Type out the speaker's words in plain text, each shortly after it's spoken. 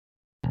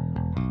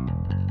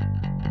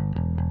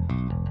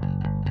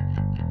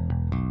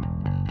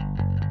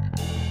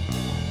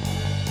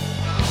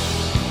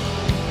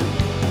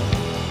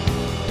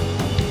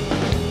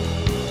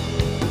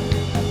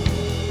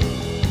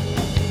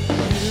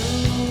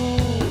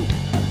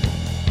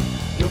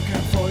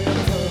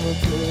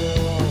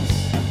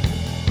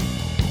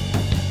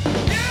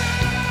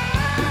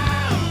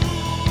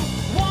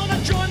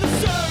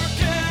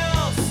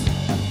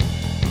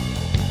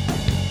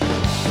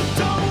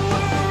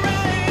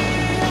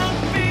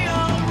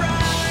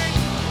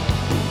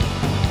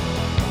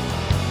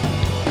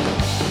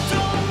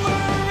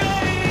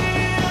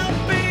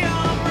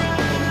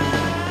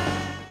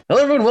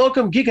Hello, everyone.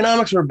 Welcome.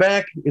 Geekonomics. We're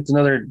back. It's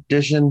another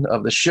edition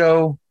of the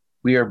show.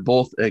 We are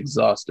both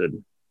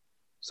exhausted.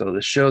 So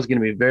the show is going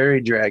to be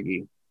very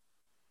draggy.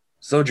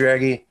 So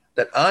draggy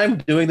that I'm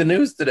doing the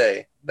news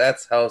today.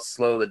 That's how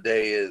slow the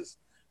day is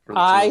for the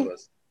two of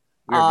us.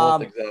 We are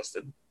both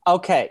exhausted.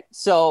 Okay,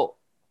 so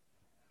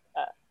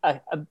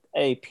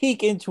a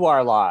peek into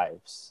our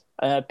lives,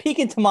 a peek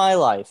into my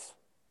life.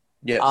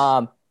 Yes.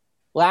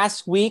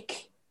 Last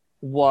week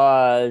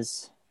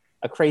was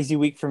a crazy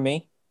week for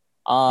me.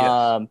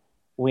 Yes.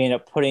 We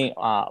ended up putting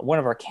one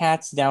of our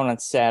cats down on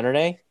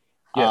Saturday.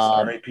 Yes,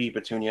 R.I.P.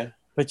 Petunia.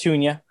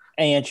 Petunia,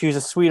 and she was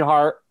a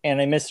sweetheart, and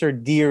I miss her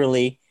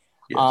dearly.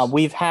 Yes.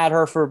 We've had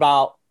her for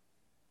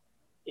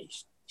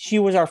she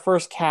was our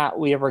first cat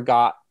we ever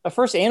got, the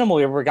first animal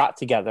we ever got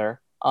together.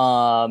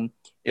 Yes,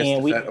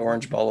 and fat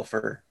orange ball of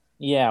fur.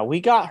 Yeah, we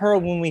got her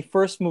when we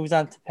first moved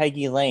on to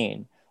Peggy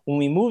Lane. When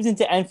we moved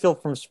into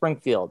Enfield from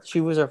Springfield,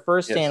 she was our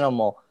first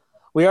animal.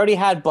 We already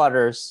had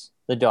Butters,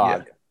 the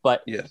dog,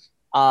 but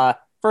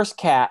first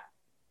cat,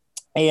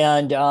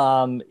 and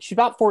she's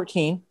about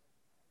 14.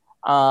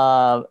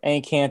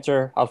 And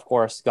cancer, of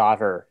course, got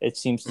her. It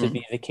seems to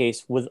be the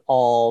case with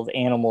all the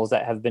animals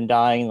that have been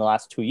dying in the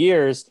last 2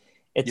 years.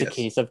 It's a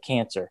case of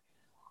cancer.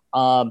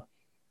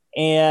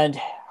 And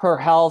her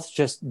health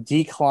just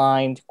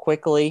declined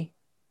quickly.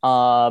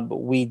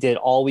 We did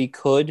all we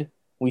could.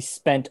 We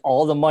spent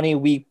all the money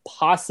we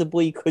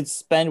possibly could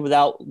spend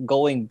without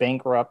going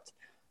bankrupt.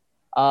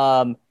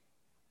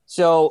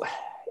 So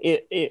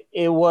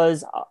it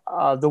was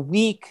the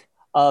week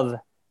of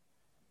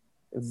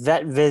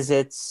vet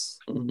visits,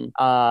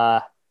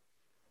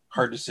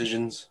 hard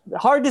decisions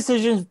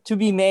to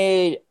be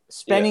made,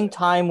 spending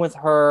time with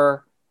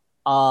her,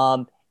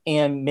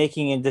 and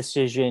making a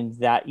decision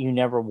that you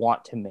never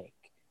want to make.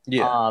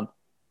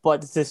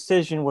 But the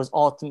decision was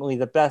ultimately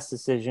the best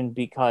decision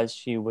because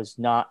she was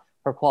not,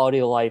 her quality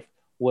of life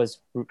was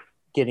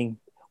getting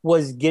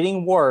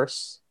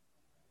worse,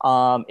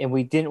 and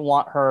we didn't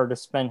want her to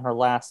spend her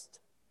last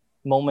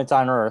moments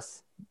on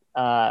earth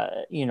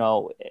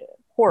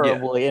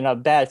horribly in a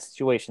bad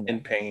situation, in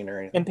pain or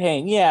anything. In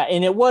pain,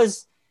 and it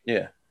was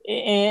and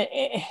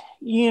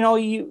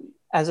you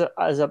as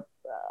a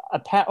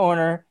pet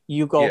owner,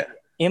 you go,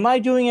 am I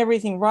doing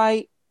everything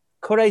right?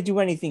 Could I do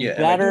anything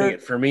better? Am I doing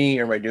it for me,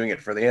 or am I doing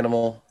it for the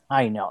animal?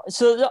 I know.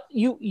 So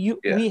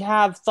we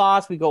have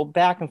thoughts, we go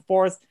back and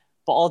forth,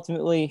 but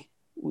ultimately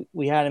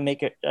we had to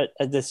make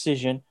a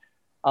decision.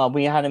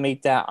 We had to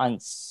make that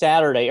on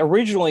Saturday.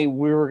 Originally,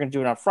 we were going to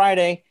do it on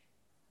Friday,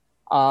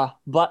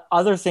 but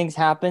other things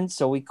happened,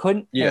 so we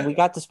couldn't. And we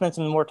got to spend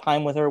some more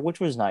time with her, which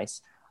was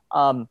nice.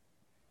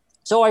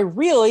 So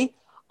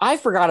I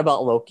forgot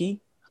about Loki.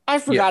 I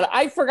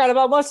forgot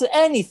about much of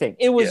anything.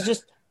 It was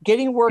just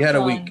getting work done.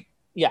 You had a week.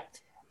 Yeah.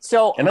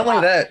 So, and not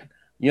only that,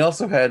 you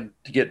also had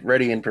to get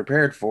ready and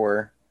prepared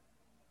for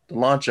the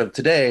launch of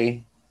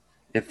today.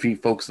 If you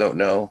folks don't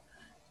know,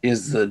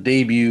 is the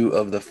debut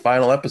of the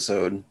final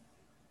episode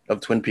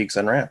of Twin Peaks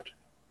Unwrapped.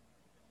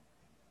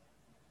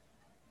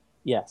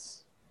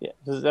 Yes. Yeah.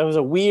 That was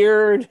a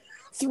weird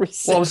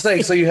 360. Well, I'm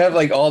saying, so you have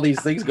like all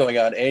these things going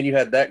on, and you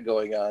had that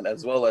going on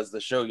as well as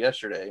the show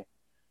yesterday.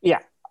 Yeah.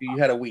 You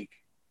had a week.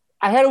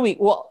 I had a week.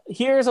 Well,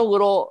 here's a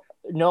little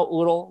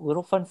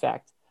fun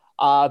fact.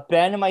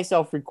 Ben and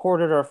myself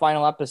recorded our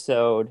final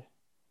episode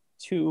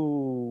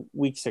 2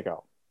 weeks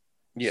ago.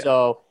 Yeah.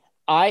 So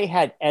I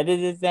had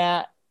edited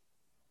that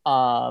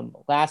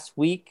last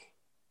week.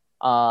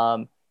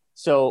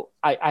 So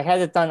I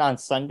had it done on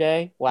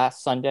Sunday.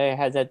 Last Sunday I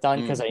had that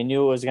done because I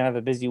knew I was going to have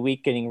a busy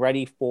week getting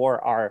ready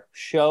for our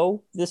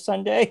show this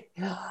Sunday.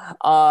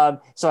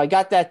 So I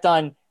got that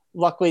done.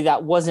 Luckily,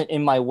 that wasn't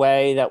in my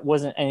way. That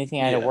wasn't anything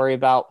I had to worry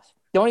about.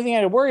 The only thing I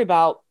had to worry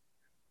about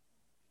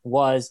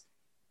was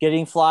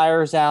getting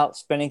flyers out,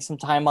 spending some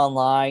time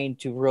online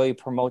to really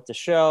promote the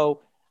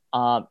show,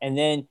 and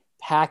then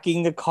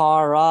packing the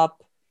car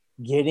up,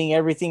 getting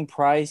everything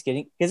priced,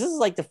 because this is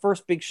like the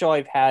first big show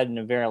I've had in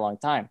a very long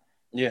time.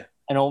 Yeah.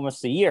 And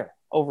almost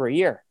over a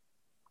year.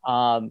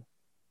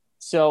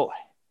 So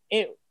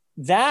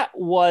that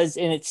was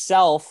in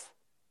itself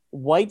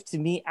wiped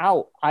me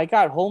out. I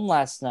got home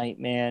last night,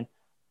 man.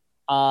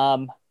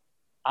 I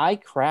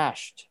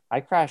crashed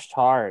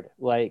hard.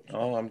 Like,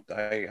 I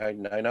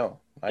know.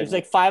 It was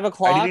like 5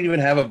 o'clock. I didn't even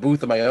have a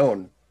booth of my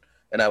own,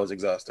 and I was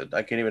exhausted.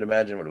 I can't even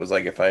imagine what it was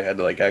like if I had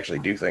to like actually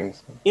do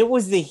things. It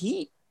was the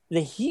heat.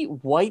 the heat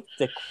wiped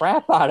the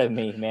crap out of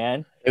me,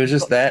 man. It was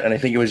just that, and I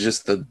think it was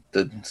just the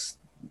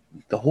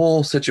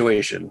whole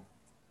situation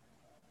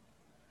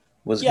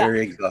was Yeah,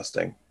 very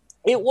exhausting.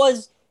 it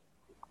was.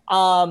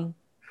 Um,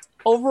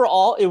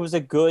 Overall, it was a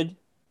good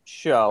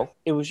show.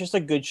 It was just a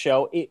good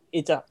show.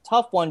 It's a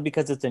tough one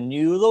because it's a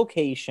new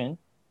location.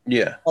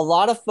 Yeah, A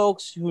lot of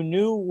folks who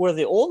knew where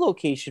the old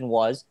location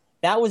was,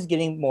 that was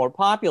getting more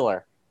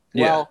popular.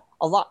 yeah, Well,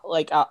 a lot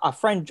like a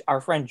friend, our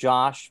friend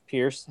Josh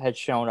Pierce had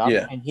shown up,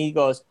 yeah, and he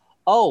goes,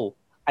 "Oh,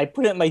 I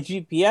put it in my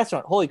GPS.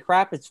 And holy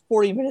crap, it's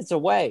 40 minutes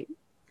away."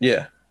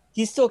 yeah.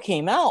 He still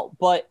came out,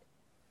 but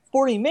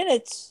 40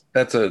 minutes,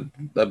 That's a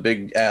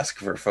big ask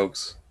for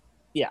folks.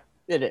 yeah,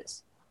 it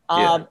is.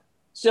 Yeah,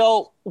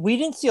 So we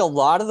didn't see a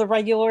lot of the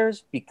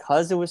regulars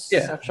because it was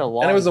yeah. such a And it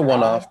long was a drive.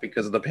 one-off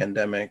because of the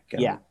pandemic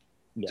Yeah, and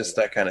yeah, just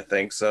yeah. that kind of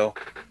thing. So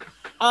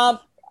Um,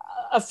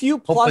 a few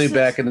hopefully pluses.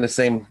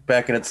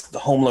 back in its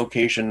home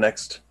location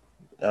next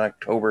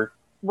October.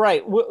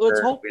 Right. Let's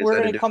Or hope we we're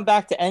going decided to to. come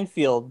back to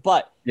Enfield.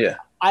 But Yeah,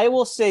 I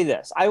will say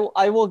this: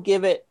 I will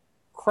give it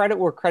credit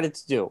where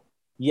credit's due.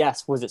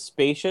 Yes. Was it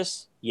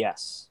spacious?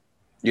 Yes.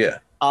 yeah,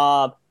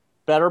 Uh,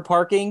 Better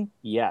parking?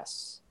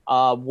 Yes.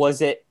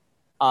 Was it?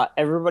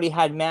 Everybody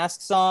had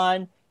masks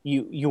on.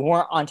 You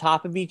weren't on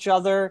top of each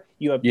other.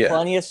 You had yeah.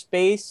 plenty of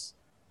space.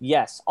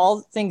 Yes. All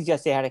the things.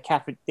 Yes. They had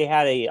They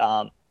had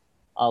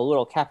a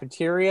little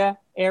cafeteria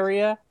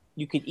area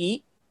you could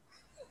eat.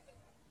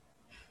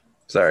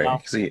 Sorry, No.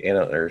 I see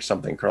Anna or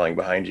something crawling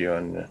behind you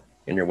in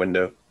your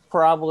window.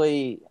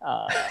 Probably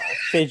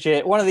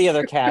Fidget. One of the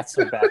other cats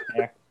are back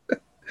there.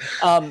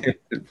 Um,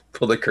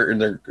 Pull the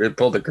curtain or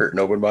pulled the curtain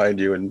open behind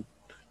you and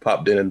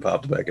popped in and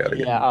popped back out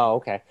yeah. again. Oh,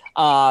 okay.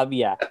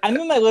 Yeah. I'm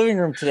in my living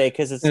room today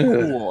because it's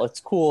cool. It's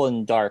cool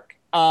and dark.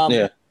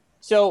 Yeah,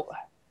 So,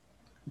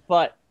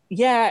 but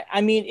yeah, I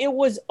mean, it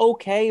was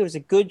okay. It was a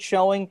good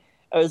showing.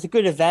 It was a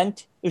good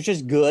event. It was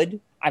just good.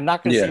 I'm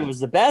not going to say it yeah. was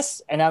the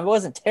best, and it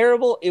wasn't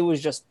terrible. It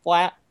was just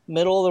flat,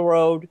 middle of the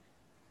road.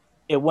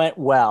 It went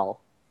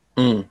well.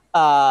 Mm,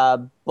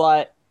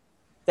 But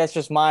that's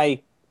just my,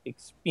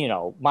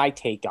 my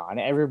take on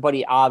it.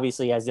 Everybody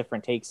obviously has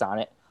different takes on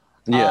it.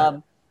 yeah,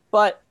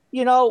 But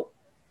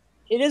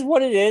it is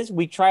what it is.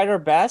 We tried our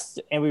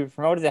best and we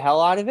promoted the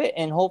hell out of it,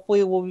 and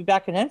hopefully we'll be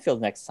back in Enfield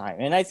next time.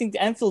 And I think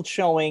the Enfield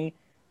showing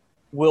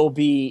will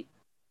be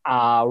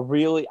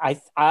really.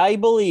 I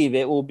believe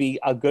it will be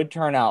a good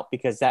turnout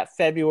because that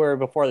February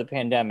before the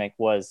pandemic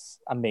was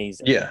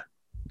amazing. yeah,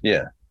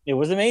 yeah. It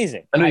was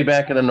amazing. And to be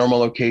back in a normal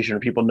location,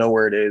 people know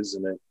where it is,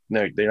 and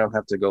they don't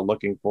have to go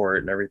looking for it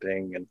and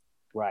everything. And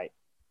Right.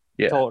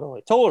 yeah,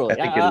 Totally. I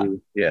think it'll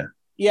be yeah,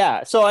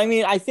 Yeah. So I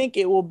mean, I think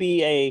it will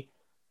be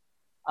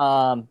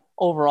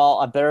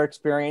overall a better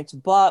experience,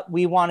 but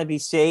we want to be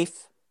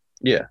safe.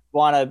 yeah,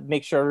 Want to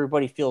make sure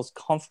everybody feels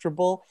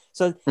comfortable.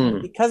 So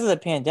mm, because of the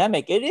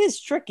pandemic, it is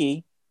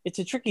tricky. It's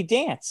a tricky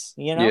dance,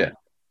 yeah,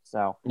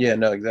 So yeah.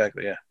 No,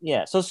 exactly. Yeah,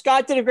 yeah. So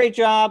Scott did a great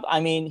job. I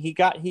mean,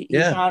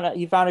 yeah,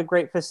 he found a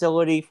great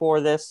facility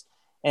for this,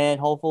 and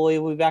hopefully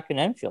we'll be back in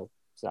Enfield.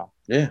 So,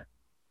 yeah.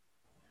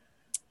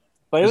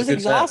 but It it was a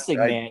was good time. exhausting,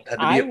 I man. had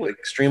to be up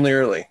extremely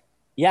early,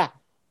 Yeah.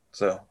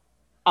 so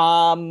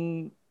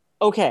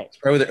Okay. it's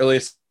probably the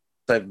earliest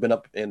I've been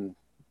up in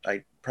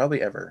I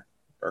probably ever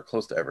or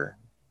close to ever.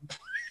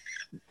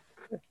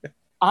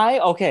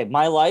 Okay,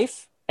 my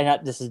life,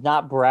 and this is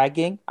not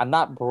bragging. I'm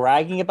not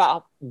bragging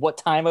about what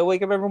time I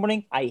wake up every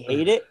morning. I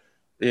hate it.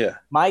 Yeah,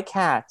 My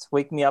cats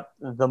wake me up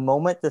the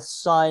moment the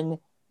sun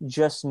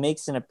just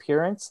makes an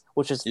appearance,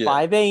 which is yeah,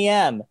 5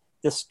 a.m.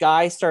 The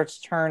sky starts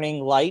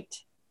turning light.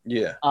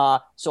 yeah,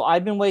 So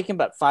I've been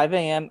waking up at 5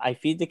 a.m. I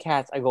feed the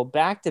cats. I go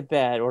back to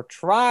bed or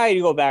try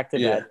to go back to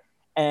yeah, bed,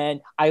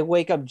 and I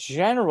wake up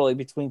generally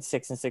between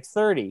 6 and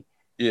 6:30.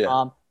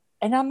 yeah,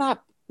 And I'm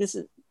not.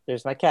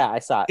 There's my cat. I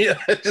saw it. yeah.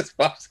 It just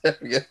pops up.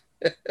 Yeah,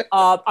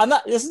 I'm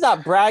not. This is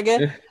not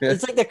bragging.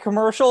 It's like the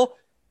commercial.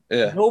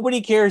 yeah.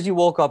 Nobody cares you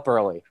woke up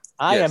early.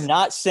 I am Yes.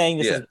 not saying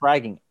this Yeah. is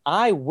bragging.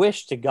 I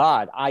wish to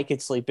God I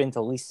could sleep in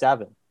till at least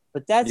 7,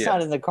 but that's Yeah.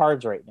 not in the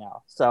cards right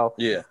now. So,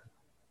 Yeah.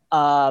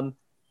 um,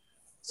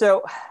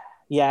 so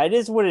yeah, it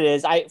is what it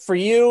is. For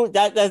you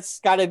that's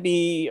got to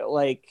be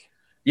like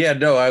Yeah.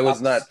 No, I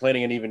was not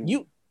planning on even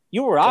you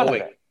were out of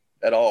going it.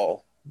 at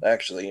all.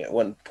 Actually, at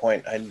one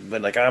point, I'd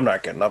been like, I'm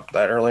not getting up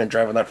that early and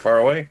driving that far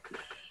away.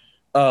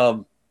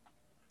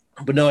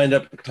 But no, I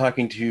ended up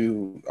talking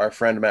to our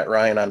friend Matt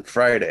Ryan on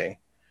Friday,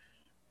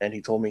 and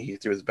he told me he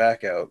threw his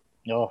back out.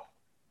 Oh,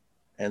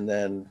 And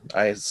then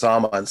I saw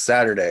him on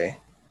Saturday,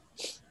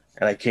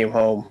 and I came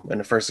home, and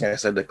the first thing I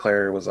said to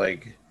Claire was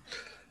like,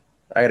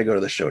 I got to go to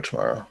the show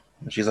tomorrow.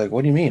 And she's like,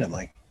 what do you mean? I'm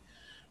like,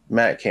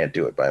 Matt can't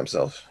do it by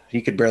himself.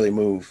 He could barely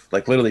move,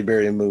 like literally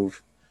barely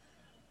move.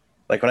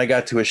 Like when I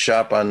got to his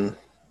shop on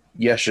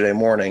yesterday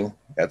morning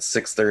at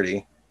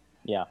 6:30,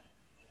 yeah.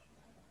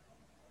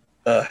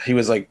 he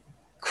was like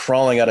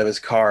crawling out of his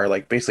car,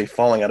 like basically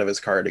falling out of his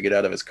car to get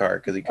out of his car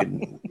because he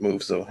couldn't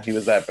move. So he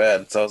was that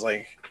bad. So I was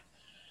like,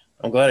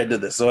 I'm glad I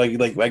did this. So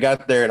I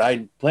got there and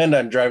I planned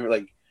on driving,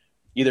 like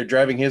either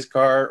driving his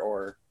car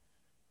or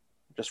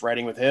just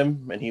riding with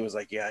him, and he was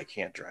like, "Yeah, I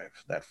can't drive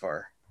that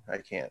far. I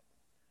can't."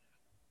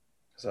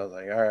 So I was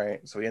like, "All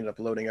right." So we ended up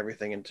loading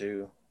everything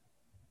into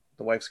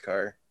the wife's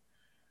car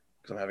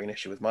because I'm having an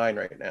issue with mine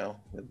right now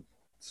with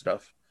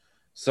stuff.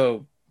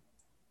 So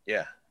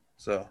yeah,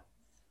 so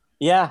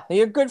Yeah,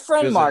 you're a good it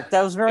friend, was a Mark.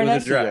 That was it very was a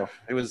nice of you. drive.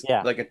 It was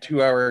Yeah. like a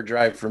 2 hour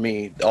drive for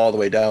me all the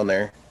way down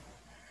there.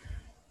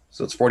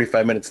 So it's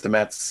 45 minutes to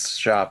Matt's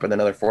shop, and then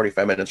another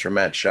 45 minutes from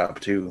Matt's shop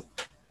to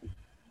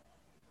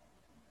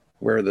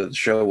where the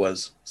show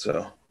was.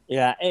 So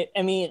Yeah.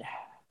 I mean,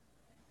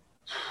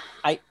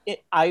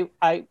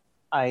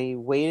 I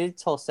waited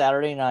till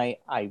Saturday night.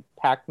 I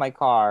packed my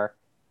car,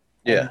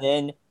 and yeah,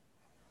 then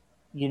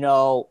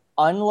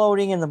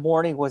unloading in the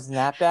morning wasn't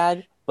that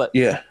bad, but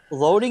yeah,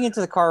 loading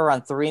into the car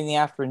around 3 in the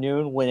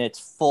afternoon when it's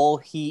full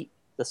heat,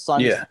 the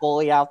sun's yeah,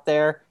 fully out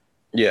there.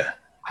 yeah,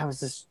 I was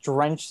just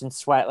drenched in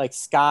sweat. Like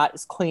Scott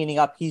is cleaning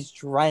up, he's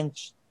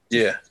drenched,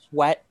 just yeah,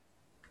 sweat.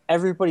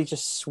 Everybody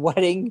just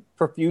sweating yeah,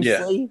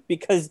 profusely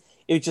because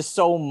it was just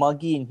so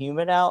muggy and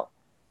humid out.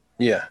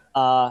 yeah.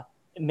 Uh,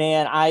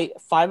 man,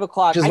 5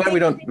 o'clock. I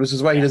think, Which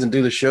is why he yeah, doesn't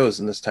do the shows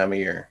in this time of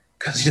year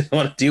because he doesn't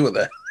want to deal with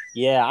that.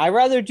 yeah. I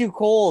rather do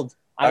cold.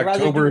 I rather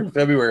October do, and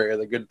February are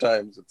the good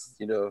times. It's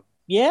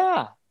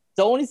yeah.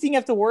 The only thing you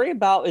have to worry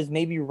about is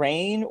maybe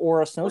rain or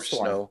a or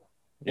snowstorm. snow.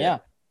 Yeah,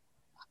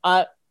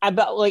 Yeah.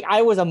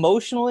 I was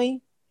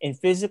emotionally and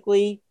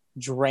physically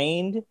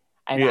drained,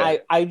 and yeah,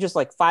 I just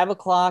like 5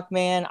 o'clock,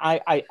 man.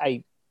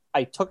 I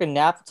took a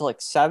nap until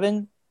like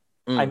 7.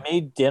 I mm.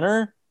 made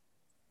dinner.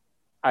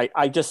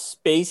 I just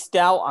spaced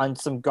out on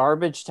some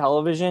garbage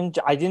television.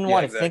 I didn't Yeah,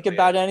 want to think exactly. Yeah,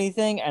 about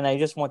anything, and I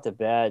just went to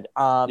bed.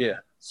 yeah,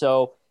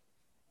 So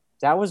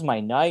that was my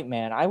night,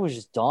 man. I was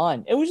just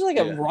done. It was like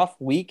a yeah, rough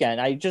weekend.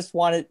 I just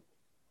wanted.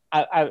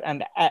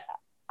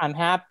 I'm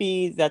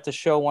happy that the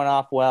show went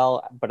off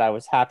well, but I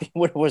was happy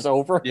when it was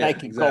over and I yeah,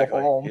 could go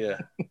exactly. home. Yeah,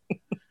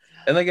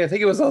 and like I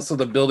think it was also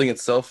the building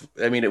itself.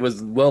 I mean, it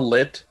was well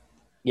lit,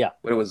 Yeah,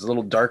 but it was a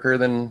little darker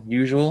than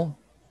usual,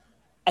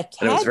 a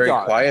and it was tad very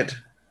dark. quiet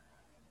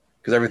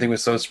because everything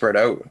was so spread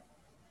out.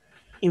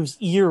 It was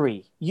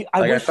eerie. I Like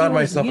I wish there found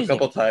was myself a music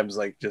couple times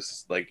like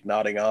just like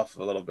nodding off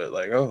a little bit,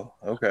 like, oh,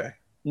 okay,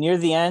 near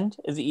the end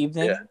of the yeah,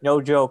 evening.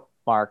 No joke,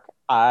 Mark.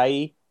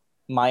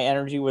 My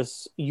energy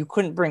was you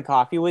couldn't bring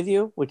coffee with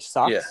you, which yeah,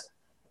 sucks.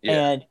 yeah,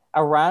 And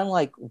around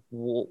like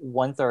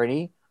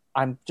 1:30,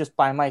 I'm just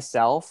by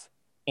myself,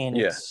 and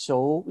yeah,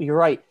 you're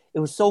right. It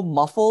was so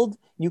muffled,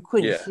 you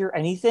couldn't yeah, hear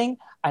anything,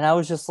 and I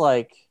was just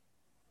like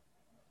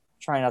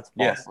trying not to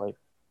fall yeah, asleep.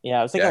 Yeah,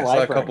 it was like a yeah. I saw a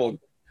library.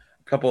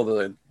 couple of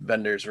the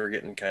vendors were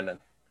getting kind of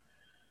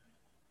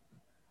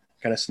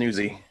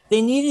snoozy.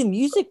 They needed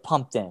music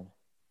pumped in.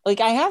 Like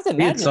I have to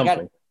Needed imagine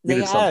something. they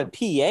Needed had a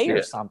something. PA or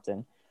Yeah,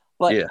 something.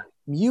 But yeah,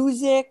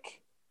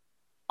 music,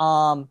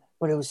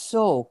 but it was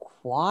so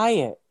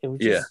quiet.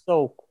 yeah,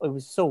 It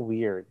was so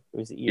weird. It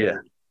was yeah.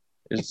 eerie.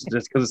 It's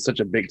just because it's such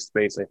a big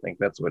space. I think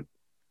that's what.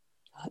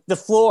 That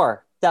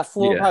floor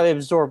Yeah, probably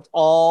absorbed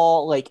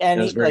all like it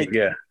was any very. like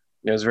Yeah,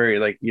 it was very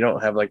like you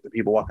don't have like the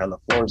people walking on the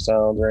floor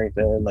sounds or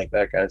anything like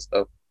that kind of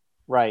stuff.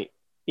 right.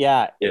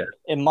 Yeah, Yeah,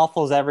 it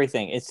muffles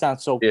everything. It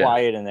sounds so yeah.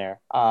 quiet in there.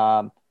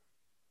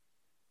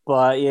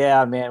 But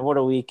yeah, man, what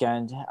a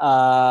weekend. It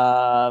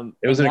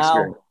was And an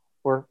experience.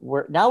 now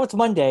we're now it's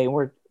Monday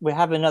and we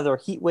have another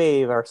heat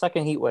wave, our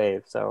second heat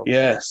wave. So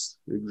Yes,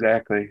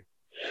 exactly.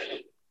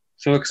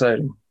 So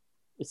exciting.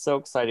 it's so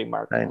exciting,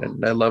 Mark. I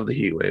love the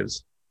heat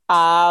waves.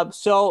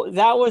 So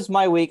that was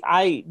my week.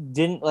 I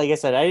didn't, like I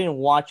said, I didn't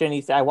watch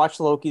anything. I watched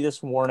Loki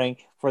this morning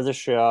for the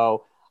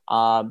show.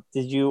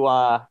 Did you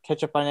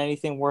catch up on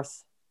anything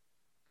worth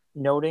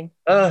noting?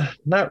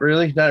 Not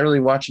really. Not really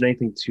watching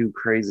anything too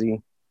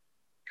crazy.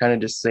 Kind of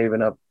just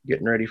saving up,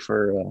 getting ready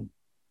for.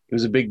 It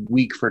was a big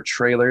week for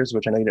trailers,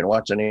 which I know you didn't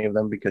watch any of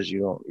them because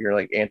you're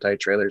like anti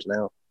trailers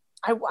now.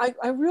 I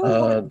really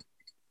want Uh, to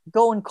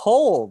go in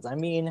cold. I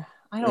mean,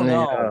 I don't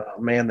know.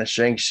 man, the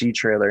Shang-Chi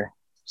trailer,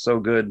 so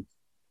good.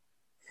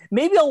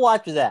 Maybe I'll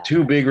watch that.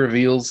 Two big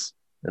reveals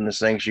in the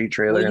Shang-Chi Well,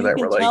 trailer that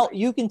were like,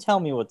 you can tell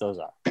me what those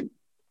are.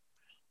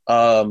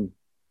 um,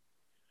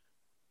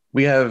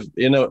 we have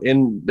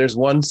there's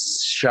one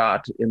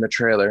shot in the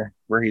trailer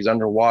where he's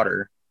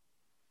underwater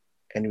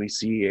and we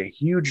see a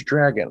huge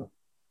dragon.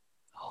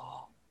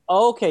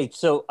 Okay,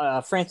 so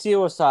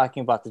Francio was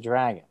talking about the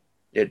dragon.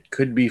 It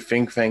could be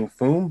Fing Fang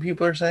Foom,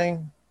 people are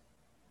saying.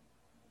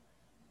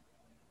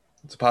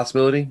 It's a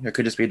possibility. It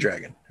could just be a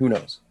dragon. Who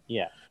knows?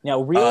 Yeah.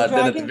 Now, real Then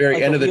at the dragon, very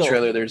like a end of the real.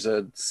 trailer, there's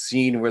a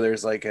scene where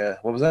there's like a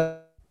what was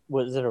that?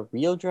 Was it a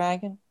real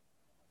dragon?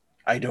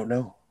 I don't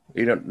know.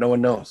 No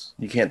one knows.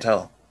 You can't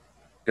tell.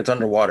 It's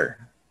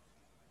underwater.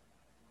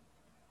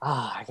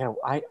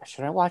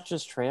 Should I watch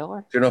this trailer?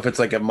 You don't know if it's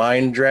like a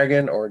mine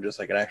dragon or just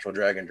like an actual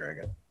dragon.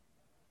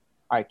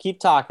 All right, keep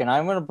talking.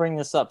 I'm going to bring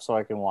this up so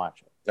I can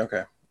watch it.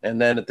 Okay. And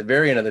then at the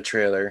very end of the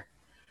trailer,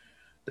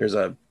 there's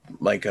a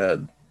like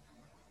a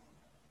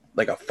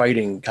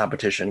fighting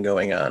competition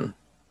going on.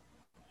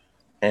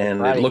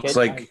 And it looks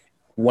like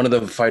one of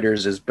the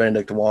fighters is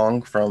Benedict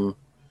Wong from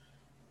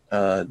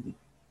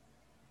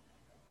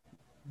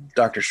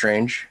Doctor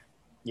Strange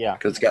Yeah.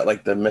 because it's got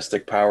like the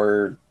mystic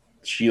power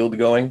shield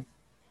going.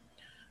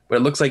 But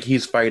it looks like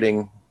he's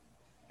fighting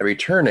a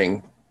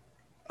returning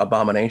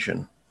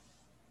Abomination.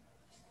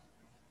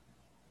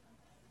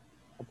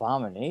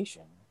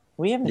 Abomination.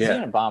 We haven't Yeah.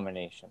 seen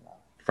Abomination though.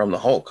 From the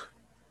Hulk.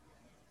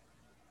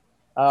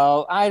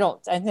 Oh, I don't.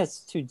 I think that's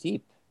too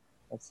deep.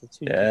 That's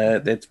too Yeah,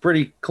 deep. it's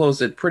pretty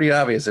close. It's pretty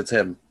obvious it's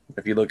him.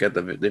 If you look at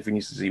if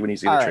you see when you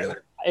see All the right.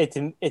 trailer.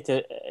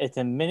 It's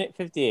a minute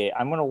 58.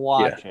 I'm gonna Yeah.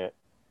 watch it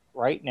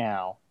right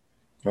now,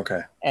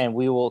 Okay. and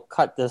we will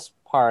cut this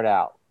part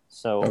out.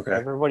 So Okay.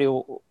 everybody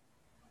will.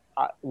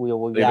 We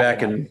will Be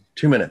back in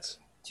 2 minutes.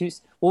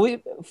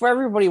 For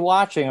everybody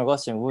watching or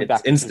listening, we'll be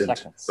back in 2 instant,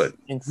 seconds. but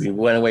we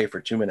went away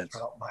for 2 minutes.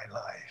 Throughout my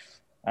life,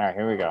 All right,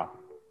 here we go.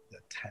 the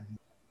 10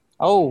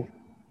 Oh,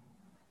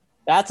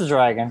 that's a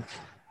dragon.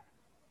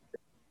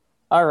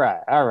 All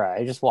right.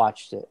 I just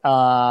watched it.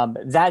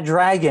 That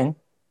dragon.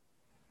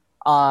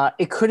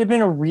 It could have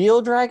been a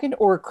real dragon,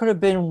 or it could have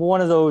been one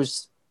of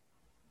those,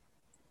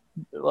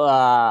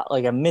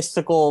 like a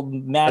mystical,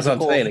 magical. That's what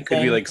I'm saying. It could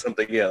be thing. like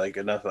something, yeah, like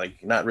enough,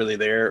 like not really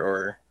there,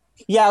 or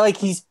Yeah, like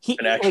he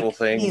an actual like,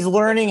 thing. He's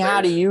learning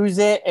how to use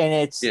it, and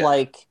it's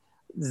like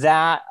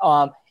that.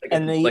 Like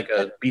and like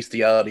a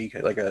bestiality,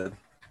 like that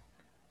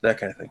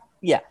kind of thing.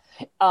 Yeah.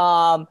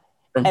 From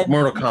And-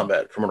 Mortal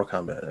Kombat. From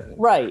Mortal Kombat. I think.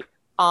 Right.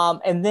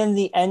 And then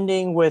the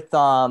ending with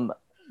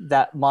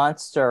that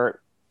monster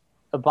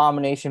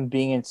Abomination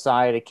being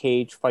inside a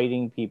cage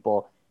fighting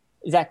people,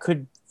 that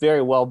could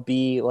very well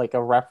be like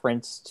a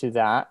reference to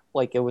that.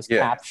 Like it was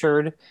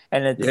captured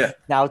and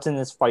now it's in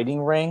this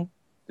fighting ring.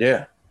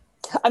 Yeah.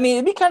 I mean,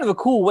 it'd be kind of a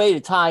cool way to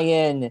tie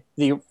in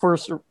the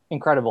first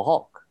Incredible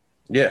Hulk.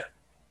 Yeah.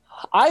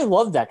 I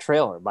love that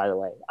trailer, by the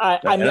way.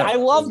 I mean, I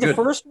love the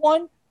first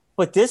one,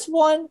 but this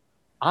one,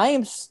 I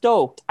am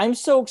stoked. I'm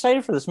so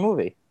excited for this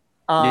movie.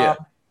 Yeah.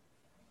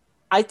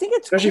 I think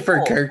it's especially cool. for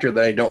a character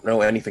that I don't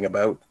know anything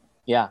about.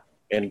 Yeah.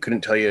 And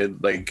couldn't tell you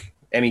like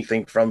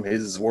anything from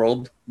his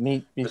world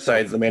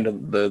besides the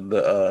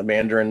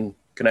Mandarin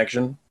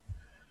connection.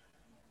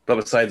 But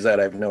besides that,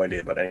 I have no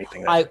idea about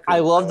anything. I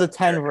love the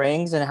 10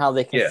 rings and how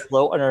they can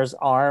float under his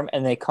arm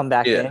and they come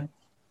back in.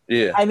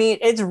 Yeah. I mean,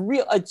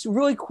 it's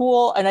really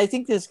cool, and I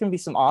think there's gonna be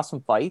some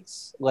awesome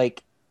fights.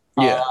 Like,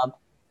 I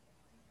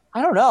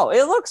don't know.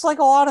 It looks like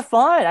a lot of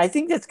fun. I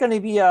think it's gonna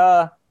be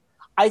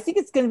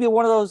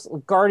one of those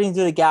Guardians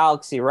of the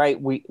Galaxy, right?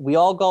 We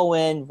all go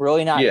in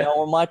really not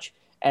knowing much,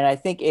 and I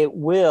think it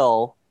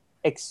will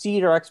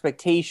exceed our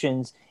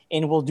expectations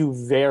and will do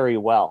very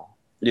well.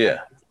 Yeah.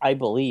 I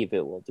believe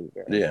it will do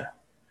very well. Yeah.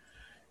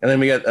 And then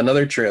we got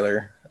another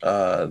trailer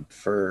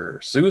for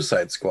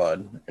Suicide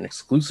Squad, an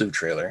exclusive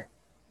trailer.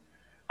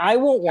 I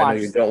won't watch. I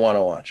know you don't want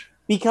to watch.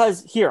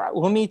 Because here,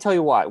 let me tell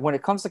you why. When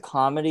it comes to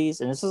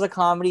comedies, and this is a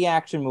comedy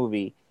action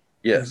movie,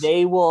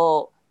 they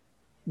will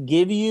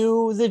give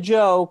you the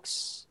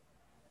jokes,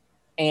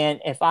 and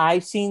if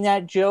I've seen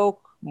that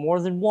joke more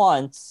than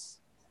once,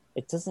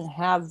 it doesn't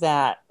have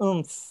that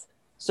oomph.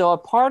 So a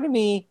part of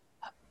me,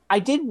 I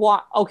did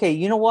watch. Okay,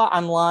 you know what?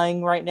 I'm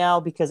lying right now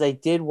because I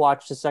did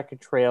watch the second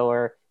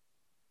trailer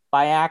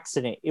by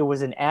accident. It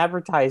was an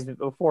advertisement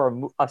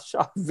before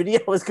a video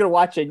I was going to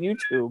watch on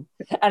YouTube,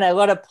 and I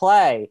let it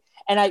play.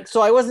 And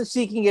I wasn't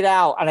seeking it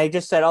out, and I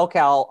just said, okay,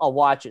 I'll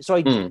watch it. So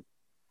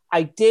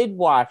I did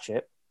watch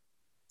it.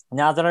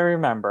 Now that I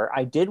remember,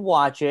 I did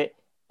watch it.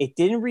 It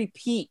didn't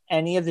repeat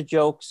any of the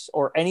jokes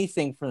or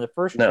anything from the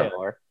first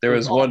trailer. There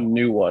was one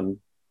new one.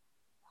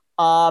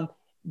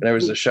 There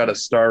was a shot of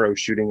Starro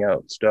shooting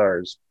out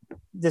stars.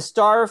 The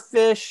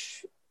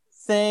starfish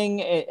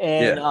thing,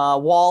 and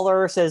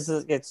Waller says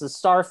it's a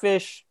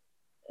starfish.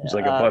 It's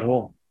like a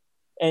butthole.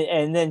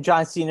 And then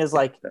John Cena's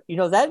like,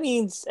 that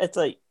means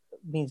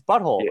means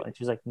butthole. Yeah. And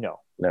she's like,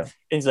 no. And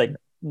he's like,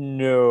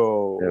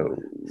 no.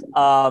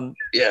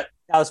 Yeah.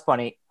 That was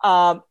funny.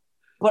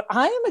 But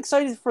I am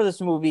excited for this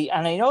movie,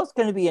 and I know it's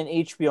going to be an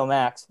HBO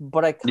Max,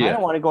 but I kind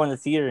of want to go in the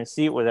theater and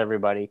see it with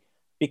everybody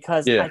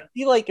because I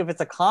feel like if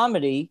it's a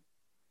comedy,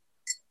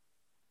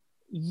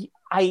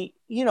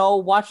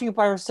 watching it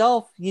by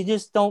yourself, you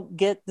just don't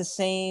get the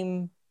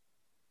same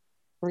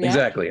reaction.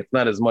 Exactly. It's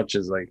not as much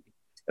as and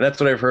that's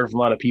what I've heard from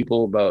a lot of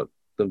people about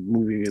the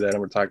movie that I'm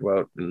going to talk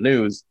about in the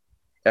news,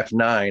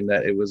 F9,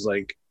 that it was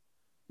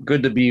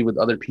good to be with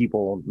other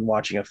people and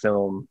watching a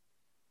film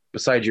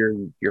besides your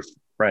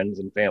friends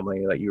and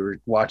family that you were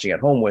watching at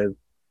home with,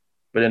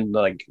 but then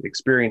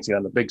experiencing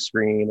on the big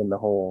screen and the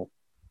whole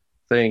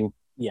thing.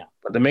 Yeah.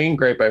 But the main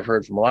gripe I've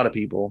heard from a lot of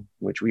people,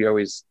 which we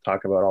always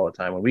talk about all the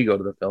time when we go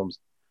to the films,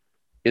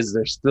 is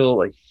there's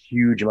still a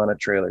huge amount of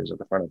trailers at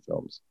the front of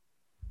films.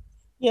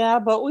 Yeah,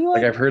 but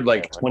I've heard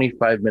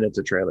 25 minutes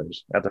of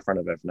trailers at the front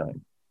of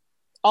F9.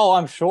 Oh,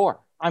 I'm sure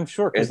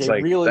because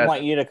they really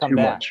want you to come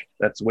back. Much.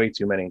 That's way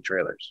too many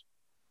trailers.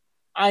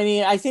 I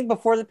mean, I think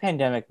before the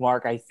pandemic,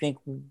 Mark, I think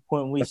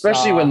when we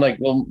especially when the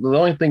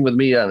only thing with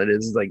me on it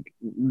is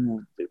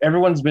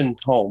everyone's been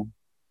home.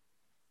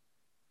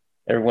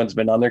 Everyone's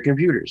been on their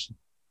computers.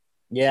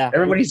 Yeah.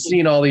 Everybody's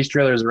seen all these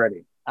trailers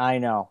already. I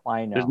know.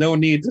 There's no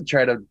need to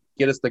try to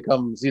get us to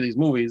come see these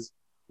movies.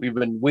 We've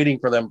been waiting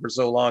for them for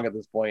so long at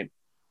this point.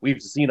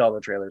 We've seen all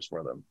the trailers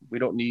for them. We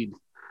don't need.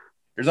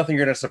 There's nothing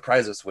you're going to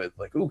surprise us with.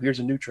 Like, oh, here's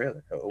a new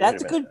trailer. Oh,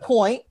 That's a good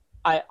point.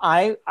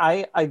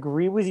 I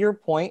agree with your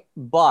point,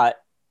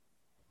 but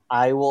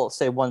I will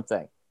say one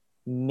thing.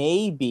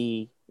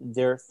 Maybe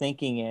their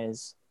thinking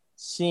is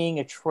seeing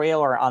a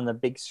trailer on the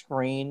big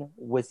screen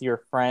with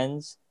your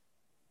friends.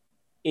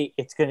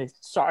 It's going to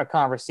start a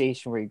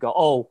conversation where you go,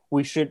 oh,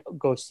 we should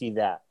go see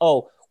that.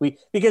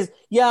 Because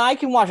I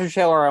can watch a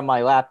trailer on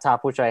my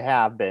laptop, which I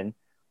have been,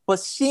 but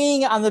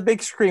seeing it on the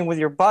big screen with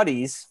your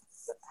buddies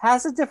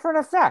has a different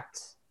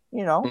effect.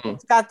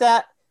 It's got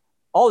that.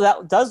 Oh,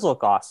 that does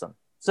look awesome.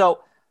 So,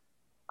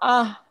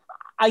 I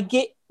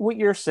get what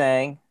you're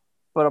saying,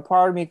 but a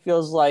part of me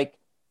feels like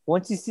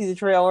once you see the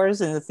trailers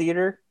in the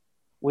theater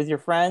with your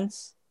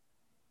friends,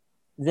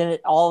 then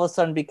it all of a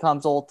sudden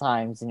becomes old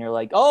times, and you're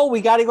like, oh,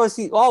 we got to go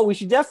see. Oh, we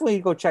should definitely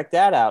go check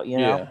that out.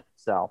 Yeah.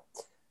 So,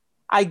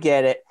 I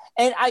get it,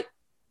 and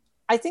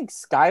I think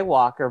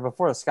Skywalker.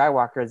 Before the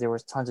Skywalker, there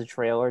was tons of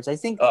trailers. I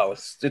think. Oh,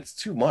 it's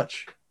too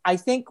much. I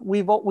think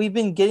we've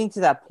been getting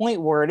to that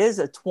point where it is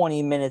a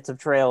 20 minutes of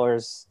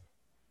trailers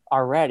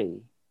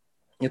already.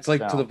 It's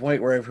like to the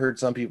point where I've heard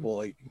some people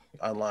like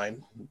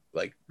online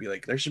like be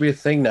like, there should be a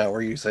thing now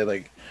where you say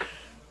like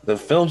the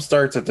film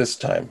starts at this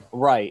time,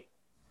 right?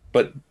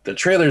 But the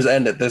trailers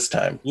end at this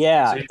time.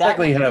 Yeah, so you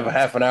technically have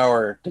half an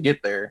hour to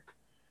get there.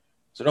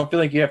 So don't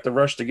feel like you have to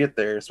rush to get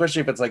there,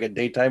 especially if it's like a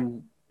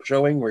daytime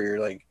showing where you're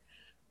like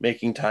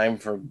making time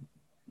for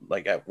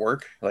like at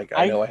work. Like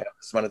I know I have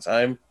this amount of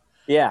time.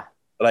 Yeah.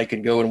 But I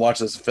could go and watch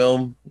this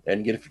film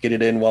and get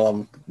it in while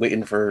I'm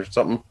waiting for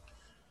something.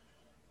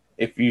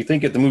 If you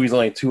think the movie's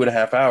only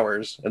 2.5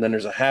 hours and then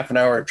there's a half an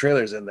hour of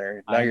trailers in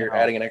there, now you're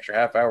adding an extra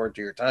half hour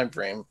to your time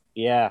frame.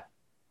 Yeah,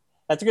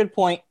 that's a good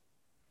point.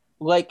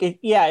 Like, it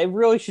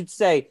really should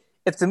say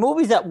if the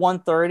movie's at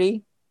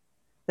 1:30,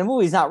 the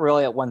movie's not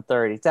really at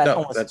 1:30. It's at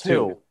almost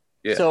 2.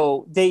 Yeah.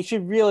 So they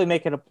should really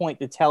make it a point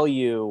to tell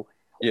you,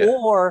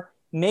 or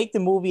make the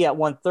movie at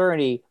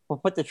 1:30,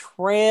 but put the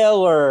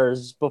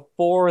trailers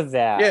before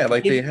that. Yeah,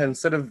 like they had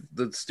instead of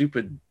the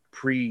stupid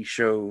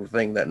pre-show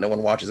thing that no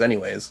one watches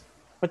anyways.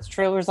 Put the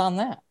trailers on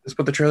that. Just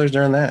put the trailers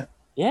during that.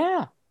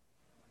 Yeah.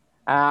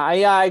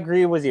 I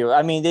agree with you.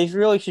 I mean, they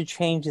really should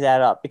change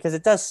that up because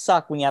it does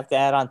suck when you have to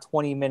add on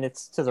 20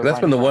 minutes to the. That's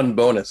been the one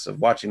bonus of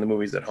watching the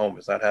movies at home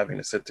is not having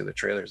to sit through the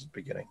trailers at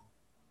the beginning.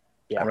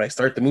 Yeah. And when I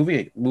start the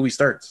movie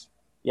starts.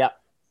 Yeah.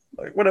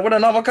 Like what a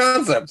novel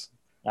concept.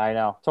 I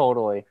know,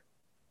 totally.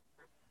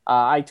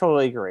 I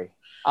totally agree.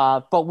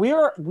 But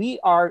we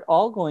are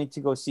all going to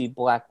go see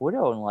Black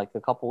Widow in like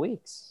a couple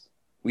weeks.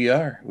 We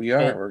are.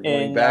 We're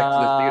going back to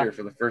the theater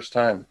for the first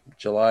time,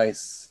 July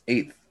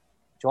 8th.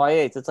 July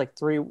 8th.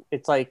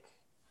 It's like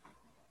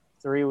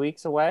 3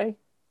 weeks away.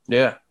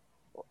 Yeah.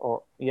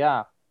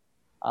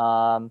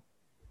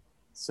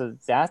 So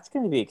that's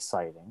going to be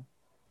exciting.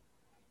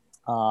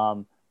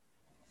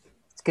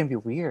 It's going to be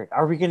weird.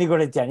 Are we going to go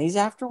to Denny's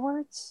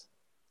afterwards?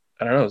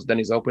 I don't know. Is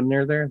Denny's open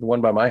near there? The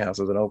one by my house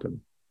isn't open.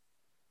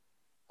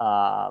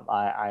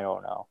 I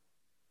don't know.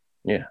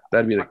 Yeah,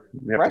 that'd be we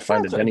have to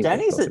find a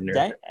Denny's.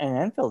 And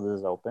Enfield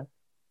is open.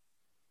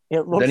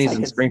 It looks Denny's like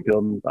in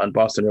Springfield on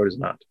Boston Road is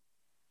not.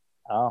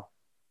 Oh,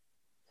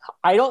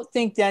 I don't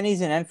think Denny's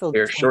in Enfield.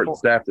 They're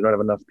short-staffed. They don't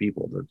have enough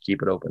people to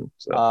keep it open.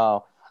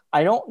 So,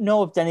 I don't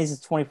know if Denny's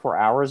is 24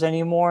 hours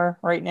anymore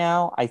right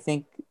now. I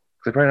think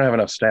they probably don't have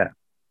enough staff.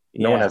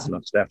 No one has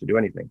enough staff to do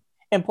anything.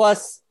 And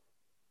plus,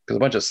 because a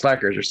bunch of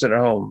slackers are sitting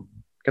at home.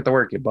 Get to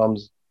work, you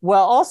bums.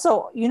 Well,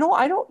 also,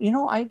 I don't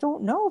know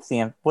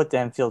if what the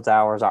Enfield's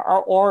hours are,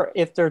 or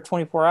if they're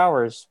 24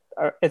 hours,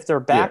 or if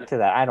they're back to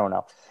that. I don't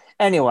know.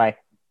 Anyway,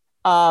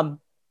 getting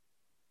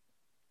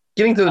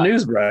to the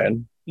news,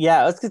 Brian.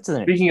 Yeah, let's get to the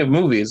news. Speaking of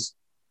movies,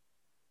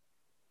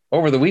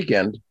 over the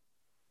weekend,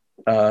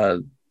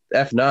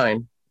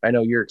 F9. I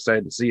know you're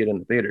excited to see it in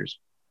the theaters.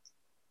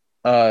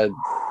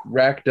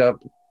 Racked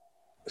up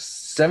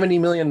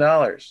 $70 million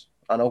on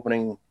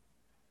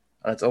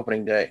its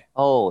opening day.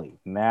 Holy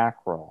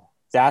mackerel!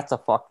 That's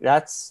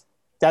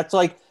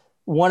like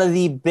one of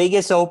the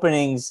biggest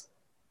openings.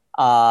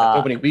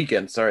 Opening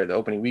weekend. Sorry, the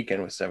opening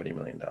weekend was $70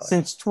 million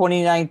since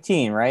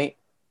 2019, right?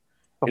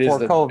 Before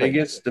COVID.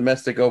 Biggest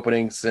domestic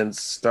opening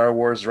since Star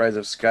Wars: Rise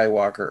of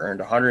Skywalker earned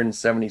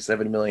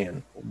 $177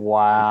 million.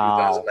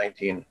 Wow. In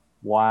 2019.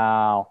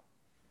 Wow.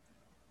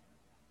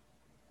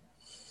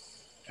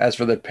 As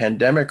for the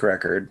pandemic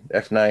record,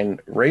 F9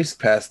 raced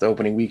past the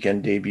opening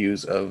weekend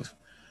debuts of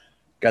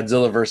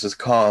Godzilla vs.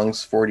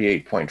 Kong's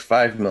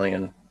 $48.5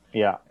 million.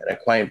 Yeah. And A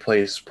Quiet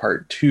Place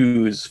Part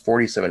 2's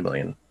 $47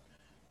 million.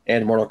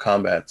 And Mortal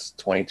Kombat's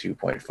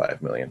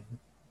 $22.5 million.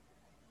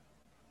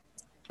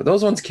 But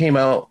those ones came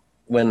out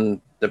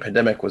when the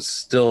pandemic was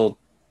still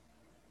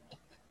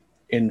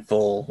in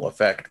full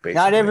effect, basically.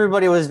 Not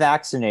everybody was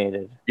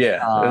vaccinated.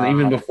 Yeah. And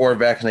even before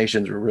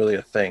vaccinations were really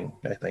a thing,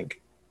 I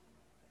think.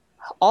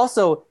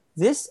 Also,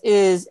 this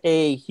is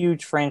a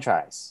huge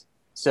franchise.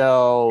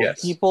 So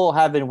people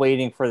have been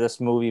waiting for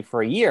this movie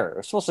for a year. It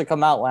was supposed to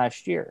come out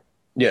last year.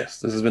 Yes,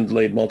 this has been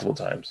delayed multiple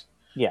times.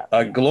 Yeah.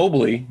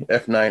 Globally,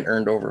 F9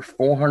 earned over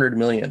 400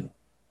 million,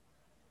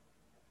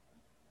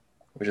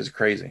 which is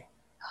crazy.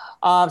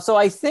 So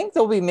I think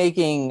they'll be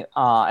making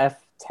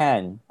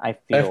F10. I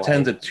feel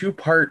F10's like. a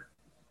two-part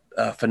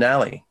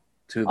finale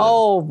to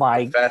Oh the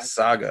my! Fast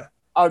Saga.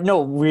 Oh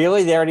no!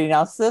 Really? They already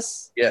announced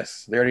this?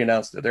 Yes, they already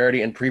announced it. They're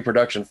already in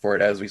pre-production for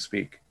it as we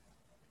speak.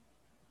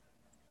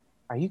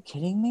 Are you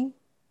kidding me?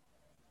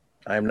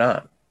 I am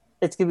not.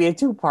 It's gonna be a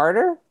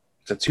two-parter.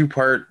 It's a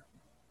two-part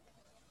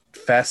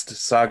Fast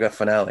Saga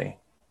finale.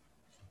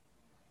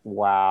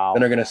 Wow.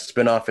 Then they're going to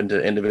spin off into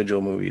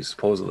individual movies,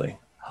 supposedly.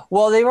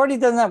 Well, they've already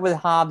done that with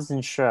Hobbs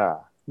and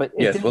Shaw, but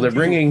Yes, well, they're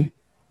bringing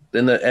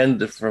in the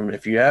end from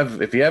if you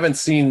haven't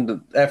seen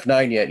the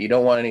F9 yet, you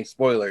don't want any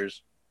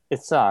spoilers.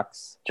 It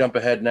sucks. Jump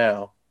ahead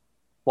now.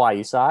 Why,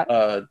 you saw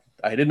it?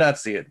 I did not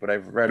see it, but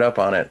I've read up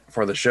on it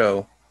for the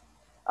show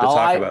to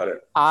talk about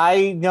it.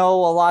 I know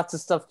lots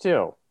of stuff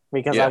too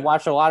because I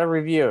watch a lot of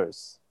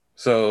reviews.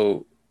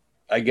 So,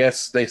 I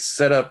guess they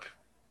set up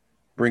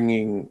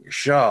bringing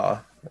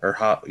Shaw,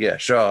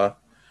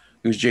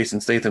 who's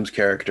Jason Statham's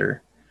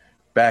character,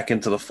 back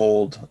into the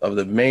fold of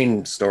the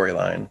main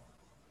storyline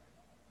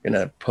in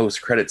a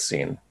post-credit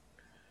scene.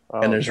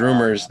 And there's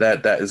rumors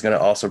that is going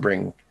to also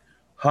bring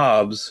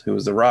Hobbs, who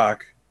is The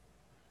Rock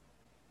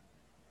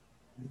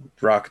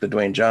the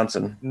Dwayne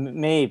Johnson,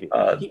 maybe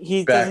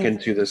he back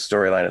into this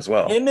storyline as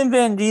well. Him and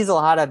Vin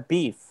Diesel had a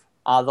beef.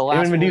 Him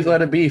and Vin Diesel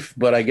had a beef,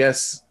 but I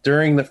guess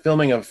during the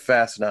filming of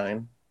Fast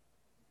 9,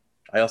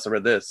 I also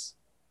read this,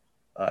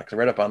 because I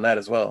read up on that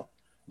as well.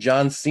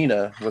 John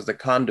Cena was the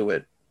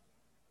conduit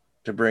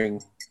to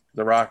bring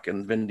The Rock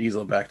and Vin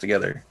Diesel back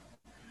together.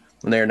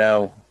 And they're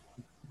now,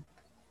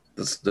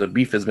 the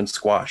beef has been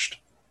squashed.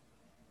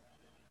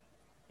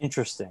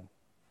 Interesting.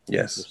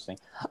 Yes. Interesting.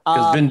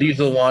 Because Vin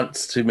Diesel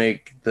wants to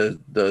make the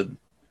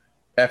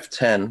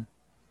F10,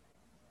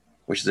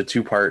 which is a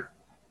two-part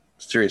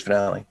series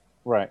finale.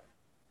 Right.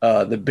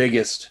 The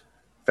biggest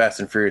Fast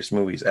and Furious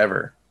movies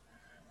ever.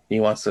 He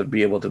wants to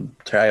be able to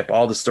tie up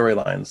all the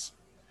storylines.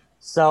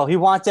 So he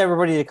wants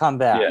everybody to come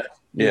back.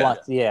 Yeah.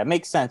 It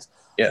makes sense.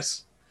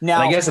 Yes.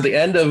 Now, and I guess at the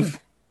end of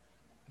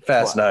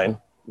Fast 9,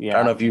 I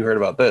don't know if you heard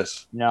about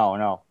this.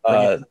 No.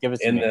 Give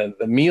it to me.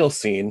 The meal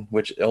scene,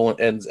 which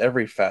ends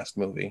every Fast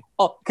movie.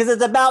 Oh, because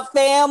it's about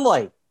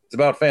family. It's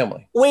about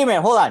family. Wait a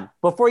minute, hold on.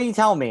 Before you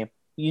tell me,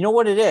 you know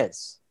what it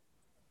is?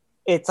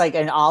 It's like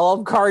an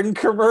Olive Garden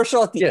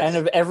commercial at the end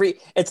of every.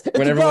 It's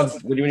when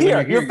everyone's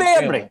your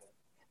family.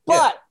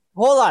 But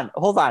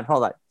hold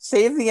on.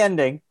 Save the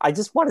ending. I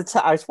just want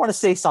to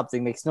say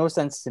something. Makes no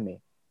sense to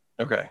me.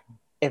 Okay.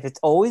 If it's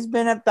always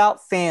been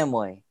about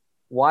family,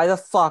 why the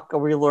fuck are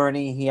we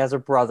learning he has a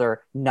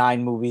brother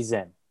 9 movies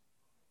in?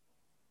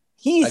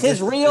 He's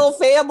his real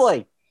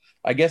family.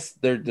 I guess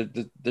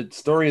the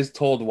story is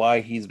told why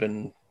he's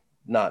been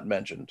not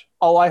mentioned.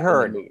 Oh, I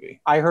heard.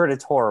 I heard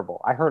it's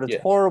horrible. I heard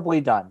it's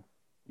horribly done.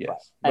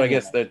 Yes, but I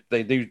guess that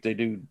they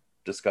do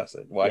discuss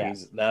it. Why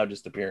he's now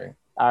just appearing.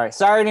 All right,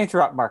 sorry to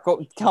interrupt, Mark.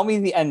 Tell me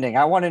the ending.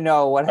 I want to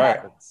know what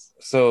happens.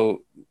 Right.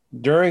 So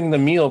during the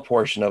meal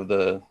portion of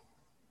the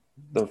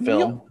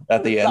film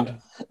at the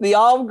end, the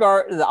Olive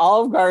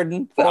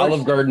Garden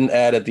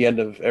ad at the end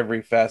of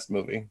every Fast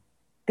movie,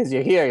 because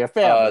you're here, your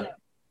family.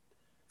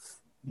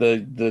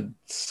 The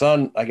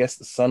son, I guess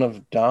the son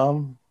of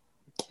Dom,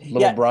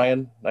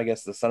 Brian, I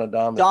guess the son of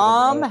Dom.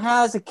 Dom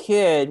has a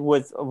kid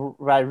with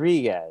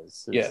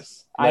Rodriguez.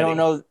 Yes, Letty. I don't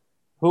know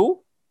who.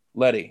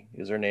 Letty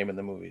is her name in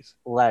the movies.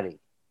 Letty.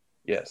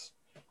 Yes,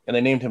 and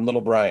they named him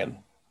Little Brian.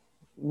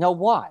 No,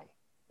 why?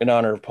 In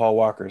honor of Paul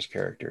Walker's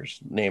character's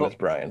name is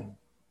Brian.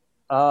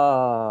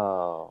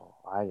 Oh,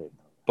 I didn't know.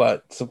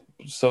 But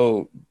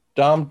so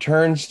Dom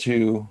turns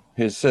to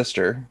his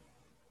sister,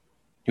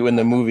 who in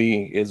the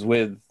movie is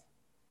with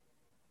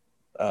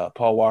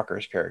Paul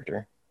Walker's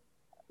character.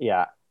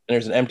 Yeah. And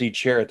there's an empty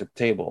chair at the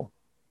table.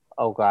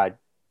 Oh, God.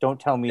 Don't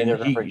tell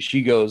me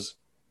she goes,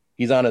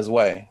 he's on his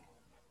way.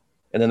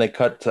 And then they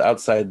cut to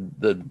outside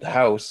the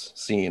house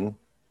scene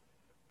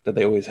that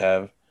they always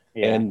have.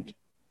 Yeah. And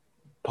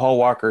Paul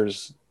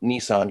Walker's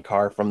Nissan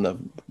car from the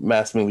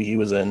Mass movie he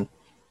was in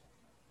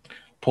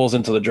pulls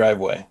into the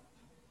driveway.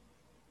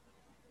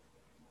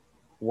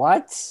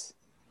 What?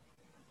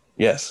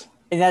 Yes.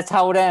 And that's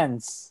how it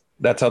ends.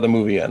 That's how the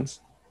movie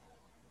ends.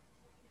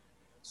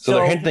 So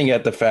they're hinting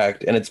at the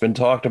fact, and it's been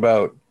talked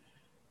about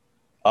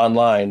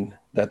online,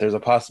 that there's a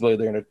possibility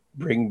they're going to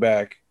bring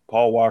back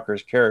Paul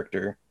Walker's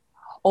character.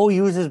 Oh,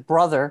 use his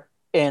brother,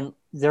 and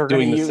they're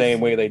doing the same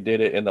way they did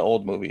it in the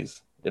old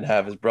movies, and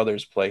have his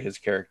brothers play his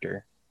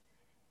character.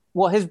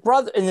 Well, his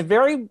brother, in the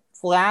very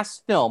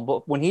last film,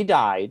 but when he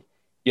died,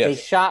 they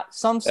shot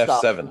some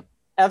stuff.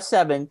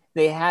 F7.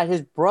 They had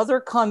his brother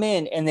come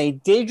in, and they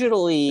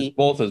digitally. It's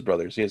both his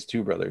brothers. He has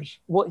 2 brothers.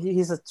 Well,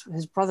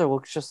 his brother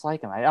looks just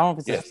like him. I don't know if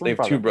it's his twin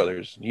brother. They have 2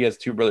 brothers. He has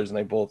 2 brothers, and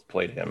they both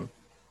played him.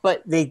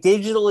 But they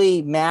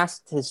digitally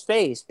masked his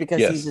face because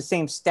he's the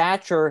same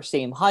stature,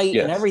 same height,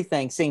 and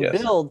everything, same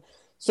build.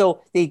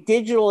 So they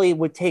digitally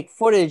would take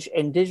footage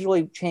and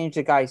digitally change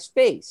the guy's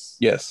face.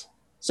 Yes.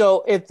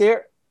 So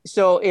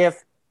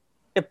if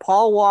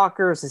Paul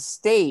Walker's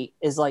estate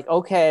is like,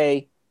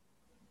 okay,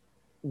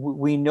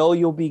 we know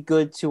you'll be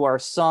good to our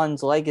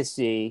son's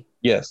legacy.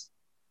 Yes.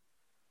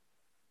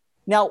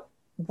 Now,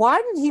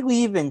 why did he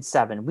leave in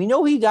 7? We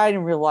know he died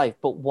in real life,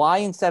 but why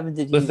in 7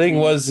 did he The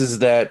thing leave? is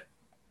that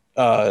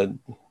uh,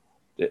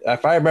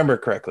 if I remember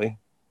correctly,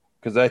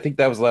 because I think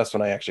that was the last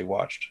one I actually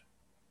watched.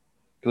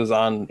 It was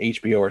on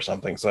HBO or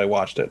something, so I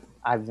watched it.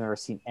 I've never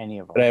seen any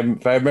of them. And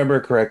if I remember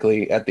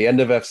correctly, at the end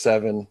of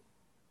F7,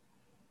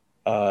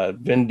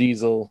 Vin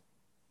Diesel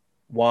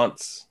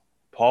wants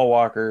Paul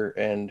Walker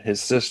and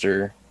his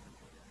sister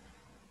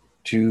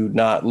to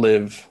not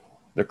live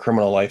the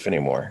criminal life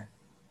anymore.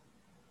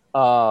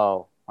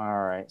 Oh,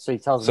 all right. So he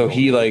tells So him to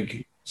he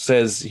leave.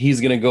 says he's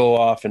gonna go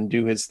off and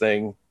do his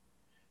thing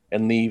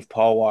and leave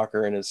Paul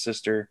Walker and his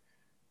sister.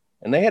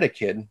 And they had a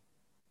kid.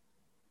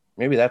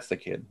 Maybe that's the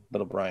kid,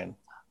 little Brian.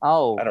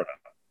 Oh, I don't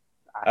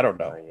know. I don't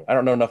know. I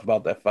don't know enough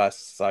about that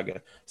Fast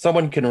Saga.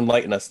 Someone can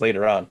enlighten us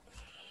later on.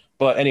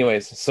 But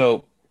anyways,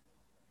 so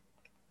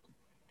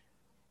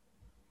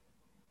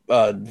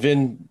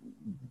Vin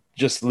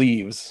just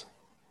leaves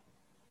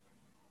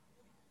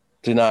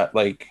to not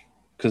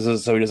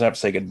because so he doesn't have to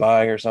say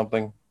goodbye or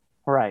something.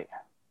 Right.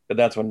 But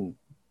that's when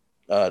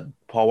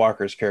Paul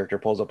Walker's character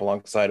pulls up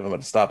alongside of him at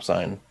a stop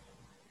sign.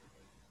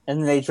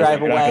 And they He's like, drive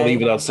 "You're not gonna away. leave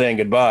without saying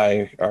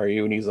goodbye, are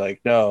you?" And he's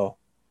like, "No,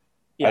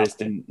 Yeah. I just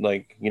didn't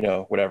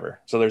whatever."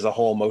 So there's a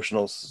whole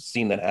emotional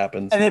scene that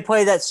happens, And they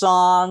play that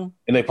song.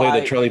 and they play by-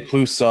 the Charlie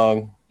Puth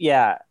song,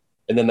 Yeah.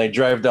 and then they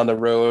drive down the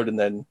road, and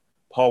then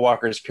Paul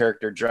Walker's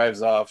character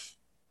drives off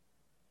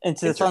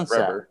Into the into sunset.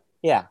 forever,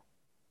 Yeah.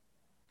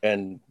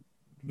 and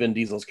Vin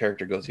Diesel's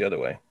character goes the other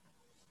way.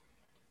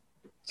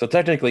 So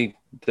technically,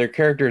 their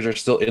characters are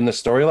still in the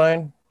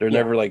storyline. They're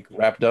Yeah. never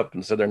wrapped up,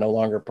 and so they're no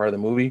longer part of the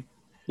movie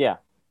Yeah.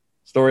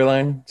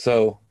 storyline.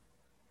 So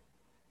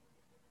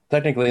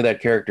technically, that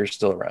character's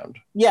still around.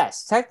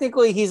 Yes.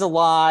 Technically, he's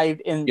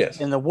alive in Yes.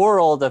 the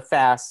world of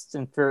Fast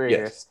and Furious.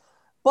 Yes.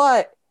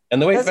 But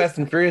And the way Does it- Fast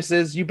and Furious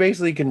is, you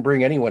basically can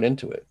bring anyone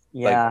into it.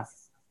 yeah,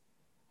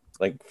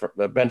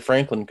 Ben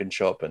Franklin can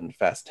show up in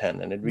Fast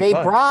 10, and it'd be they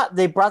fine. brought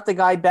the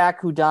guy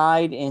back who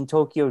died in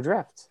Tokyo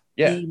Drift.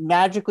 Yeah. He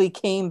magically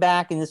came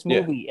back in this Yeah.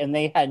 movie, and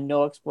they had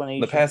no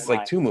explanation. The past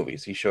why. 2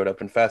 movies he showed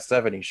up in. Fast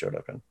 7 he showed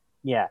up in.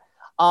 Yeah.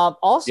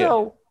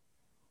 Also,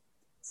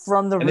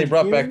 from the And they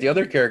brought back review- the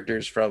other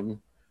characters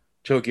from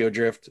Tokyo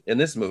Drift in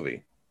this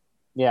movie.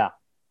 Yeah.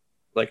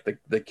 Like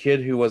the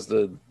kid who was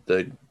the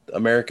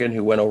American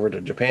who went over to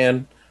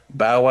Japan,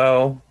 Bow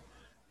Wow,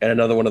 and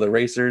another one of the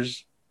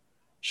racers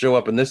show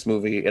up in this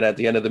movie, and at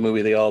the end of the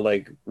movie they all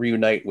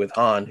reunite with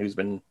Han,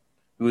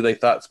 who they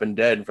thought's been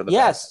dead for the past.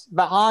 Yes,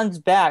 but Han's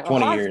back.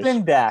 20 Han's years,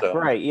 been back, so.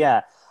 right?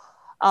 Yeah.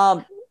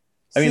 I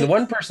mean, the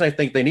one person I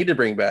think they need to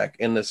bring back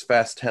in this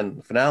Fast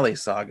 10 finale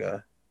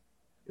saga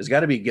has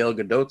got to be Gal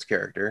Gadot's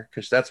character,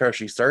 because that's how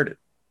she started.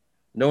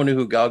 No one knew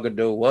who Gal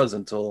Gadot was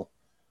until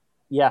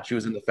she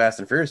was in the Fast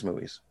and Furious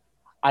movies.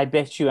 I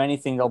bet you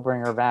anything they'll bring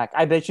her back.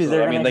 I bet you So,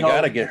 they're. I mean, they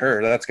got to get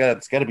her. That's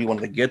got to be one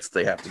of the gets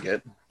they have to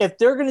get. If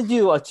they're gonna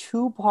do a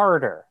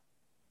 2-parter,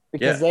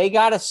 because they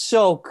got to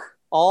soak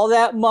all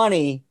that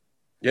money.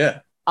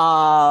 Yeah.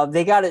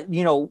 They got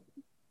to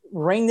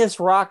wring this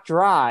rock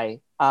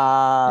dry.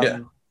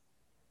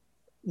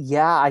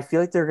 Yeah, I feel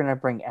like they're gonna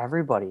bring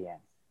everybody in.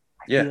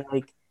 I feel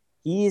like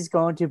he's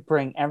going to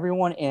bring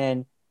everyone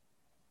in.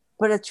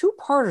 But a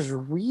 2-part is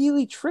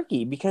really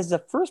tricky because the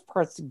first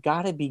part's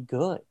got to be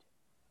good.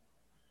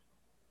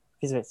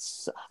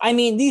 Because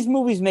these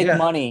movies make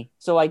money,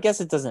 so I guess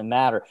it doesn't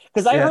matter.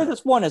 Because I heard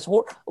this one is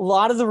a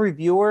lot of the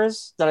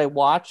reviewers that I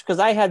watched, because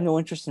I had no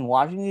interest in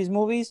watching these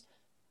movies,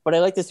 but I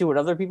like to see what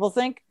other people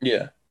think.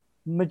 Yeah.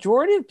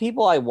 Majority of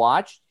people I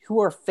watched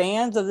who are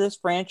fans of this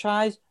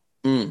franchise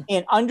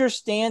and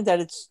understand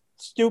that it's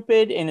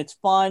stupid and it's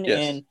fun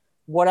and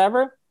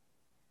whatever,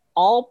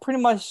 all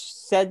pretty much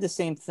said the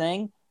same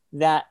thing,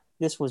 that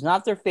this was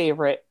not their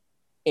favorite.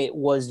 It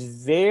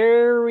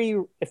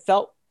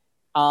felt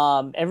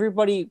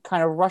everybody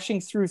kind of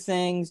rushing through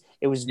things.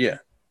 It was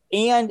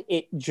and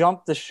it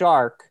jumped the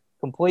shark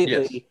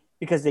completely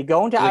because they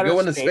go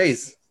into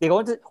space. They go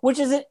into, which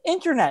is an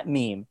internet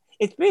meme.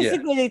 It's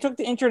basically they took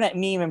the internet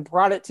meme and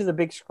brought it to the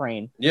big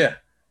screen. Yeah.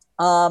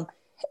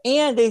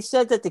 And they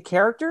said that the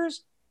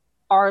characters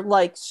are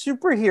like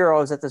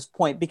superheroes at this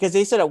point, because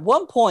they said at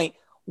one point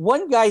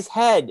one guy's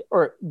head,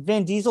 or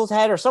Vin Diesel's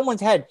head, or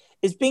someone's head,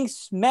 is being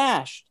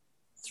smashed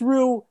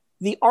through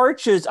the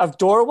arches of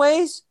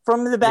doorways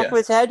from the back of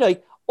his head,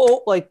 like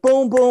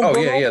boom, boom. Oh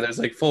boom. yeah. There's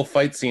full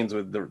fight scenes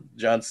with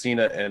John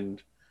Cena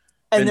and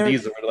Vin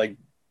Diesel are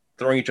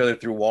throwing each other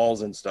through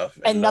walls and stuff,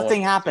 and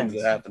nothing happens.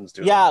 That happens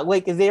to them. Yeah,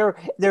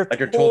 they're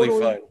totally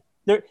fine.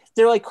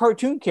 They're like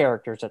cartoon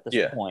characters at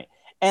this point,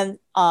 and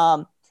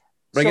But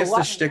I guess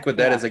the shtick with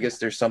that is, I guess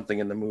there's something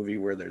in the movie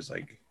where there's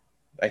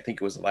I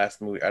think it was the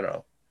last movie, I don't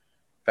know,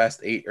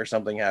 Fast 8 or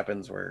something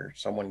happens where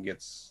someone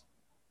gets,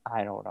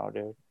 I don't know,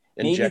 dude,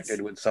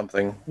 injected with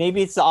something.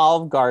 Maybe it's the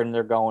Olive Garden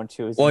they're going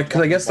to. Well,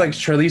 because I guess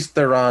Charlize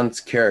Theron's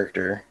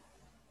character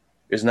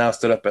is now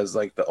stood up as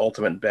like the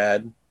ultimate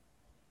bad.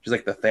 She's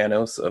like the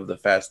Thanos of the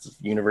Fast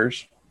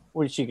universe.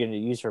 What is she going to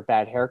use her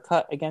bad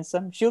haircut against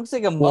them? She looks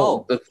like a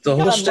Well, mo. the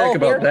whole shtick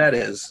about haircut. that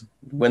is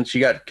when she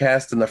got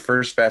cast in the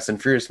first Fast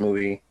and Furious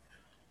movie,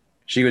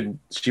 she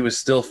was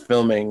still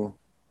filming.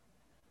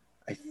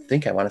 I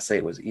think I want to say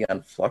it was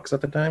Eon Flux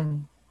at the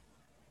time,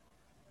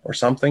 or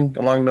something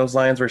along those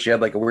lines, where she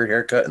had like a weird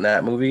haircut in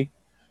that movie.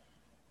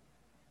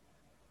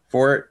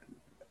 For it,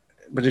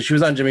 but she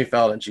was on Jimmy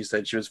Fallon. She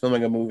said she was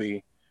filming a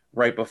movie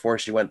right before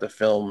she went to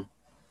film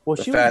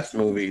the Fast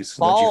movies.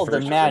 Bald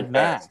in Mad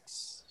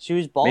Max. She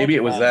was bald. Maybe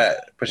it was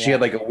that, but she had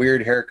like a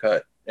weird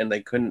haircut, and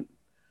they couldn't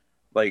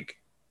like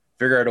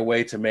figure out a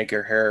way to make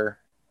her hair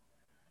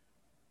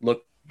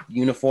look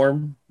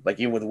uniform, like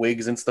even with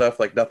wigs and stuff.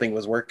 Like nothing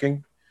was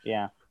working.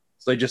 Yeah.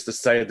 So they just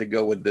decided to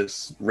go with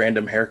this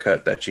random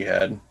haircut that she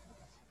had.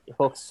 It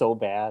looks so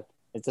bad.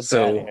 It's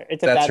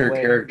that's her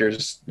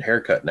character's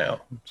haircut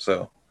now.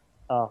 So.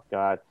 Oh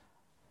God.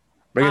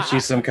 But I guess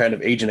she's some kind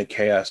of agent of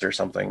chaos or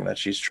something that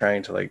she's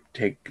trying to like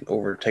take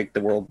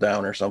the world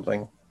down or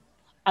something.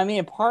 I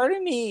mean, part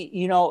of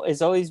me,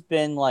 has always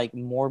been like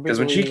morbidly. Because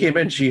when she came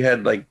in, she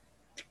had like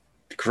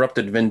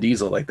corrupted Vin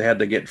Diesel. Like they had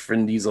to get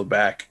Vin Diesel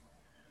back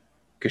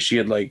because she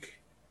had like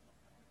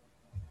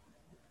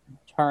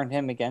turned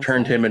him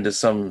into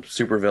some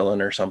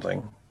supervillain or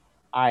something.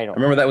 I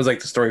remember that was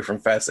like the story from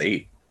Fast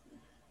 8.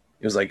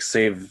 It was like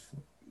save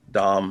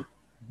Dom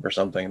or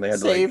something. They had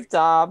save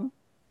Dom.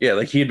 Yeah,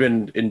 like he'd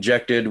been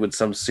injected with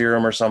some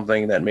serum or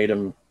something that made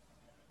him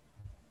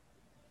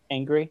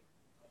angry.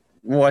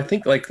 Well, I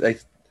think like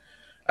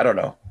I don't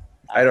know.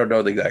 I don't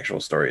know the actual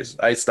stories.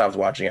 I stopped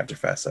watching after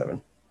Fast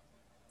 7.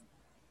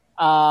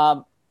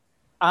 I'm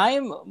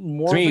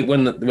more. To me,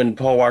 when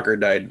Paul Walker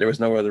died, there was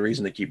no other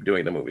reason to keep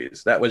doing the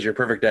movies. That was your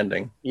perfect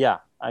ending. Yeah,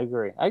 I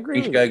agree.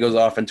 Each guy goes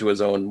off into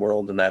his own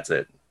world, and that's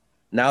it.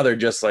 Now they're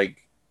just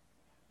like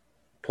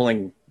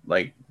pulling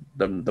like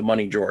the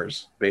money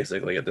drawers,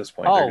 basically. At this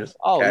point, they're just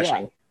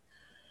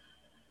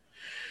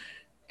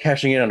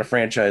cashing in on a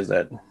franchise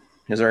that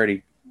is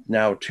already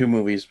now 2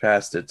 movies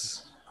past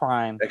its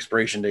prime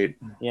expiration date.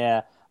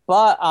 Yeah,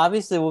 but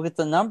obviously we'll get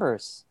the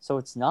numbers, so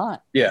it's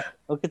not. Yeah,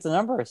 look at the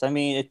numbers. I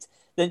mean, it's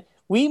then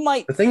we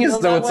might. The thing is,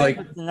 though, it's like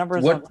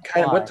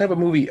what type of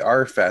movie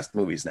are fast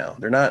movies now?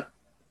 They're not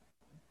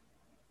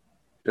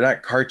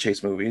car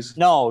chase movies.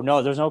 No,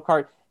 there's no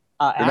car.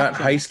 They're not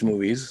heist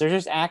movies. They're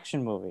just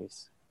action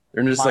movies.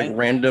 They're just like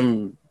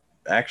random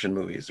action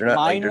movies. They're not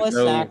mindless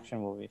action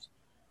movies.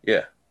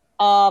 Yeah.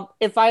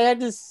 If I had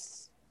to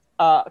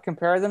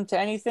compare them to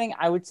anything,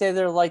 I would say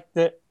they're like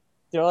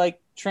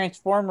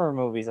Transformer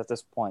movies at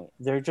this point.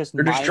 They're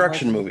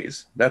destruction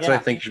movies. That's what I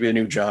think should be a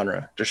new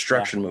genre.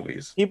 Destruction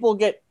movies. People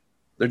get.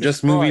 They're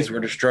just movies where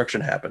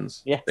destruction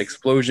happens. Yes.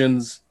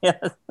 Explosions.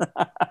 Yes.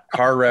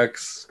 Car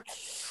wrecks.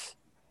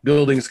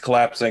 Buildings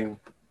collapsing.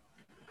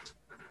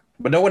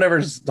 But no one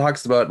ever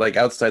talks about like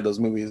outside those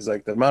movies,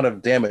 like the amount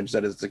of damage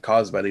that is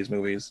caused by these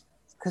movies.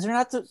 Because you're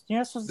not supposed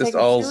to take it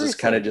seriously. Just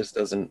kind of just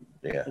doesn't.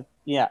 Yeah.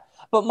 Yeah,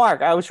 but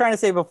Mark, I was trying to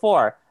say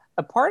before,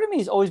 a part of me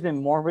has always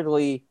been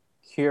morbidly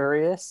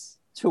curious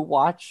to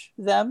watch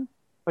them,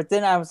 but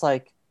then I was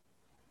like,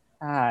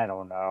 I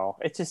don't know.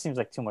 It just seems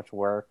like too much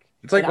work.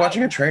 It's like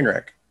watching a train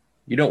wreck.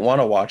 You don't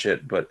want to watch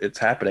it, but it's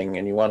happening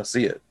and you want to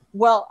see it.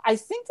 Well, I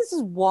think this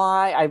is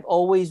why I've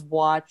always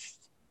watched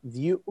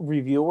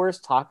reviewers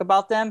talk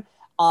about them.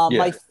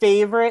 My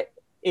favorite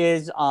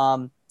is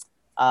How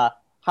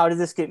Did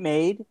This Get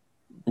Made?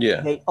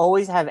 Yeah. They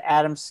always have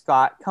Adam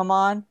Scott come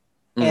on,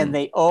 and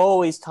they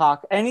always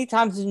talk.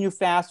 Anytime there's a new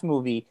Fast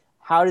movie,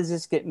 How Does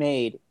This Get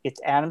Made? It's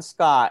Adam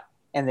Scott,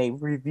 and they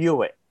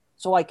review it.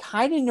 So I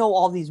kind of know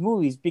all these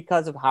movies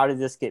because of How Did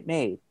This Get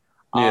Made?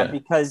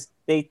 Because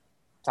they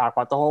talk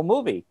about the whole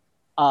movie.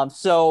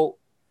 So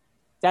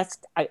that's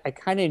I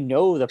kind of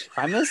know the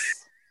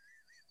premise.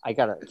 I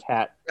got a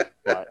cat.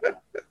 But,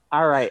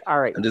 all right.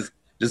 I'm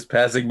just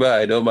passing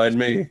by. Don't mind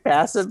me.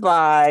 Pass it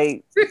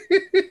by.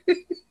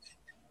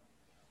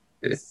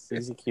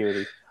 He's a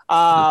cutie.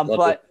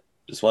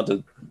 Just want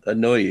to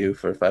annoy you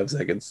for 5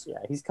 seconds. Yeah,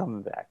 he's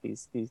coming back.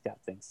 He's got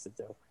things to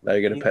do. Now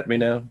you're gonna pet me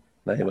now?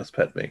 Now he must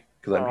pet me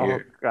because I'm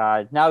here. Oh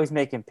God! Now he's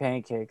making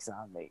pancakes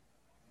on me.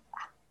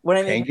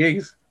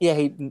 Pancakes? Yeah,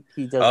 he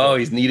does. Oh,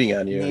 he's kneading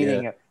on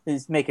you.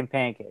 He's making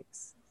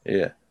pancakes.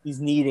 Yeah. He's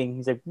kneading.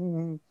 He's like.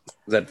 Is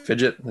that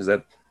Fidget?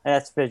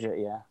 That's Fidget.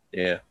 Yeah.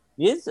 Yeah.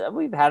 He is.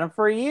 We've had him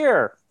for a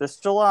year. This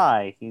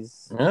July,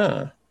 he's.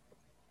 Yeah.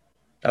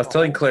 I was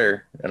telling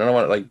Claire, and I don't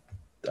want to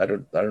I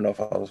don't know if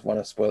I want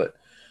to spoil it,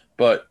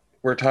 but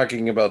we're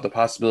talking about the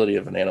possibility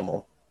of an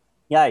animal.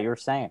 Yeah, you were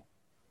saying.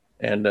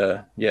 And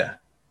yeah.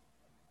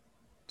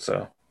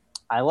 So.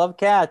 I love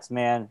cats,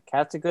 man.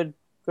 Cat's a good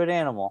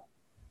animal.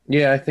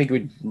 Yeah, I think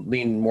we'd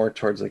lean more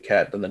towards the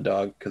cat than the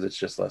dog because it's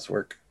just less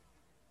work.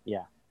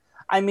 Yeah.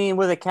 I mean,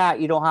 with a cat,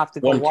 you don't have to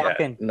go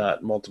walking.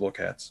 Not multiple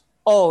cats.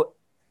 Oh,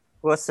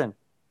 listen.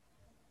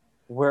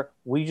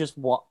 We just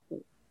want.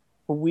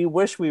 We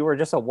wish we were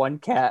just a one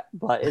cat,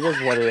 but it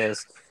is what it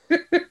is.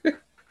 It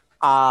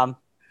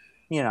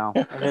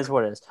is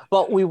what it is.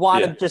 But we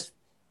want to just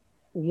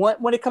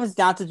when it comes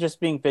down to just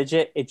being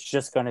Fidget, it's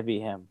just going to be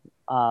him.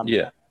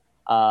 Yeah.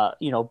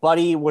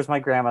 Buddy was my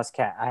grandma's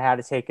cat. I had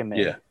to take him in.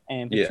 Yeah.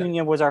 And Yeah.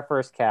 Petunia was our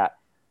first cat.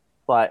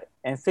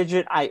 And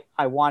Fidget,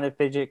 I wanted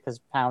Fidget because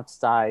Pounce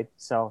died.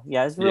 So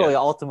yeah, it's really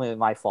ultimately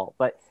my fault.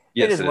 But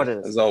Yes, it is what it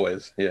is. As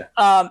always. Yeah.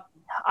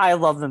 I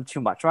love them too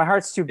much. My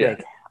heart's too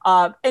big.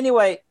 Yeah.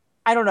 Anyway,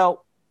 I don't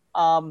know.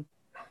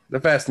 The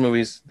Fast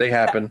movies, they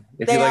happen.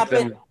 If they you like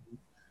happen. them,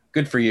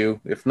 good for you.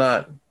 If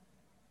not,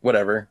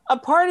 whatever. A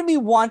part of me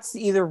wants to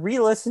either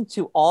re-listen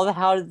to all the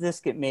How Did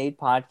This Get Made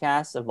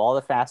podcasts of all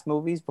the Fast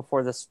movies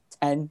before this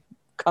 10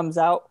 comes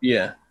out.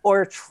 Yeah.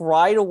 Or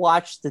try to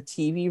watch the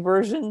TV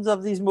versions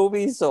of these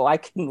movies so I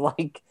can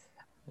like.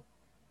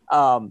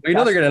 Well, they're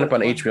going to end up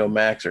on HBO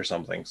Max or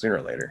something sooner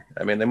or later.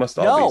 I mean, they must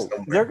all be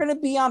somewhere. They're going to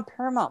be on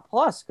Paramount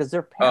Plus because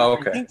they're Paramount. Oh,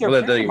 okay. I think they're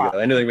well, there you Paramount. go.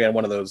 I knew they'd be on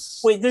one of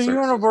those. Wait, they're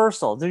services.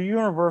 Universal. They're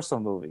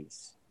Universal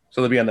movies.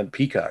 So they'll be on the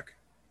Peacock.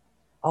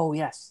 Oh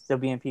yes, they'll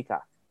be in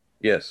Peacock.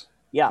 Yes.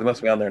 Yeah. They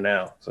must be on there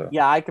now. So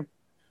yeah, I could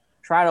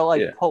try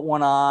to put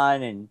one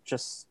on and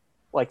just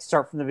like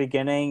start from the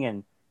beginning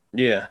and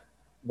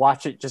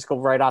watch it just go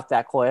right off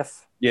that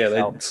cliff. Yeah,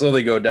 they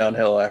slowly go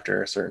downhill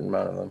after a certain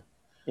amount of them.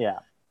 Yeah.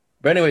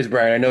 But anyways,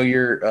 Brian, I know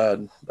you're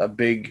a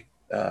big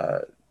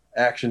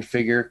action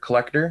figure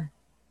collector.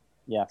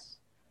 Yes.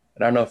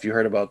 And I don't know if you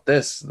heard about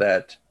this,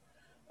 that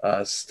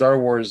Star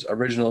Wars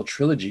original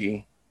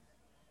trilogy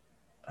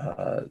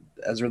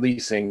as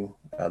releasing,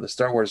 the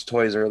Star Wars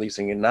toys are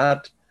releasing in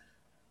not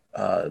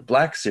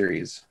Black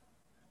Series,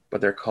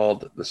 but they're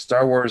called the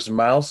Star Wars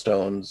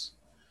Milestones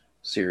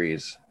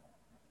series.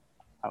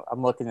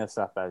 I'm looking this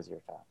up as you're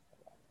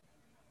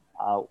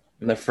talking.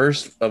 And the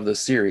first of the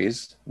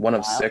series, one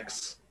of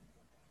 6,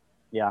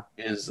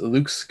 is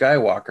Luke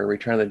Skywalker,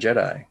 Return of the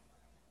Jedi.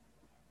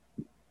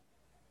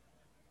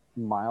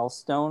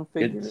 Milestone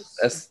figures? Its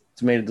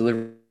estimated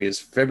delivery is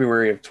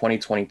February of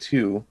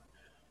 2022.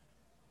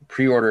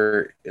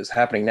 Pre-order is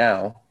happening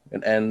now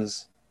and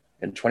ends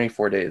in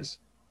 24 days.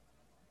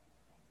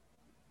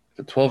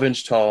 The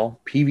 12-inch tall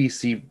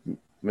PVC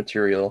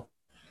material.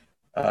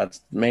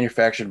 It's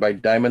manufactured by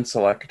Diamond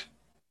Select.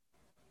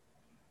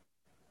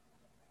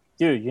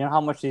 Dude, you know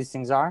how much these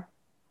things are?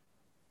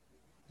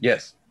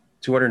 Yes,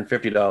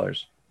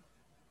 $250.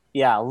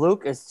 Yeah,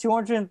 Luke is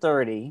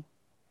 $230.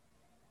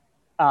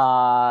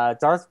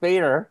 Darth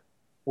Vader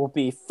will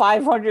be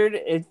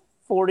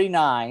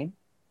 $549.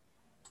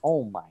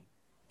 Oh my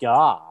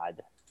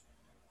God.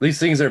 These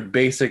things are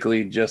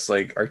basically just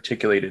like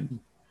articulated,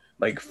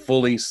 like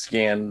fully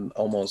scanned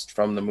almost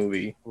from the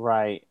movie.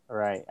 Right.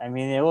 I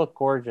mean, they look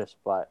gorgeous,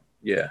 but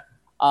yeah.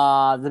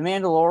 The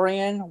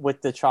Mandalorian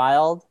with the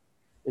child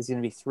is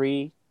going to be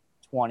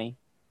 $320.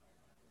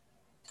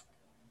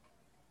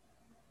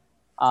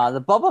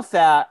 The Boba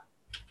Fett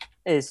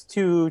is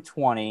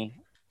 $220,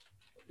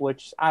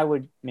 which I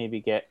would maybe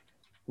get.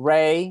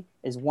 Rey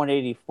is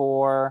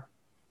 $184.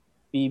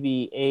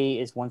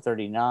 BB-8 is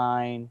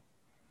 $139.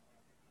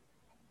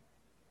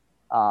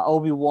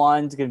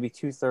 Obi-Wan's going to be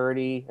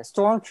 $230. A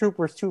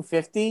Stormtrooper is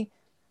 $250.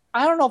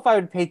 I don't know if I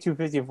would pay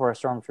 $250 for a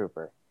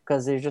Stormtrooper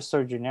because they're just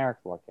so generic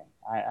looking.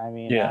 I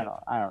mean, I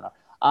don't know.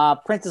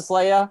 Princess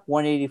Leia,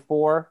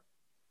 $184.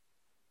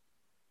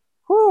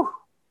 Whew.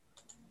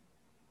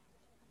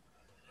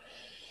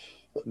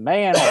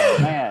 Man, oh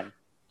man.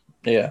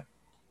 Yeah.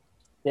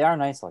 They are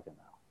nice looking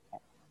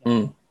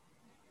though.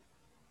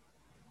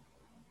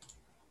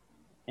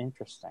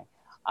 Interesting.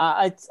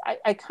 I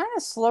kind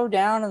of slow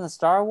down in the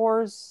Star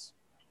Wars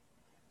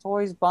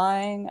toys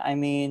buying. I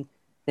mean,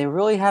 they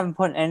really haven't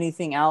put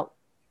anything out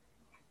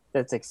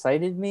that's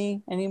excited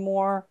me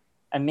anymore.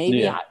 And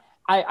maybe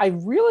I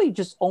really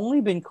just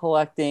only been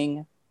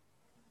collecting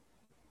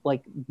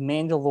like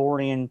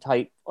Mandalorian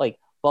type, like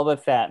Boba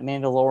Fett,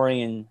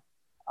 Mandalorian,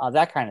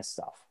 that kind of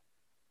stuff.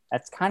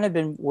 That's kind of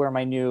been where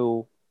my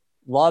new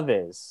love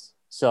is.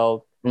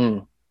 So,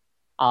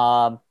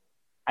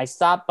 I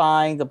stopped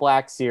buying the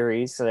Black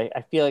Series because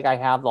I feel like I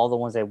have all the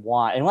ones I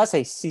want, unless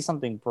I see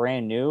something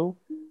brand new,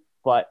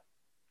 but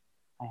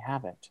I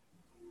haven't.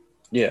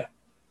 Yeah.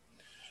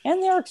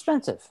 And they're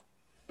expensive.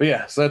 But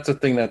yeah, so that's the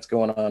thing that's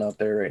going on out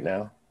there right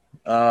now.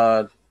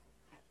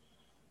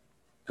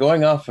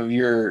 Going off of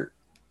your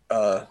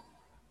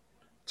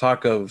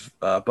talk of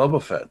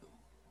Boba Fett,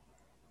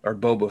 or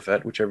Boba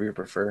Fett, whichever you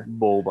prefer.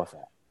 Boba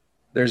Fett.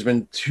 There's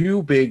been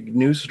 2 big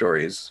news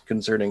stories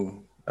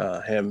concerning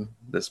him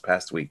this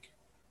past week.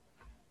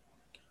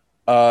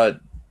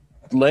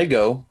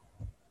 Lego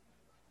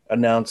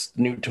announced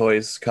new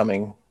toys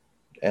coming,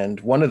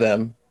 and one of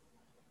them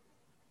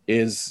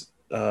is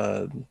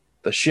the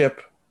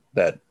ship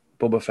that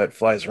Boba Fett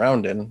flies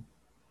around in.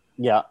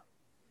 Yeah.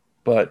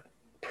 But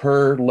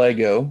per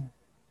Lego,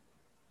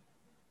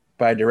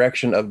 by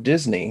direction of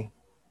Disney,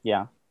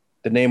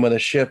 the name of the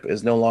ship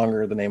is no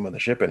longer the name of the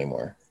ship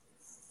anymore.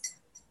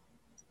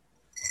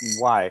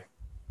 Why?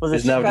 Well,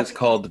 it's now just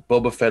called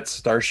Boba Fett's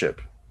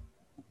Starship.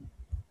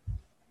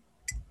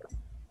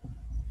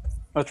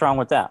 What's wrong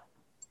with that?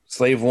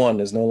 Slave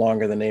One is no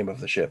longer the name of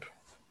the ship.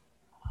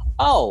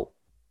 Oh.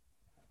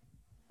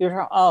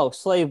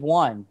 Slave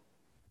One.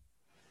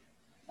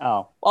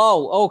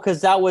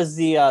 Because that was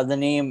the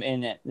name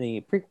in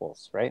the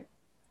prequels, right?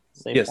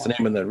 Same Yes, one. the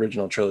name in the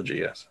original trilogy.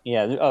 Yes.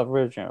 Yeah, the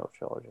original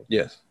trilogy.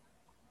 Yes.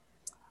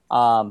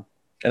 Um,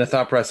 And the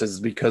thought process is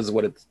because of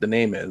what the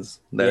name is,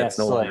 that Yes, it's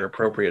no longer like-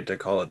 appropriate to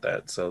call it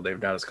that. So they've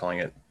now just calling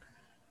it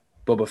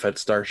Boba Fett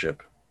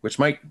Starship, which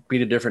might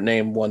be a different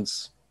name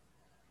once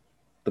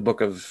the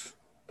book of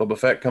Boba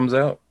Fett comes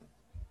out.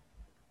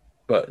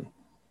 But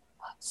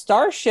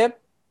Starship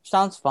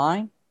sounds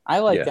fine. I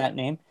like Yeah. that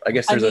name. I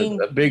guess I there's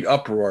mean- a big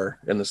uproar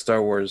in the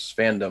Star Wars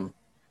fandom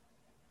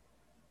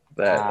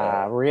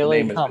that Really?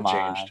 the name has Come been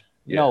on. changed.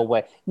 Yeah. No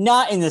way.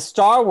 Not in the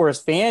Star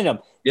Wars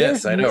fandom.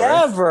 Yes, There's I know,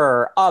 right?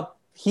 never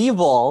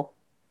upheaval.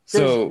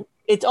 So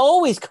It's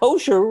always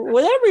kosher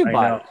with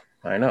everybody.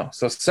 I know.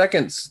 So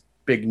second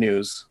big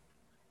news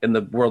in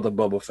the world of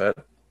Boba Fett.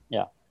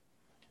 Yeah.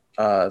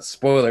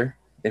 Spoiler,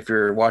 if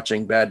you're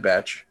watching Bad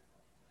Batch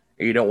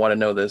and you don't want to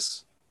know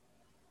this,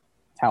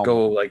 Tell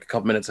go me. like a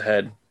couple minutes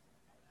ahead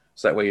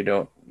so that way you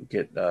don't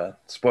get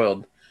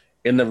spoiled.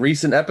 In the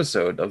recent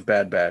episode of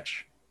Bad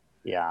Batch,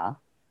 Yeah.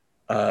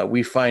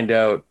 we find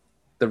out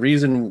the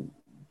reason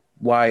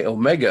why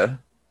Omega,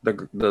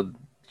 the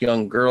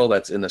young girl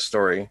that's in the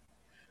story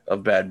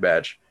of Bad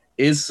Batch,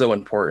 is so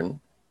important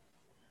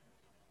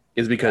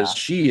is because Yeah.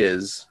 she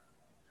is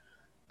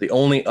the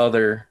only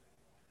other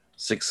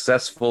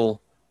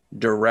successful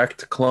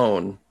direct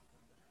clone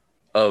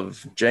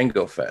of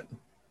Jango Fett.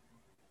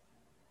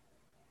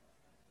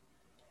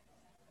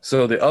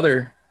 So the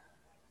other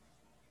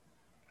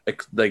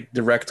like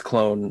direct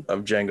clone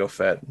of Jango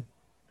Fett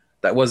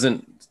that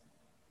wasn't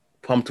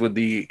pumped with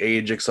the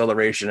age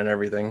acceleration and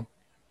everything,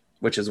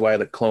 which is why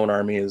the clone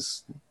army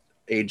is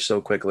aged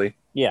so quickly,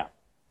 Yeah.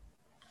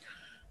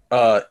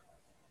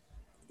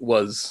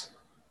 was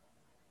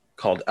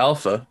called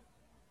Alpha,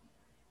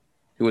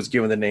 who was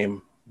given the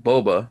name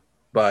Boba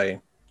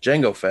by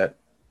Jango Fett,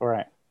 All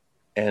right.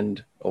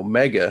 and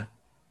Omega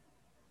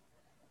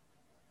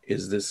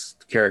is this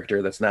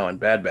character that's now in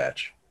Bad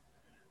Batch,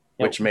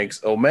 which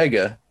makes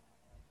Omega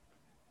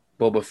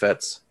Boba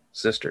Fett's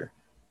sister.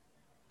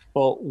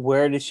 Well,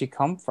 where did she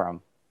come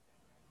from?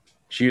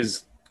 She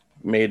was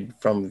made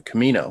from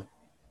Camino.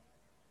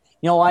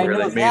 I Where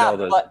know they made all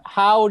that, the- but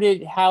how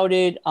did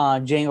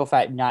Jango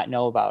Fett not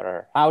know about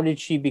her? How did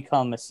she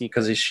become a secret?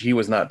 Because he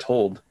was not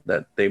told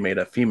that they made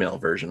a female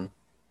version.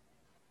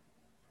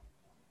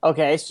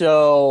 Okay,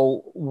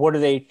 so what are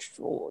they?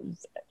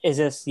 Is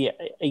this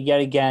yet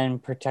again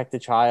protect the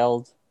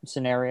child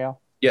scenario?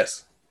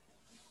 Yes.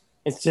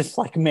 It's just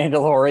like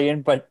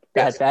Mandalorian, but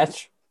Yes. Bad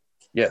Batch.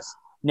 Yes.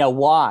 Now,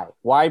 why?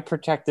 Why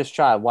protect this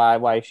child?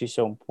 Why is she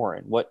so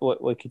important? What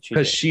could she do?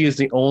 Because she is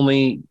the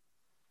only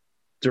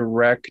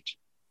direct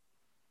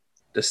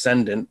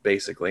descendant,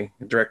 basically,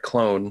 a direct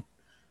clone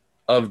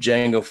of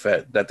Jango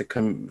Fett that the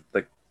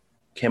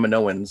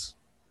Kaminoans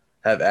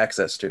have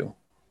access to.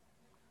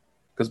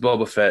 Because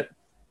Boba Fett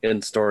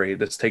in story,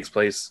 this takes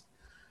place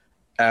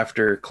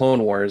after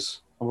Clone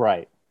Wars.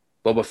 Right.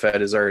 Boba Fett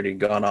has already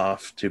gone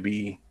off to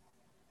be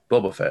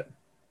Boba Fett.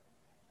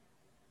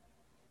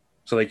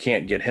 So they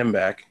can't get him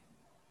back.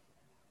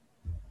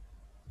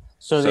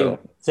 So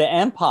the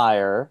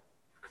Empire,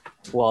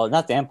 well,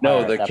 not the Empire.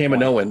 No, at the that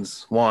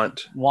Kaminoans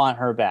want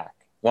her back.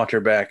 her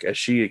back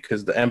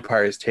because the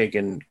Empire has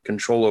taken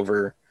control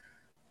over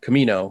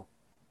Camino,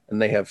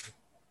 and they have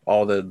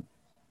all the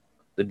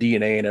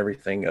DNA and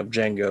everything of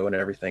Jango and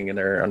everything, and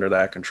they're under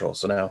that control.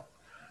 So now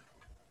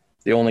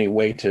the only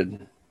way to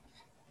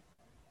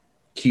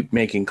keep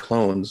making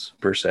clones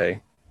per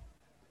se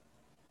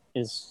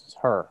Is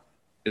her.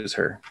 is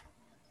her.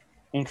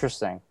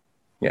 Interesting.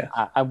 Yeah.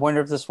 I wonder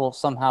if this will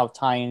somehow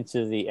tie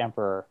into the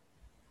Emperor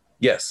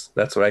Yes,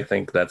 that's what I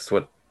think. That's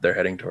what they're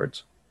heading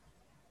towards.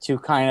 to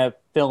kind of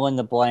fill in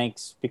the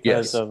blanks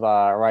because Yes. of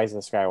Rise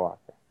of Skywalker.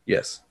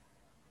 Yes.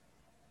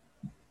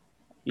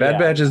 Bad Yeah.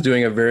 Batch is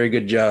doing a very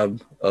good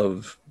job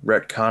of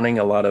retconning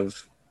a lot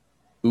of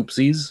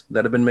oopsies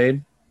that have been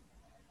made,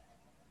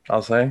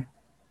 I'll say.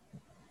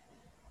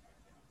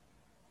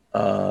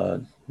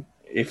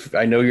 If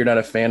I know you're not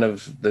a fan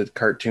of the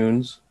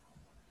cartoons,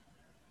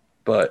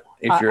 but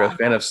if you're a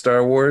fan of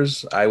Star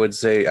Wars, I would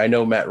say, I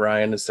know Matt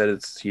Ryan has said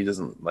he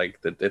doesn't like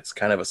that. It's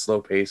kind of a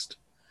slow paced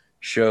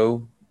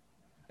show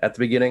at the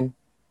beginning,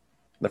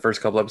 the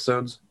first couple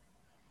episodes,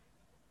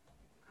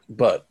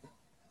 but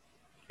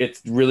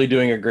it's really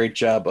doing a great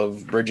job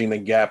of bridging the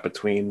gap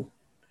between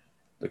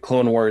the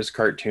Clone Wars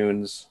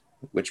cartoons,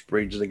 which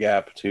bridge the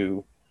gap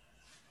to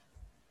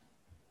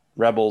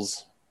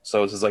Rebels.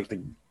 So this is like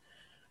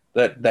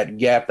that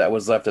gap that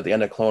was left at the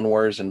end of Clone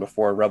Wars and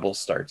before Rebels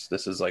starts.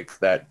 This is like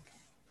that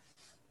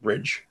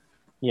bridge.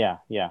 Yeah.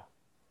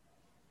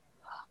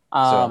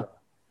 So-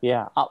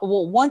 Yeah.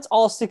 Well, once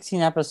all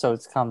 16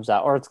 episodes comes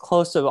out, or it's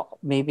close to,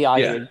 maybe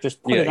I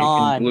just put it you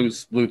on. can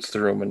bloots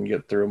through them and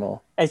get through them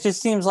all. It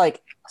just seems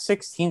like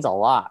 16's a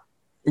lot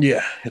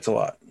Yeah, it's a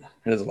lot.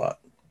 It is a lot.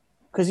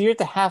 because you're at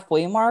the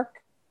halfway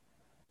mark.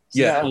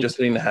 So Yeah, like- just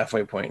hitting the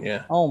halfway point.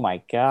 Yeah. Oh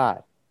my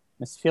god,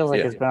 this feels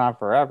like Yeah. it's been on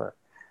forever.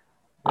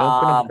 Well,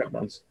 it's been on for a couple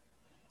months.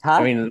 Huh?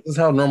 I mean, this is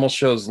how normal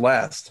shows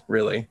last,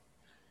 really.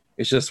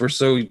 It's just we're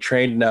so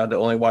trained now to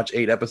only watch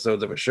 8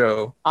 episodes of a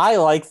show I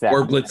like that.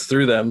 or blitz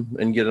through them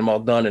and get them all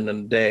done in a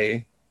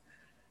day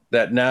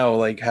that now,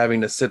 like,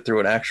 having to sit through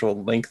an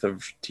actual length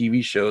of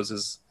TV shows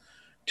is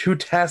too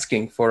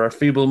tasking for our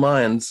feeble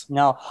minds.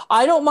 No,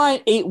 I don't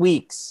mind 8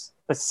 weeks,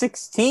 but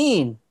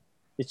 16,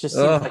 it just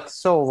seems Ugh, like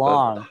so the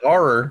long.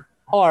 horror.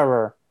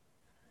 Horror.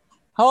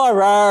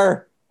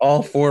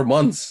 All 4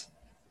 months.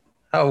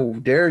 How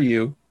dare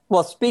you?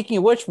 Well, speaking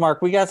of which,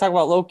 Mark, we got to talk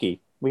about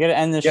Loki. We got to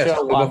end this Yes,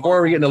 show. but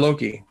before we get into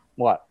Loki,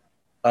 What?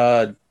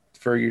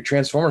 for your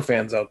Transformer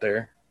fans out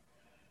there,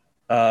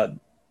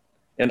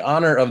 in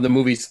honor of the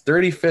movie's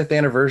 35th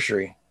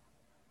anniversary,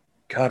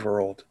 God,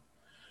 we're old.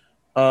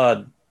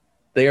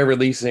 They are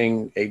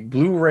releasing a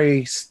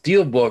Blu-ray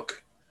Steelbook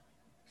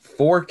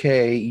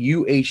 4K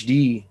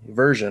UHD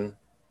version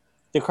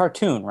The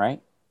cartoon,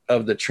 right?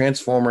 of the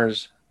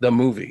Transformers the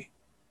movie,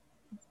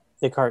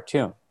 The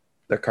cartoon.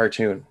 the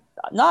cartoon.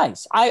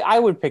 Nice. I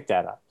would pick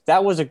that up.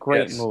 That was a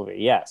great Yes. movie.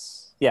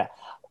 Yes. Yeah.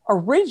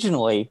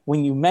 Originally,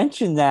 when you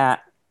mentioned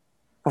that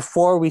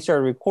before we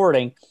started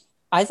recording,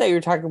 I thought you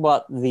were talking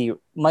about the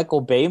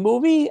Michael Bay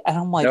movie, and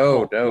I'm like, No,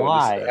 well, no,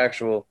 why? this is the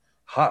actual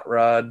Hot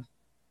Rod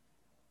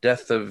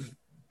Death of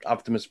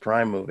Optimus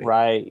Prime movie.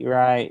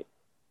 Right.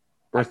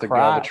 Birth of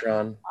cried.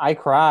 Galvatron. I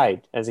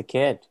cried as a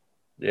kid.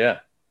 Yeah.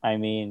 I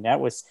mean, that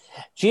was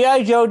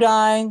G.I. Joe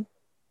dying.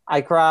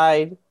 I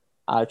cried.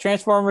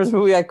 Transformers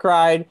movie, I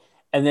cried.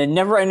 And then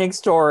Never Ending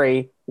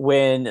Story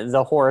when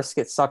the horse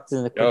gets sucked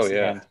in the Oh,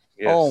 quicksand.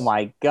 yeah. Yes. Oh,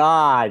 my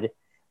God.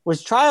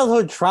 Was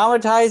childhood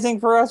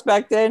traumatizing for us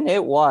back then?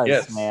 It was,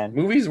 Yes. man.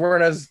 Movies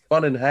weren't as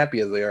fun and happy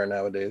as they are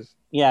nowadays.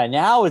 Yeah,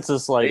 now it's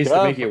just like, They used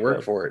to make you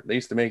work for it. They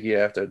used to make you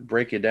have to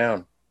break you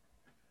down.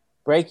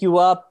 break you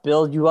up,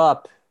 build you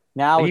up.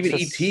 Now Like it's even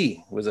just,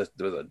 E.T. was a.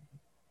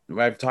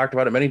 I've talked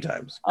about it many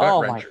times. Gut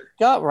oh, wrencher. my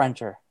gut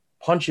wrencher.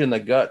 Punch you in the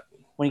gut.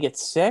 When you get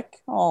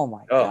sick, oh,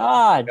 my Oh,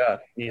 God. God.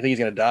 You think he's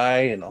going to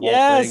die and the whole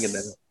Yes. thing. And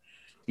then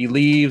he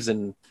leaves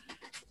and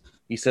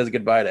he says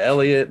goodbye to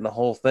Elliot and the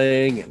whole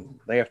thing. And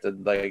they have to,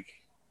 like,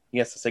 he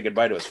has to say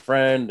goodbye to his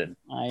friend. And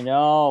I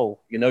know.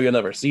 you'll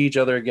never see each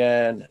other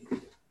again.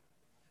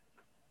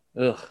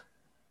 Ugh,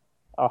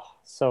 Oh,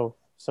 so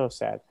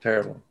sad.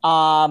 terrible.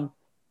 Um,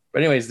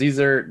 But anyways,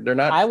 they're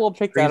not I will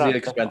pick that crazy up.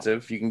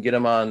 expensive. You can get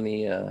them on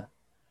the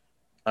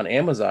on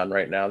Amazon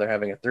right now. They're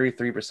having a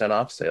 33%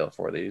 off sale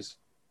for these.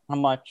 How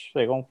much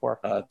are they going for?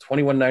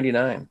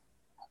 $21.99.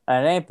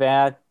 That ain't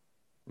bad.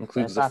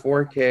 Includes That's the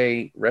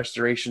 4K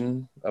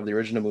restoration of the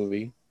original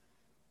movie,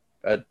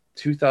 a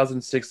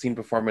 2016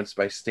 performance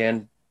by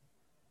Stan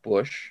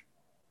Bush.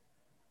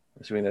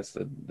 Assuming that's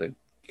the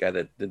guy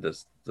that did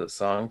the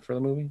song for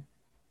the movie.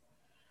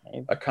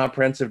 Maybe. A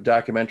comprehensive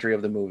documentary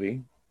of the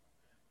movie,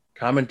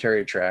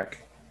 commentary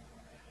track,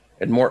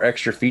 and more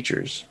extra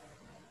features.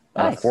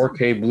 Nice.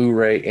 4K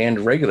Blu-ray and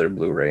regular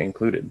Blu-ray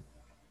included.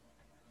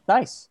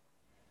 Nice.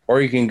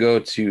 Or you can go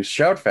to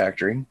Shout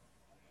Factory.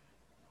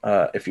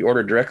 If you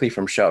order directly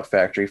from Shout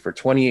Factory for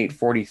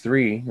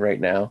 $28.43 right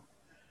now,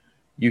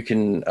 you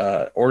can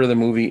order the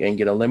movie and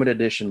get a limited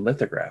edition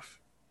lithograph.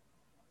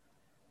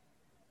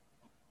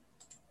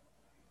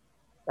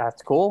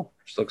 That's cool.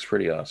 Which looks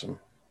pretty awesome.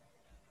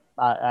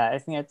 I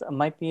think it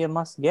might be a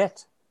must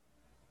get.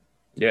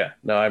 Yeah,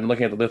 no, I'm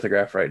looking at the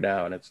lithograph right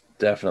now, and I'm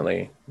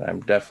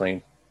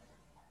definitely It's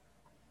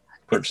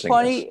purchasing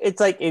funny. this. It's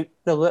like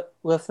the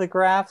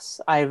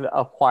lithographs I've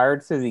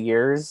acquired through the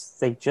years,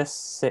 they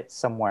just sit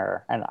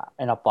somewhere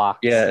in a box.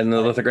 Yeah, and the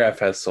lithograph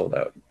has sold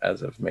out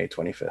as of May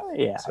 25th.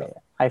 Yeah.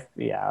 So, Okay.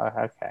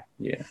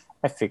 yeah.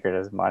 I figured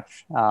as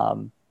much.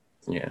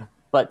 Yeah.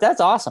 But that's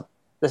awesome.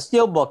 The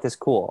steelbook is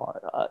cool.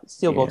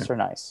 Steelbooks are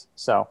nice.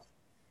 So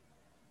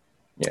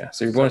Yeah.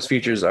 So your bonus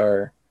features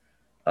are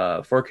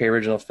 4K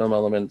original film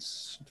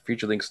elements,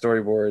 feature-length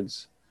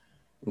storyboards,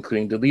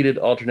 including deleted,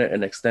 alternate,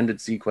 and extended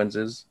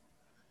sequences.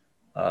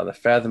 The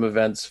Fathom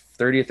Events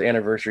 30th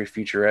anniversary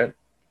featurette,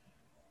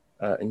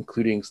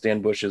 including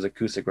Stan Bush's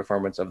acoustic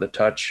performance of The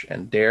Touch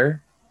and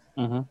Dare.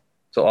 Mhm.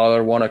 So all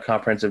are one, a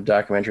comprehensive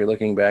documentary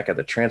looking back at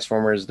the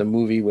Transformers, the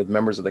movie with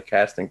members of the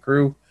cast and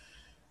crew.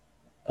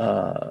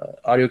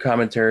 Audio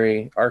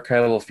commentary,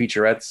 archival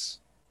featurettes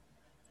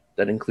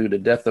that include a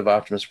Death of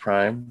Optimus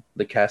Prime,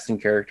 the casting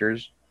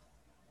characters,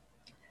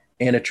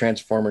 and a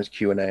Transformers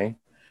Q&A,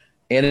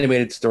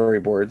 animated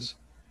storyboards,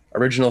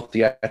 original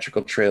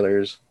theatrical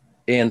trailers,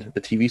 and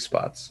the TV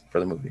spots for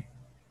the movie.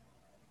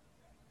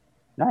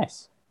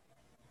 nice.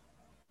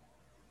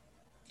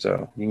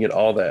 So you can get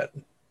all that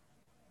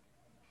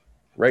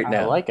right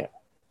now I like it.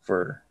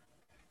 for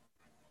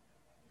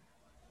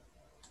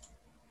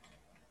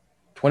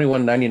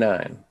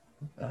 $21.99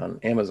 on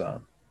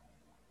Amazon.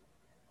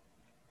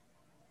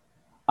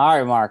 All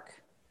right, Mark.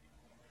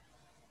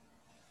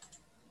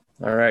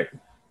 All right.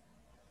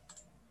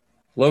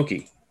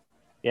 Loki,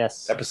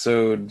 Yes.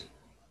 episode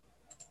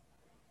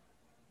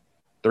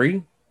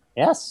 3?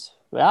 Yes.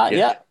 Well, Yeah.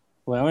 yeah.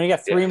 We only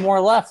got 3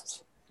 more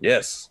left.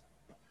 Yes.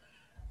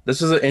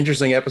 This is an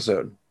interesting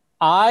episode.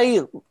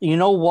 You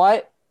know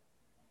what?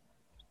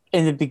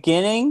 in the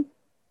beginning,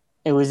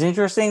 it was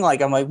interesting.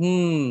 Like I'm like,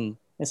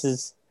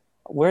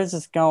 where's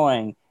this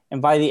going?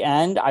 And by the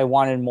end, I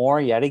wanted more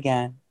yet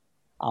again.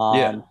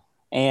 Yeah.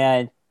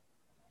 And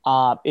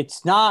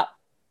it's not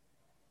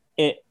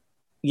it.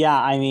 Yeah,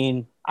 I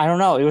mean, I don't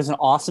know. It was an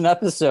awesome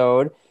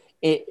episode.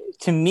 It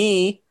to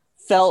me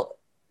felt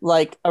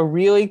like a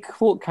really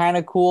cool, kind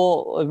of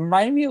cool. It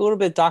reminded me a little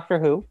bit of Doctor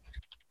Who.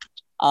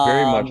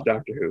 Very much Um,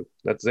 Doctor Who.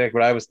 That's exactly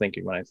what I was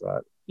thinking when I saw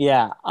it.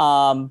 yeah.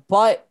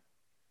 But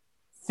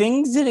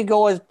things didn't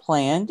go as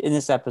planned in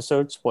this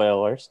episode.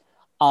 Spoilers.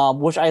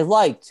 Which I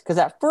liked because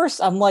at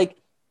first I'm like,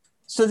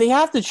 so they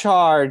have to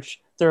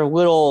charge their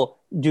little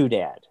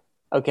doodad.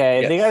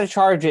 Okay, they Yes. got to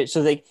charge it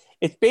so they.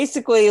 It's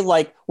basically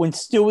like when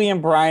Stewie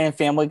and Brian and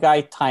Family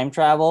Guy time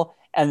travel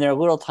and their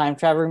little time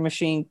traveling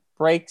machine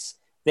breaks,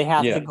 they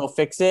have Yeah. to go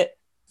fix it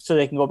so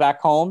they can go back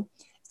home.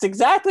 It's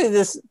exactly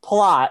this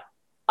plot,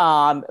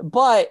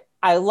 but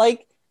I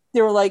like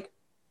they were like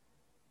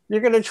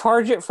they're gonna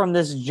charge it from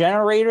this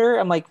generator.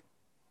 I'm like,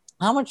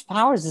 how much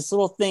power is this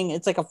little thing?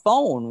 It's like a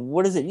phone.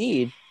 What does it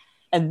need?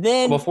 And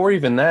then Before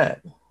even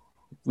that,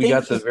 we things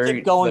got the just very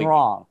kept going like,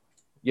 wrong.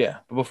 yeah.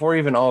 But before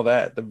even all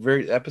that, the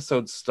very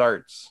episode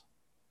starts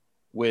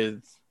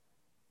with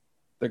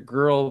the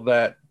girl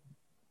that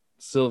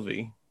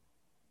Sylvie,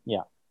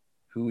 Yeah.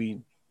 who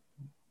we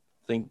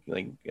think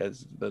like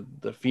as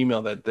the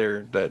female that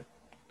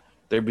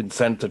they've been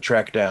sent to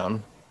track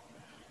down,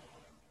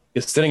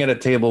 is sitting at a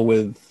table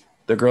with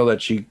the girl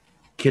that she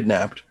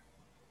kidnapped,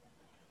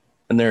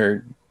 and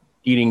they're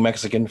eating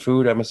Mexican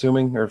food, I'm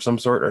assuming, or some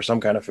sort, or some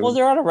kind of food. Well,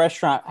 they're at a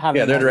restaurant having.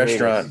 Yeah, they're at a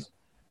margaritas. restaurant,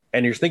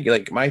 and you're thinking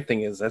like, my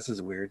thing is, this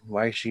is weird.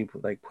 Why is she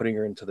like putting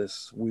her into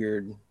this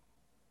weird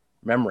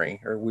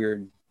memory or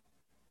weird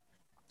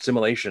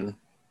simulation?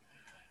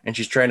 And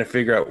she's trying to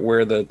figure out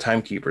where the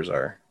timekeepers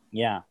are.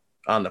 Yeah.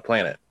 On the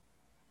planet.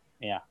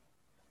 Yeah.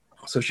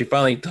 So she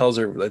finally tells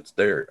her that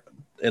they're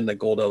in the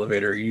gold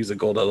elevator, use the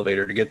gold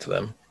elevator to get to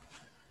them.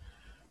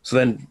 So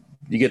then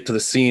you get to the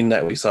scene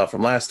that we saw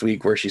from last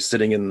week where she's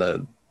sitting in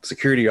the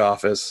security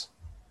office,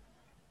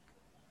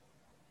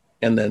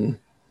 and then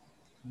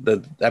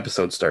the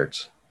episode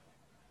starts.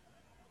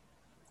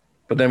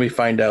 But then we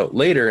find out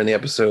later in the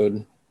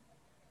episode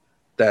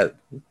that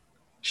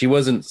she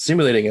wasn't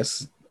simulating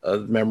a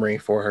memory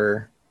for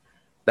her.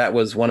 That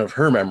was one of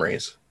her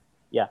memories.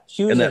 Yeah.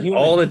 She was And a that human.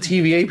 all the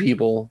TVA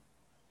people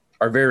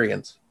are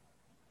variants.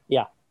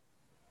 Yeah.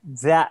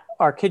 That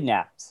are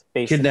kidnapped,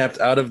 basically. Kidnapped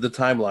out of the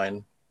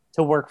timeline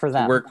to work for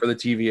them. to work for the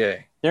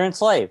TVA. They're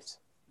enslaved.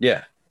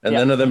 Yeah. And Yeah.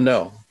 none of them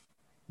know.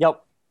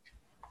 Yep.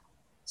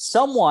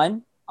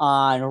 Someone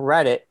on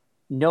Reddit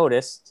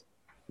noticed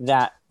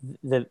that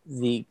the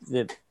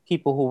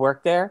people who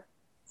work there,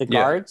 the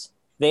Yeah. guards,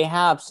 they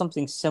have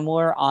something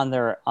similar on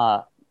their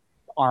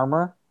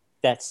armor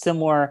that's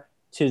similar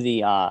to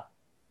the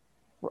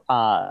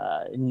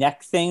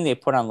neck thing they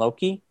put on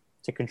Loki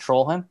to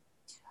control him.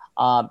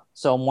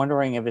 So I'm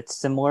wondering if it's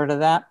similar to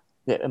that,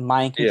 the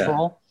mind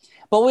control.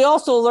 But we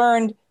also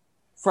learned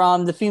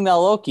from the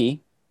female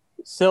Loki,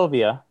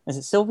 Sylvia. Is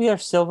it Sylvia or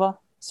Silva?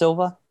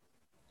 Sylvie.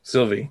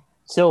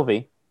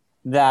 Sylvie.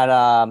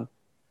 That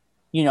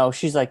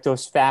she's like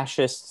those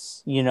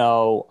fascists.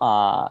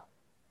 Why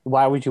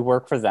would you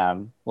work for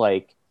them?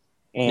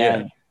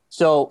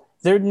 So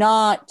they're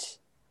not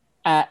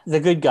the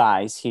good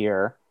guys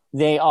here.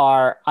 They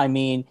are. I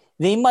mean,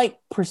 they might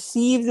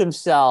perceive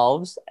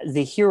themselves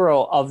the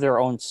hero of their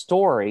own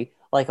story,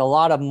 like a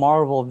lot of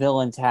Marvel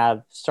villains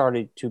have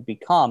started to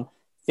become.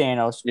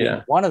 Thanos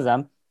being one of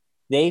them.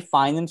 They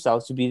find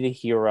themselves to be the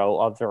hero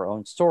of their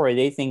own story.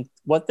 They think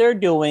what they're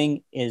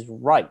doing is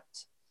right.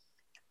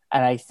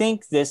 And I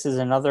think this is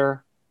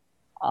another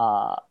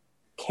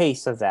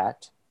case of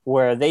that,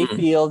 where they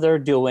feel they're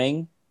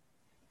doing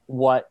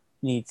what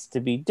needs to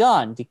be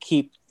done to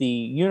keep the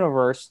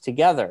universe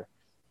together.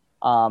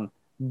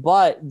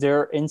 But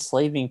they're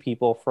enslaving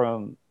people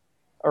from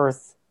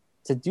Earth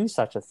to do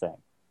such a thing.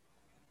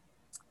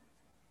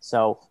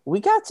 So we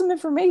got some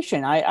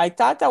information. I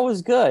thought that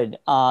was good.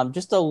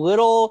 Just a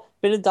little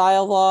bit of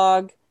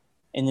dialogue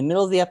in the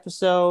middle of the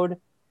episode.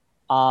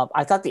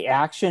 I thought the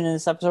action in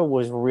this episode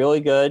was really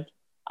good.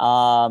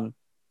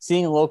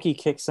 Seeing Loki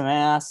kick some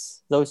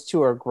ass, those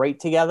two are great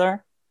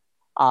together.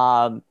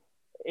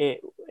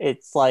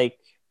 It's like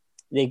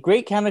they have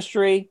great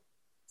chemistry.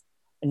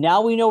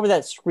 Now we know where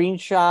that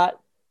screenshot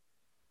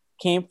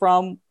came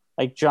from.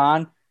 Like,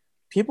 John,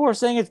 people are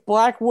saying it's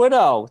Black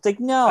Widow. It's like,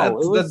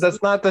 no,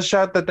 That's not the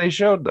shot that they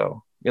showed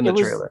though in the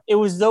trailer. It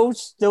was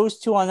those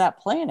two on that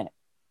planet.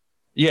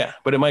 Yeah,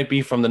 but it might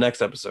be from the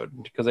next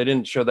episode because I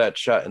didn't show that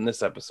shot in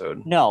this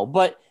episode. No,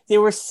 but they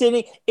were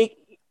sitting.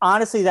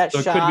 Honestly, that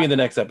So shot. it could be in the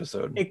next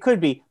episode. It could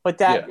be, but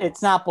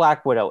it's not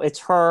Black Widow. It's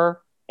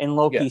her and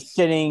Loki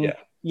sitting. Yeah.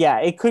 Yeah,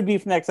 it could be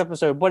from the next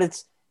episode, but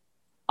it's.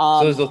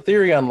 So there's a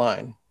theory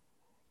online.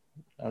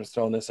 I'm just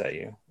throwing this at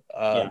you.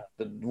 The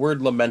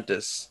word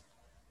lamentus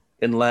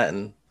in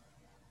Latin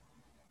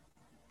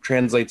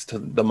translates to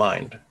the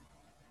mind.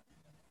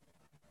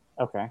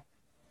 Okay.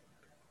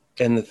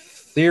 And the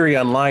theory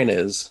online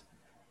is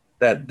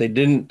that they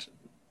didn't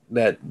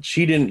that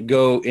she didn't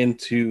go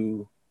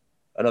into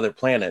another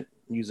planet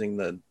using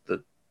the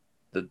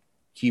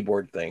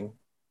keyboard thing.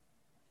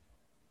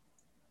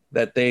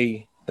 That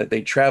they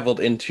traveled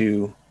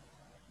into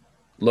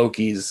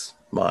Loki's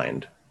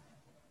mind.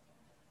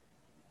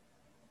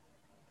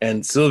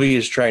 And Sylvie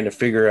is trying to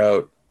figure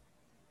out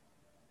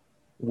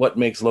what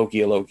makes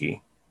Loki a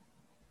Loki.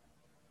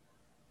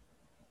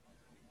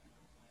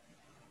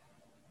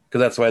 Because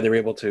that's why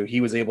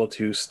he was able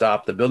to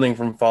stop the building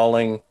from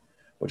falling,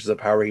 which is a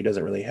power he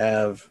doesn't really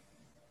have.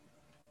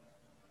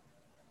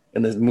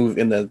 In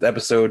the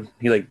episode,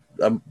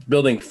 a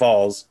building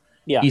falls,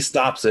 Yeah. he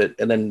stops it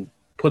and then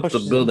puts the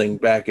building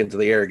back into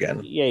the air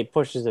again. Yeah, he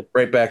pushes it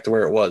right back to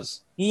where it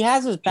was. He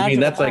has his magical I mean,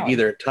 that's power. like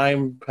either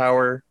time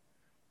power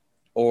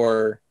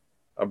or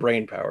a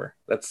brain power.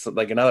 That's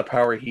like another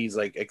power he's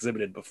like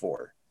exhibited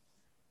before,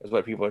 is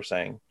what people are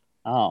saying.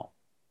 Oh.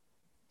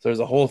 So there's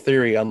a whole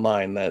theory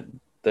online that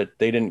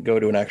they didn't go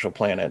to an actual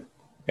planet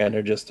and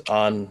they're just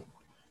on,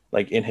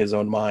 like, in his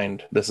own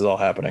mind. This is all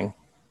happening,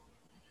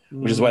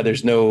 which is why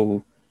there's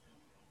no,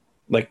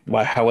 like,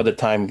 how would the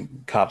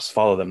time cops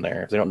follow them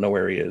there if they don't know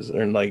where he is,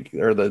 or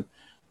the,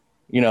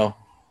 you know.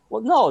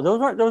 Well, no,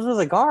 those were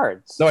the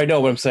guards. No, I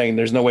know what I'm saying.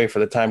 There's no way for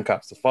the time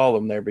cops to follow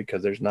them there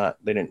because they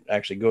didn't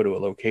actually go to a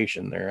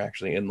location. They're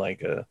actually in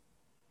like a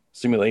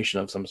simulation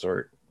of some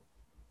sort.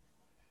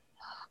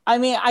 I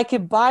mean, I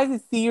could buy the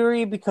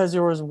theory because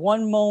there was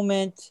one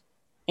moment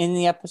in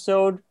the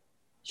episode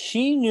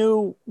she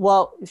knew,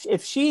 well,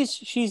 if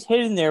she's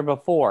hidden there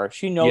before,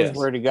 she knows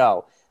where to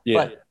go.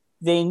 Yeah. But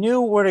they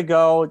knew where to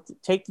go,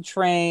 take the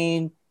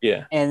train.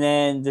 Yeah. And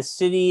then the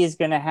city is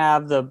going to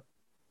have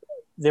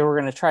they were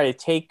going to try to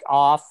take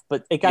off,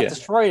 but it got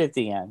destroyed at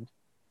the end.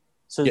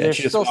 So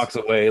she just walks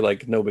away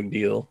like no big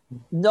deal.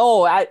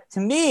 No, to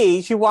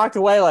me, she walked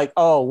away like,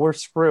 oh, we're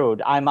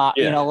screwed. I'm out.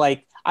 You know,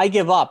 like, I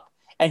give up.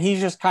 And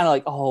he's just kind of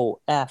like, oh,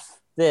 F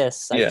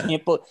this. I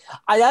can't believe.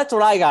 That's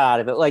what I got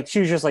out of it. Like, she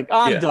was just like, oh,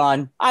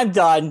 I'm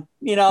done.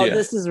 You know,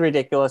 this is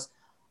ridiculous.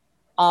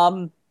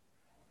 I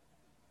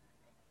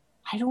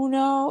don't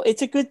know.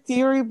 It's a good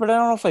theory, but I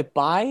don't know if I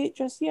buy it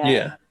just yet.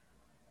 Yeah.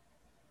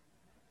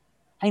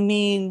 I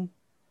mean,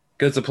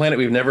 because it's a planet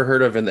we've never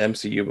heard of in the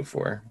MCU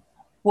before.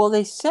 Well,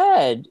 they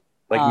said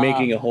like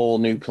making a whole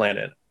new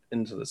planet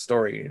into the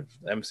story of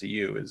the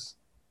MCU is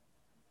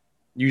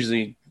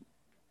usually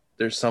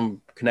there's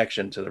some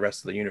connection to the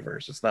rest of the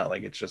universe. It's not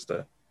like it's just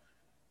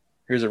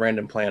here's a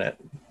random planet.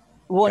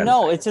 Well,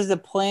 no, it says the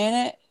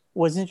planet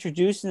was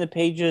introduced in the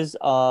pages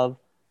of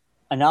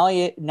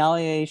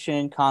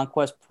Annihilation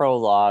Conquest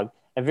Prologue,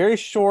 a very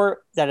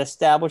short that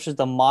establishes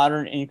the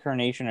modern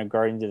incarnation of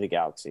Guardians of the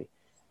Galaxy.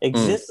 It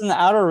exists in the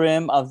outer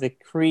rim of the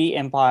Kree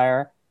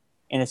Empire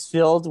and is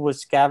filled with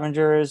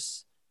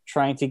scavengers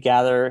trying to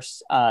gather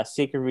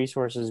sacred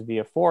resources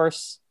via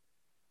force.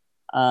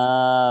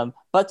 But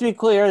to be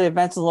clear, the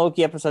events of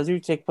Loki episode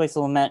 2 take place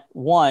in Lament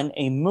 1,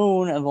 a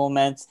moon of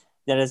Laments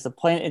that is the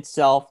planet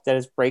itself that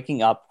is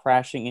breaking up,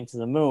 crashing into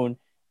the moon,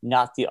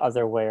 not the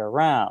other way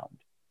around.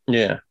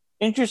 Yeah.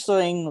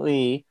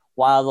 Interestingly,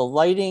 while the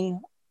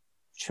lighting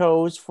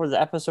chose for the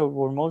episode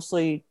were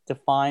mostly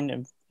defined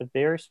in a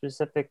very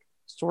specific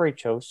story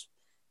choice,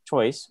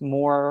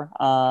 more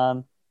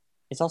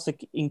it's also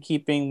in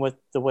keeping with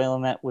the way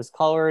Lament was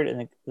colored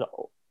in the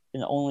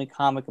only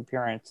comic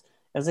appearance.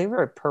 It was a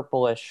very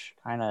purplish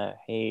kind of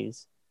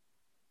haze.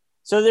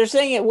 So they're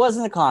saying it was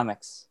in the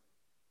comics.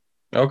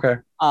 Okay.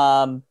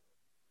 But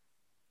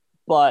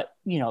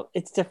you know,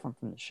 it's different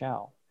from the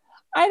show.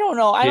 I don't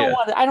know. I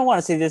don't want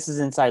to say this is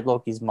inside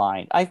Loki's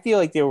mind. I feel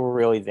like they were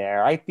really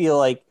there. I feel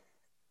like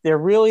they're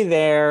really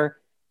there.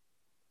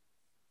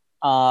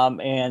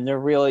 And they're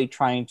really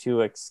trying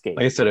to escape.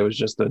 Like I said, it was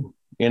just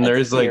there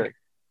is like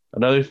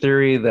another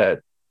theory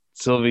that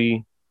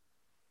Sylvie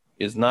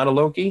is not a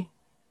Loki,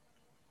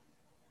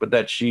 but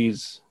that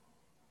she's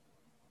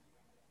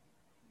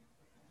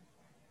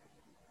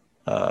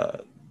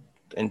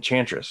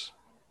Enchantress.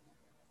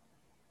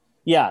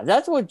 Yeah,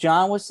 that's what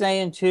John was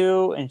saying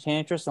too.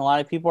 Enchantress, and a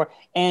lot of people are,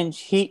 and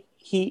she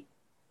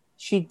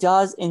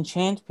does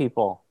enchant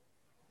people.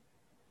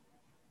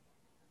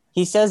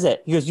 He says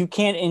it. He goes, "You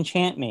can't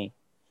enchant me,"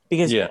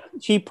 because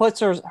she puts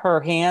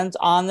her hands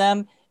on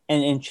them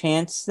and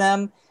enchants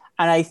them.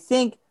 And I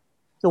think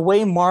the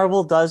way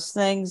Marvel does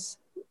things,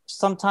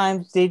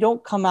 sometimes they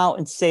don't come out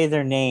and say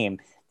their name.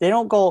 They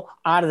don't go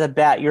out of the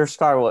bat, "You're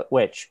Scarlet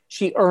Witch."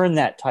 She earned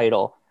that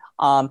title.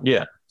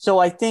 So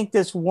I think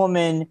this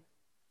woman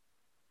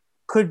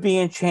could be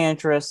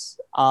Enchantress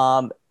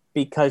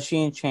because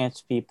she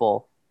enchants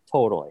people.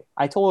 Totally.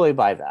 I totally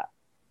buy that.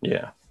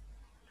 Yeah.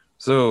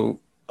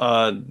 So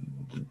to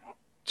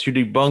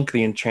debunk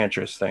the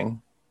Enchantress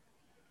thing,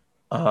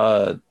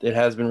 it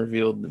has been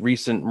revealed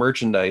recent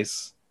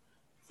merchandise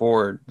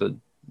for the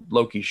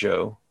Loki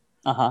show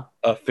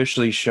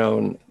officially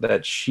shown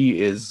that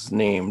she is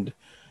named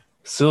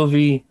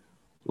Sylvie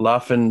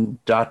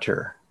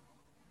Laufendatter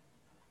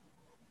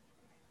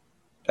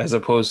as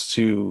opposed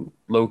to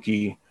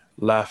Loki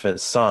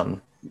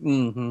Laufenson.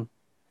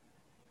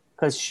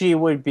 because she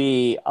would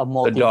be a the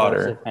multiverse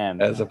daughter of him.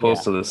 as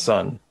opposed to the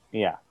son.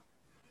 Yeah.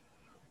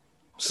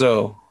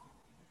 So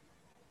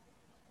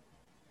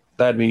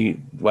that'd be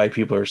why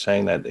people are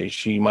saying that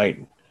she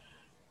might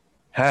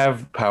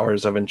have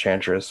powers of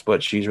Enchantress,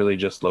 but she's really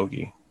just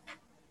Loki.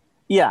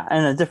 Yeah,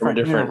 in a different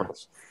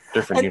universe.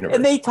 Universe.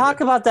 And they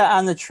talk about that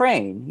on the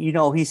train. You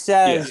know, he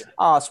says,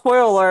 spoiler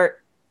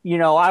alert, you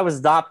know, I was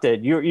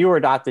adopted. You were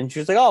adopted. And she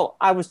was like, oh,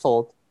 I was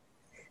told.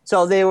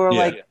 So they were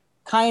like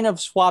kind of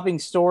swapping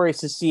stories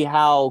to see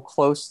how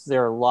close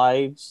their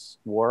lives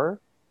were,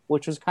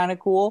 which was kind of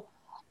cool.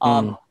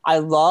 I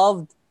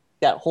loved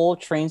that whole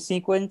train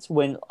sequence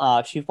when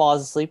she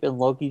falls asleep and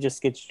Loki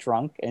just gets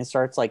drunk and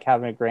starts like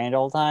having a grand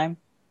old time.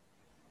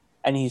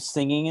 And he's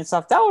singing and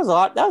stuff. That was a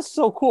lot. That was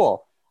so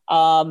cool.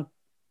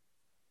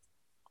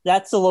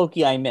 That's the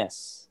Loki I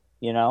miss,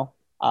 you know?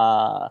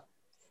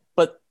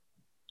 But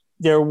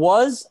there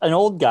was an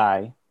old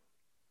guy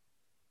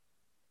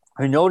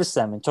who noticed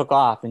them and took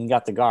off and he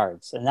got the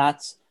guards. And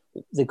that's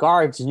the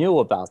guards knew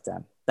about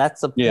them.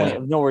 That's the point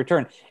of no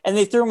return. And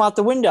they threw him out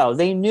the window.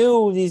 They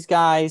knew these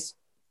guys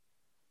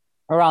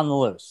are on the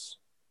loose.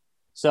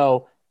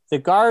 So the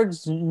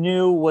guards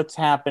knew what's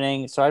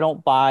happening. So I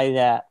don't buy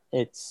that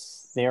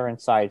it's there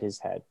inside his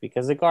head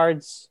because the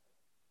guards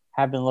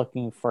have been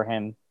looking for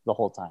him the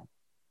whole time.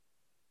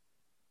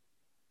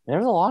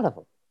 There's a lot of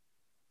them.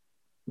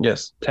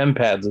 Yes,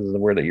 TemPads is the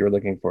word that you were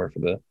looking for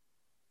the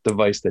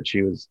device that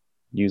she was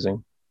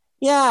using.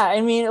 Yeah,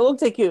 I mean, it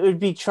looked like it would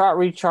be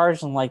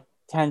recharged in like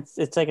 10.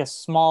 It's like a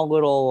small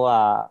little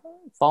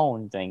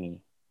phone thingy.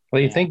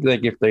 Well, you think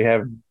like if they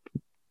have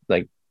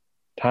like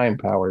time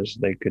powers,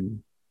 they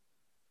could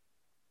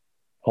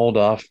hold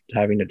off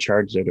having to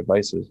charge their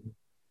devices.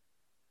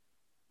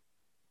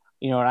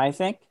 You know what I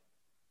think?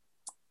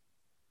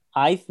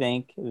 I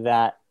think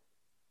that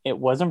it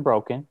wasn't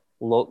broken.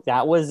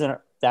 That was a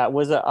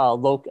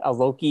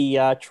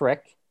Loki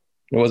trick.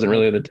 It wasn't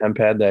really the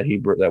TemPad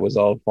that was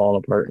all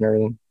falling apart and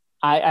everything.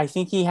 I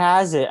think he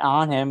has it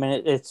on him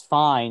and it's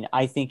fine.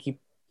 I think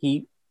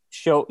he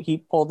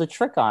pulled the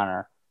trick on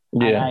her.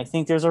 Yeah. And I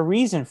think there's a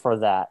reason for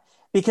that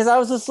because I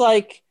was just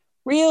like,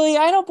 really,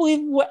 I don't believe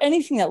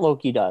anything that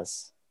Loki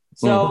does.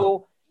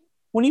 So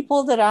when he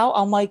pulled it out,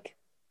 I'm like,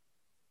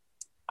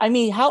 I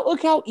mean,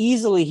 look how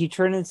easily he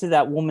turned into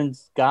that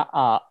woman's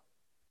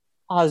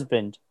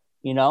husband,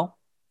 you know,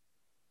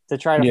 to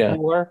try to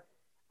fool her.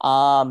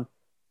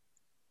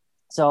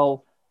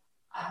 So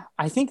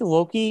I think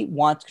Loki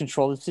wants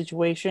control of the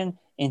situation,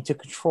 and to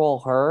control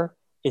her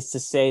is to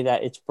say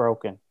that it's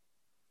broken.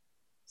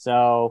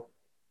 So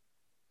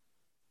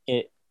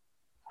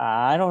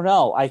I don't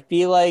know. I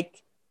feel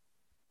like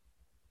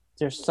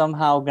they're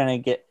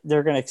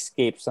gonna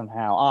escape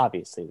somehow.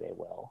 Obviously they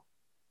will.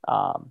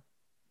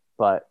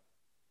 But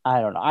I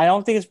don't know. I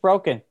don't think it's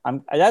broken.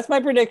 That's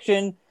my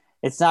prediction.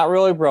 It's not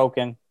really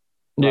broken.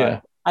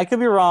 Yeah. I could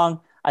be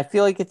wrong. I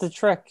feel like it's a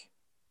trick.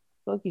 I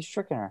feel like he's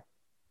tricking her.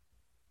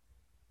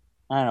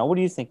 I don't know. What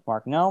do you think,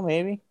 Mark? No,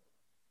 maybe?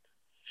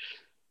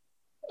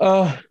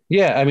 Yeah,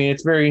 I mean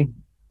it's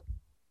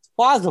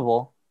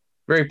plausible.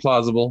 Very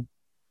plausible.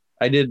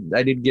 I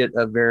did get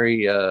a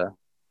very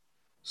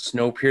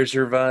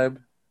Snowpiercer vibe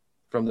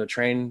from the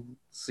train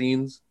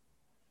scenes.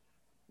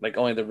 Like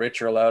only the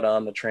rich are allowed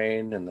on the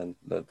train and then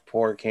the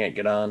poor can't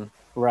get on.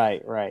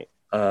 Right.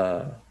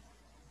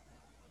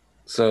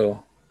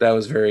 So that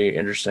was very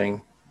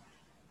interesting.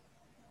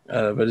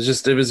 But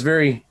it was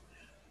very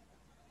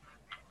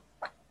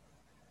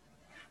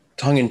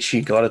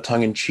tongue-in-cheek, a lot of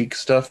tongue-in-cheek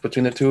stuff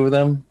between the two of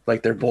them.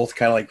 Like they're both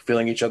kind of like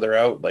feeling each other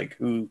out. Like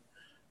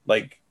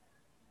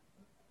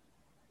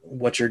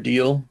what's your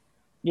deal?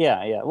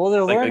 Yeah. Well,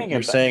 they're learning. Like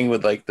you're saying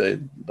with like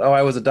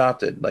I was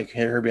adopted. Like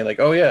her being like,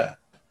 oh yeah,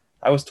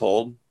 I was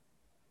told.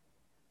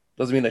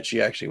 Doesn't mean that she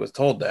actually was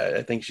told that.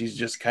 I think she's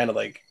just kind of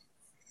like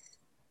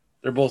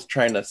they're both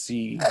trying to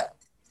see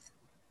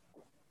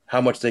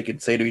how much they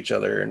could say to each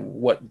other and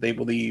what they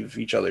believe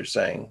each other's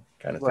saying,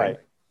 kind of thing.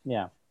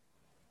 Yeah.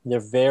 They're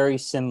very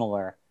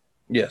similar.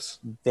 Yes.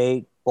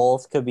 They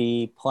both could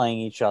be playing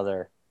each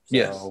other. So.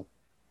 Yes.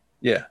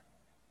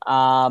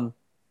 Yeah.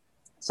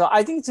 So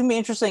I think it's gonna be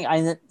interesting.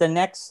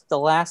 The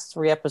last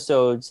 3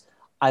 episodes,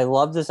 I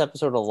love this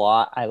episode a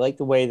lot. I like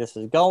the way this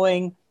is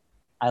going.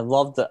 I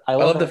love the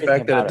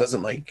fact that it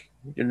doesn't like.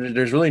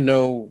 There's really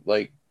no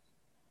like,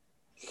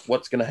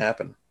 what's gonna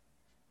happen.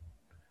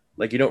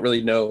 Like you don't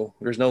really know.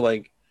 There's no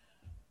like.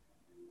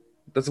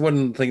 That's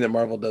one thing that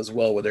Marvel does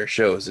well with their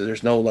shows.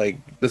 There's no like,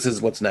 this is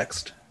what's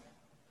next.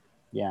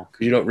 Yeah.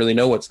 Because you don't really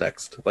know what's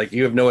next. Like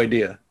you have no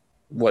idea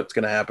what's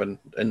gonna happen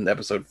in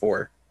episode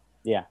 4.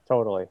 Yeah,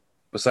 totally.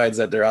 Besides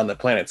that, they're on the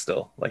planet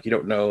still. Like you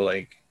don't know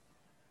like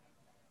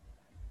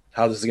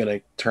how this is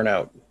gonna turn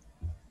out.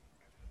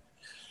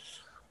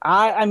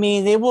 I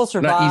mean, they will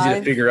survive. Not easy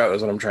to figure out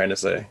is what I'm trying to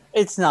say.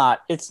 It's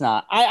not.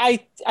 I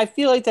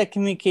feel like that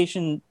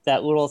communication,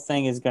 that little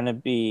thing is going to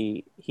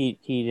be, he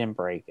didn't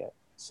break it.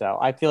 So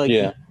I feel like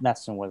he's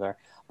messing with her.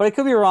 But I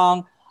could be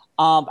wrong.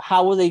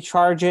 How will they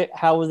charge it?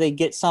 How will they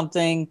get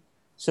something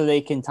so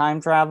they can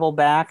time travel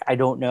back? I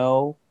don't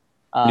know.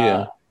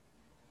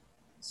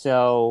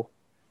 So,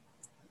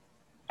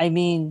 I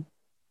mean,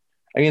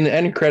 In the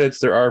end credits,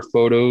 there are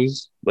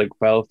photos, like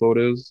file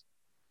photos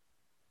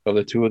of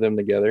the two of them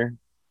together,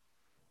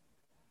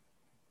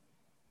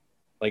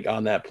 like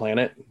on that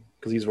planet,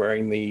 because he's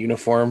wearing the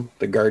uniform,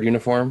 the guard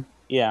uniform.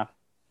 yeah.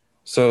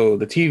 So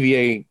the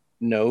TVA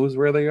knows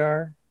where they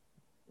are,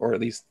 or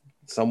at least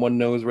someone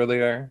knows where they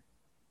are.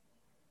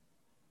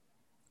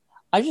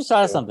 I just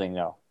thought of something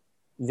though.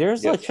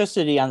 There's Yes.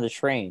 electricity on the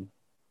train.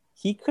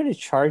 He could have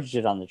charged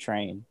it on the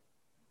train,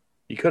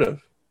 He could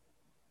have.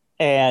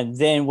 and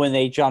then when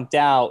they jumped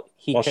out,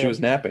 he While could she was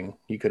have, napping,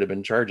 he could have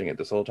been charging it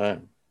this whole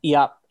time.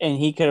 yep, and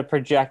he could have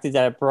projected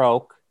that it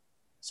broke,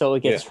 so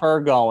it gets her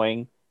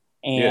going,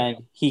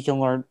 and he can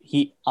learn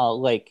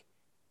like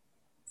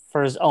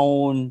for his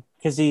own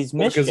because he's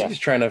Because mischief. he's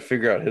trying to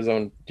figure out his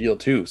own deal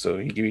too. So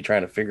he could be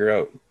trying to figure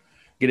out,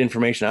 get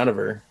information out of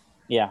her,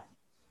 Yeah,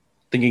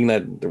 thinking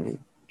that,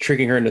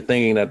 tricking her into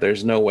thinking that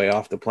there's no way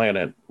off the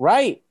planet.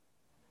 right.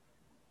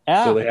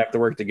 Yeah. So they have to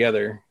work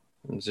together.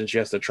 And since she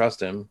has to trust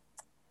him.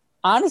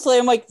 Honestly,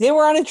 I'm like, they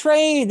were on a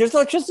train. There's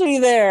electricity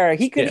there.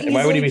 He could. Yeah,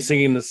 why would he be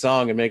singing the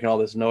song and making all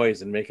this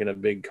noise and making a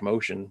big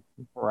commotion?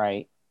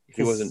 Right. If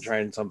he wasn't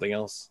trying something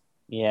else.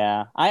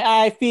 Yeah.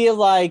 I feel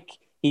like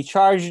he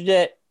charged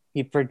it.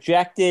 He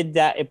projected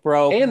that it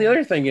broke. And the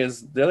other thing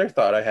is, the other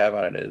thought I have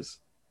on it is,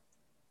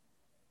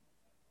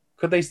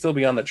 could they still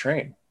be on the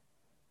train?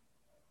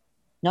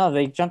 No,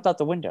 they jumped out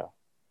the window.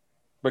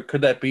 But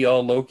could that be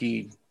all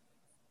Loki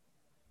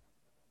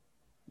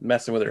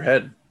messing with her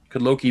head?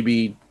 Could Loki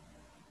be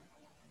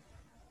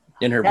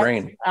in her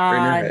brain, or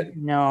in her head?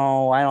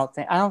 No, I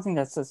don't think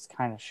that's this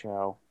kind of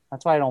show.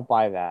 That's why I don't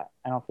buy that.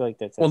 I don't feel like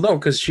that's. Well, no,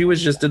 because she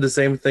did the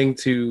same thing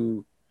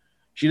to.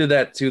 She did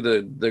that to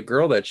the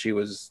girl that she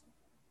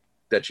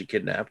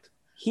kidnapped.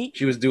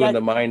 She was doing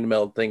the mind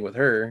meld thing with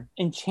her.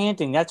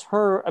 Enchanting. That's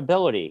her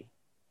ability.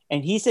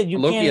 And he said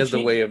Loki has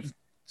the way of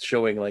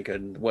showing like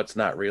what's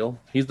not real.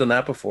 He's done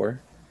that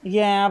before.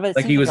 Yeah, but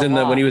like he was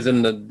when he was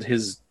in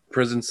his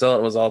prison cell,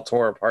 it was all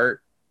tore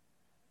apart.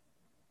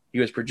 He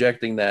was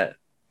projecting that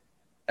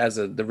as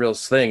the real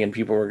thing, and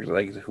people were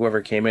like,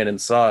 whoever came in and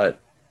saw it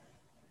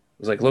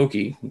was like,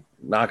 Loki,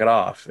 knock it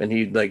off, and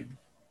he like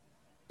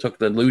took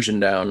the illusion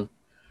down.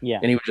 Yeah,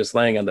 and he was just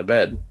laying on the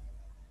bed.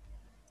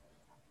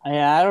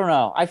 Yeah, I don't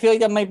know. I feel like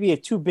that might be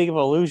too big of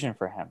an illusion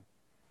for him.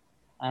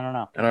 I don't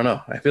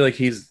know. I feel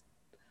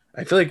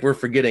like we're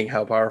forgetting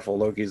how powerful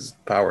Loki's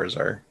powers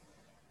are.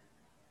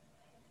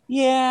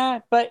 Yeah,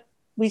 but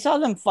we saw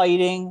them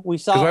fighting. We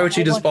saw. Why would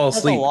she just fall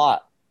asleep? A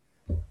lot.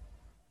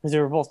 Because they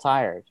were both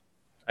tired.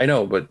 I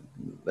know, but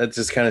that's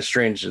just kind of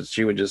strange that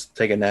she would just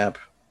take a nap.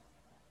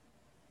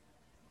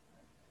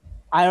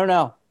 I don't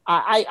know.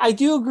 I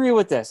do agree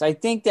with this. I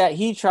think that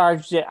he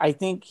charged it. I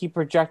think he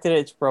projected it.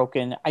 It's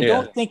broken. I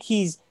don't think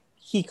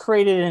he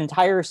created an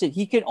entire city.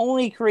 He can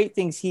only create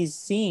things he's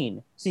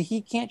seen. So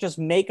he can't just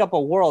make up a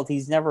world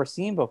he's never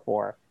seen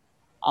before.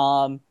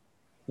 You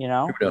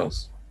know? Who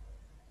knows?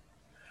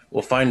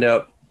 We'll find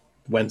out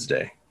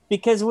Wednesday.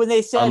 Because when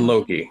they said on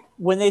Loki,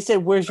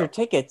 "Where's your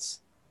tickets?"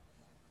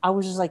 I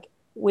was just like,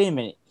 "Wait a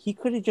minute. He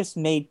could have just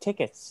made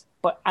tickets."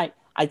 But I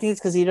think it's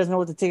because he doesn't know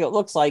what the ticket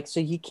looks like,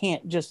 so he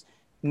can't just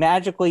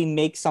magically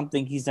make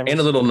something he's never. And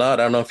a little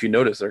nod. I don't know if you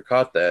noticed or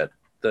caught that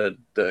the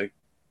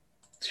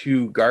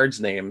two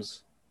guards'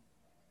 names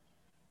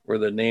were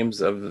the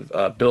names of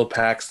Bill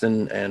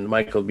Paxton and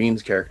Michael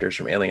Biehn's characters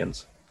from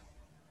Aliens.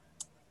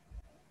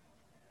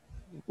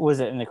 Was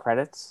it in the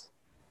credits?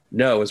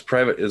 No, it was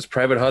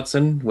Private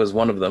Hudson was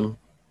one of them.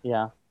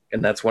 Yeah.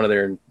 And that's one of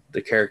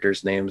the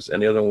characters' names,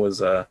 and the other one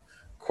was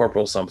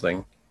Corporal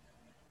something.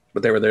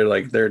 But they were their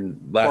last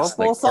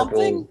Corporal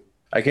something. Corporal,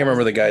 I can't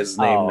remember the guy's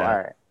name now. All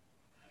right.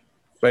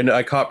 But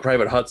I caught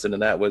Private Hudson,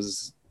 and that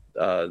was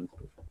I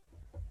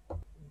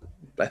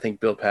think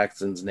Bill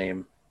Paxton's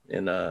name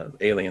in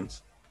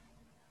Aliens.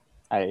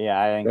 I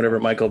think whatever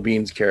Michael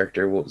Biehn's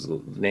character was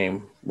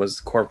name was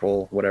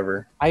Corporal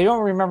whatever. I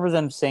don't remember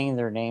them saying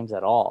their names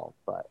at all,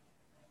 but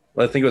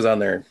I think it was on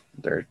their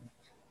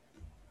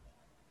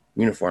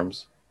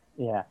uniforms.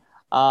 Yeah.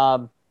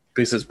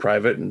 This is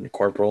Private and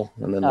Corporal,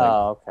 and then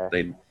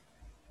okay.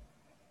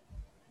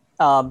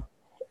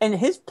 And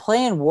his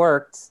plan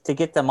worked to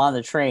get them on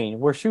the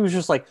train, where she was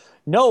just like,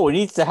 "No, it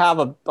needs to have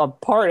a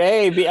part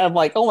A." I'm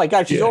like, "Oh my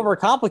god, she's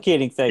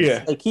overcomplicating things."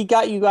 Yeah. Like he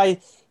got you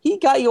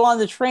on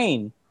the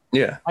train.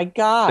 Yeah. My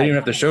God. They didn't even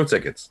have to show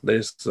tickets. They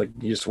just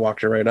you just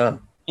walked her right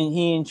on. And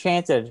he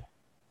enchanted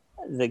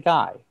the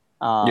guy.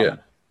 Yeah.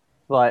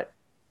 But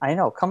I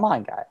know. Come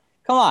on, guy.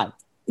 Come on.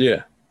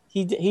 Yeah.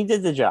 He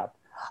did the job.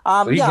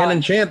 So he can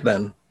enchant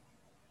then.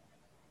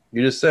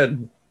 You just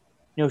said.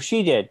 No,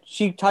 she did.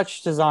 She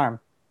touched his arm.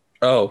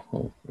 Oh,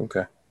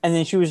 okay. And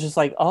then she was just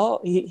like, "Oh,"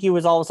 he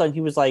was all of a sudden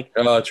he was like,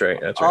 "Oh, that's right.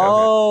 That's right."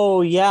 Oh,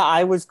 okay. Yeah,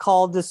 I was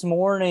called this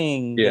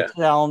morning to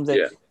tell him that."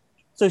 Yeah.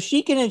 So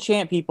she can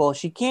enchant people.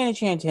 She can't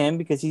enchant him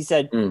because he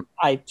said,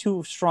 "I have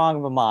too strong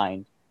of a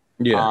mind."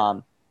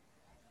 Yeah.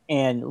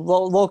 And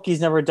Loki's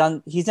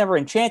he's never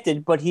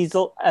enchanted, but he's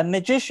a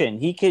magician.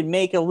 He can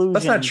make illusions.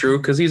 That's not true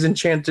because he's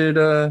enchanted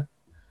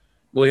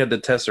Well, he had the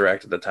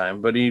Tesseract at the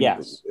time, but he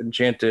Yes.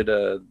 enchanted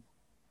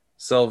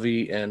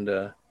Sylvie and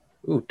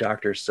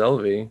Dr.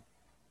 Sylvie.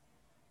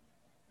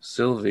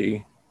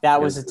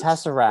 That was is a this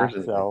Tesseract,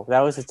 person. though. That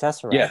was a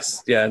Tesseract.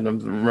 Yes, yeah, and I'm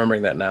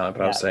remembering that now.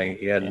 But I was Yeah. saying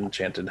he had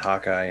enchanted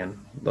Hawkeye and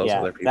those Yeah,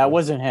 other people. that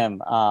wasn't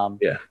him.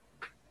 Yeah.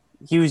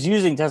 He was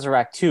using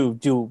Tesseract to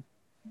do,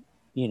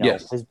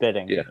 Yes. his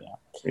bidding.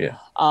 Yeah.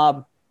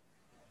 All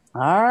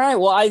right.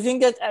 Well, I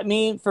think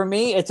for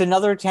me, it's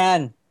another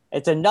 10.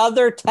 It's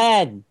another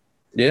 10.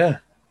 Yeah.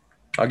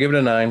 I'll give it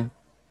a 9.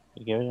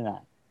 You give it a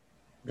 9.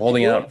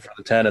 Holding out for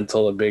the 10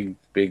 until a big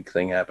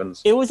thing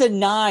happens. It was a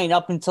 9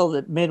 up until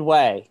the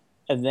midway,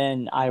 and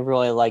then I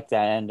really liked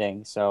that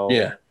ending. So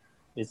yeah,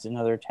 it's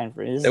another 10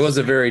 for it was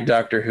a very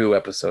Doctor Who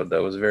episode.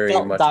 That was very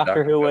much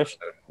Doctor Who-ish.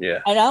 Yeah.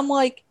 And I'm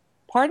like,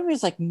 part of me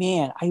is like,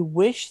 man, I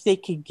wish they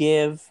could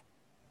give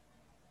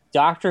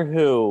Doctor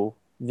Who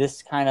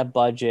this kind of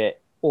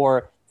budget,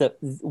 or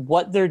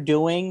what they're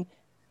doing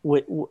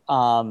with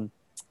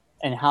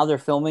and how they're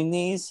filming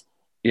these.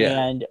 Yeah.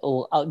 And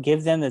I'll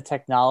give them the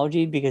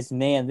technology, because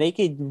man, they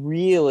could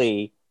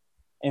really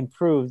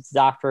improve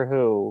Doctor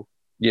Who.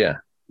 Yeah.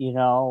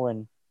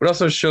 And it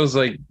also shows,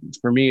 like,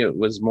 for me, it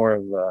was more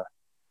of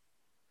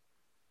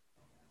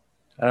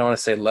I don't want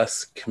to say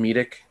less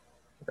comedic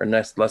or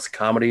less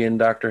comedy in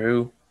Doctor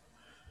Who,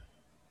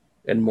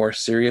 and more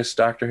serious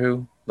Doctor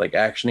Who, like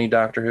actiony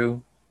Doctor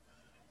Who.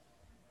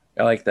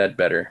 I like that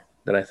better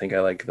than I think I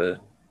like the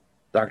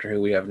Doctor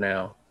Who we have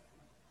now.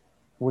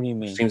 What do you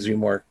mean? It seems to be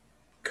more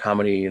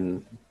comedy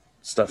and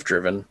stuff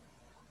driven.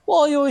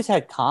 Well, you always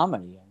had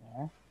comedy in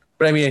there.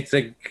 But I mean,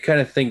 I kind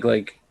of think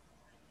like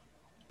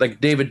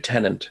David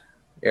Tennant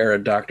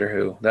era Doctor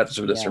Who. That's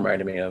what this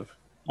reminded me of.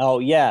 Oh,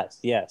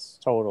 yes,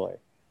 totally.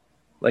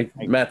 Like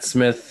Matt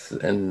Smith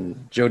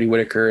and Jodie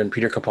Whittaker and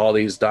Peter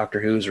Capaldi's Doctor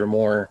Who's were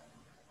more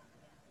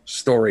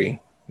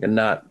story and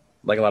not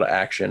like a lot of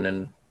action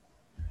and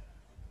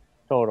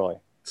totally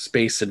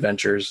space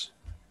adventures.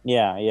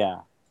 Yeah.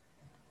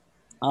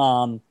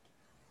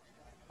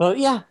 But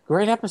yeah,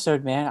 great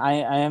episode, man.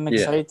 I am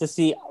excited to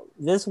see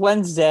this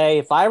Wednesday.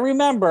 If I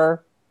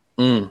remember,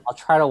 I'll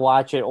try to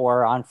watch it,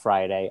 or on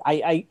Friday.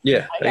 I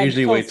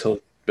usually wait till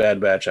Bad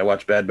Batch. I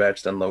watch Bad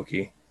Batch, then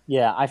Loki.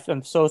 Yeah,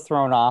 I'm so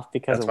thrown off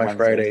because that's of my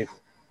Wednesday. Friday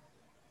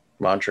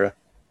mantra.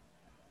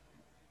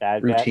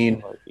 Bad routine.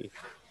 Batch and Loki.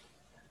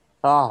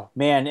 Oh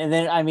man, and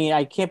then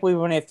I can't believe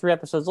we only have 3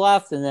 episodes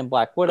left, and then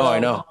Black Widow. Oh, I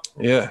know.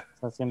 Yeah,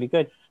 so it's gonna be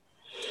good.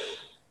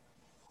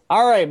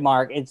 All right,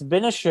 Mark, it's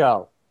been a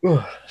show.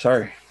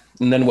 Sorry.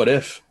 And then What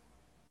If?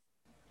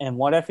 And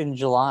What If in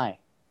July?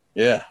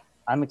 Yeah,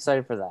 I'm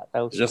excited for that.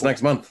 That looks just cool.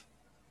 next month.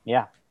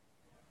 Yeah,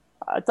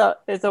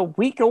 it's a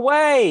week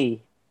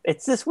away.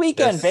 It's this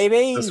weekend,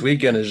 baby. This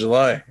weekend is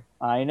July.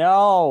 I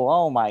know.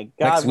 Oh my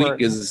God. Next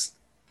week is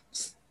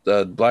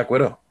Black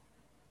Widow.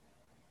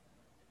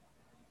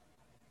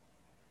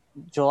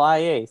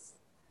 July 8th.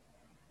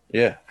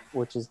 Yeah.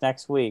 Which is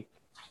next week.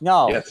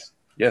 No.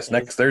 Yes,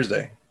 next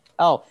Thursday.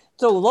 Oh,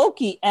 so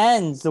Loki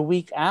ends the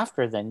week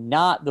after then,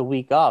 not the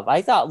week of.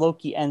 I thought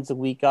Loki ends the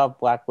week of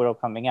Black Widow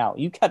coming out.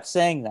 You kept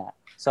saying that.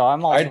 So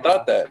I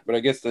thought that, but I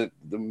guess the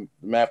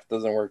math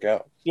doesn't work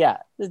out. Yeah,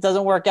 it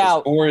doesn't work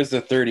out. 4 is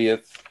the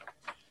 30th,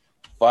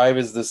 5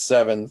 is the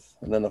 7th,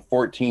 and then the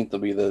 14th will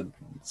be the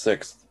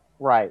 6th.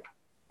 Right.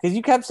 Because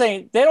you kept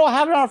saying they don't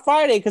have it on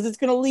Friday because it's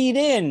going to lead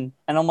in.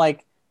 And I'm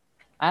like,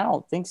 I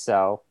don't think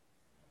so.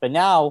 But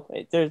now,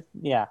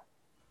 yeah.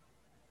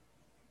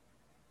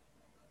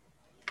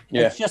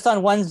 It's just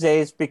on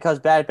Wednesdays because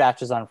Bad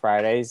Batch is on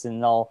Fridays,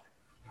 and they'll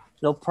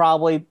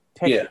probably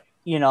pick,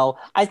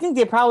 I think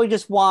they probably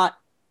just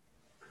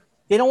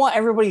they don't want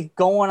everybody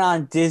going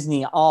on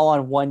Disney all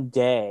on one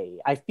day.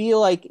 I feel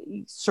like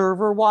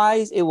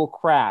server-wise, it will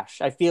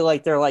crash. I feel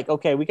like they're like,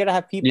 okay, we got to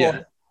have people,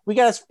 we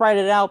got to spread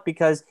it out,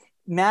 because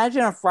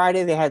imagine on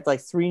Friday they had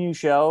like 3 new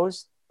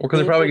shows. Well, because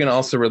they're probably going to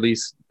also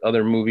release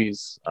other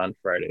movies on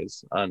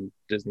Fridays on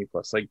Disney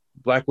Plus. Like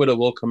Black Widow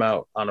will come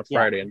out on a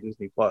Friday on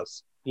Disney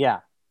Plus. Yeah.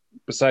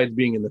 Besides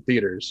being in the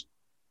theaters.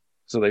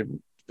 So they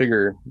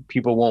figure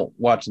people won't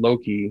watch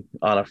Loki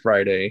on a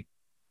Friday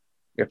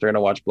if they're going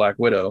to watch Black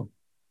Widow.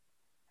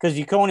 Because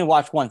you can only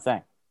watch one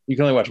thing. You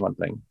can only watch one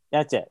thing.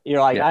 That's it. You're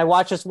like, I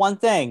watch this one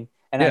thing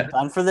and I'm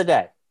done for the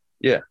day.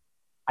 Yeah.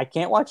 I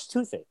can't watch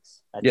 2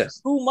 things.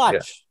 That's too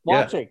much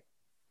watching.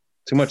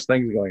 Too much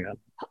things going on.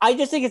 I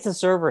just think it's a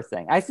server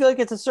thing. I feel like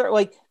it's a server,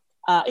 like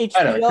HBO.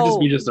 I don't know. It could just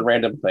be just a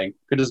random thing.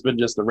 Could have been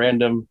just a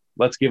random,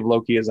 let's give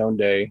Loki his own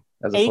day,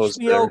 as opposed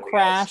to HBO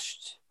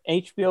crashed.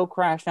 HBO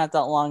crashed not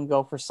that long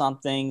ago for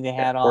something they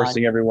had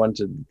forcing everyone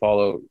to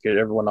get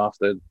everyone off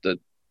the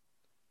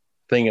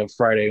thing of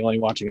Friday, only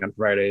watching on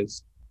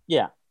Fridays.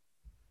 Yeah.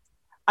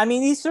 I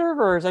mean, these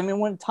servers,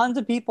 when tons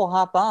of people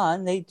hop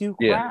on, they do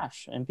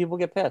crash and people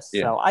get pissed.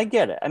 Yeah. So I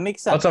get it. It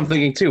makes sense. That's what I'm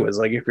thinking too, is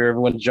like if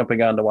everyone's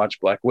jumping on to watch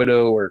Black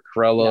Widow or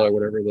Cruella or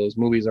whatever those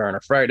movies are on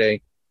a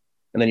Friday,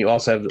 and then you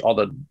also have all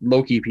the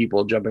Loki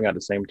people jumping on at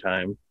the same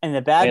time. And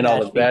the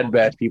Bad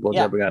Batch people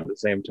jumping on at the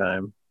same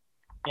time.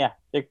 Yeah.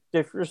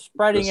 They're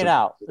spreading it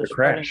out.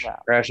 Crash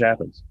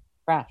happens.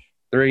 Crash.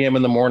 3 a.m.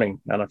 in the morning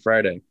on a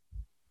Friday.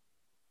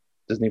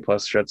 Disney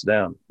Plus shuts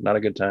down. Not a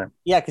good time.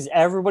 Yeah, because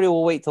everybody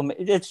will wait till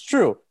it's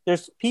true.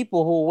 There's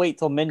people who will wait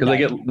till Because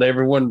midnight.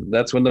 everyone.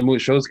 That's when the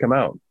shows come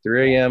out.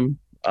 3 a.m.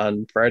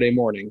 on Friday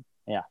morning.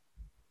 Yeah.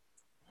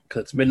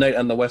 Because it's midnight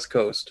on the West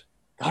Coast.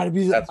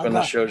 That's when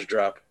the shows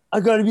drop. I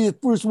gotta be the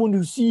first one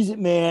who sees it,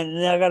 man,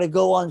 and I gotta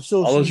go on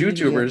social. All those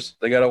media. YouTubers,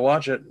 they gotta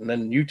watch it and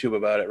then YouTube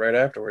about it right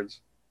afterwards.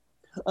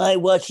 I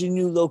watched the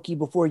new Loki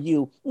before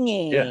you.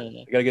 Yeah,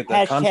 you gotta get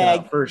that content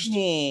out first.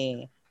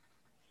 Yeah.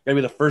 Gotta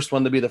be the first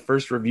one to be the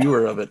first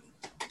reviewer of it.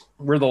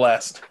 We're the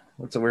last.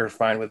 That's what we're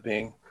fine with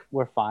being.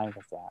 We're fine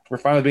with that. We're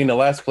fine with being the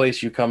last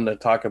place you come to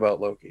talk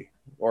about Loki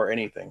or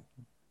anything.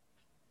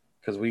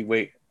 Because we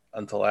wait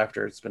until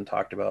after it's been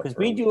talked about. Because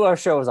we do our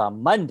shows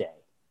on Monday.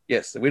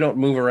 Yes, we don't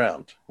move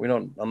around. We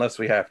don't unless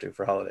we have to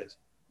for holidays.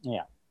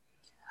 Yeah.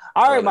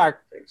 All right,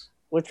 Mark.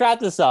 Let's wrap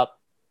this up.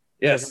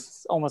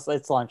 Yes.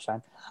 It's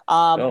lunchtime.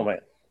 Oh man.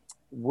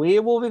 We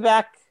will be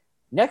back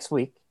next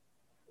week.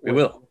 We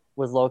will.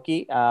 With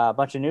Loki. A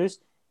bunch of news.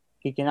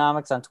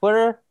 Geekonomics on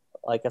Twitter.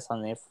 Like us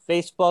on the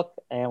Facebook.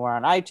 And we're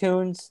on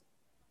iTunes.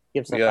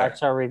 Give us a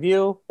 5-star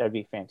review. That'd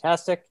be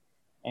fantastic.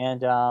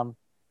 And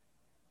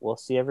we'll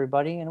see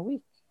everybody in a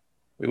week.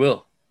 We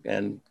will.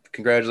 And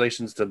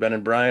congratulations to Ben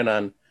and Brian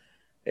on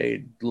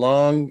a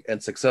long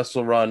and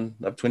successful run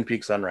of Twin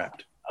Peaks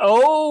Unwrapped.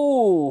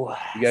 Oh,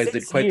 you guys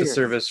did quite the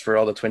service for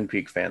all the Twin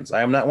Peak fans.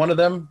 I am not one of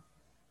them,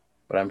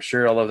 but I'm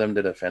sure all of them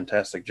did a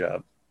fantastic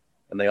job,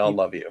 and they all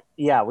love you.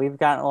 Yeah, we've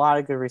gotten a lot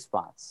of good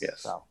response.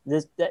 Yes. So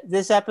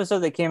this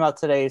episode that came out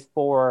today is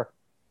for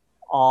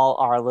all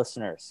our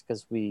listeners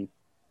because we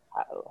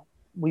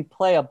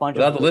play a bunch.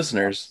 Without the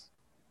listeners,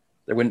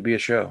 there wouldn't be a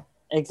show.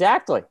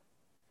 Exactly.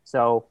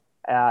 So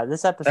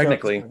this episode,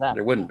 technically,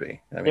 there wouldn't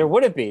be. I mean, there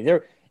wouldn't be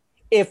there.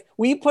 If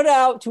we put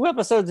out 2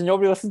 episodes and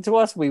nobody listened to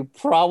us, we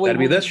probably that'd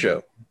be this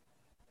show.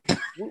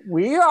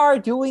 We are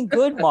doing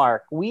good,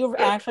 Mark. We've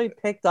actually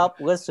picked up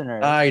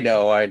listeners. I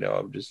know.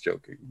 I'm just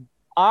joking.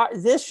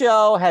 This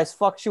show has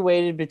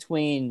fluctuated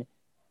between.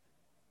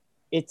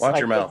 Watch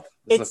your mouth.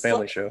 It's a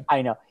family show.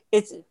 I know.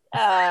 It's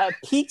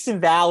peaks and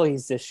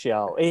valleys. This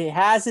show. It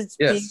has its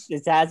peaks.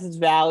 It has its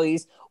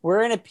valleys.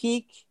 We're in a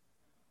peak.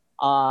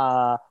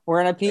 And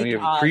we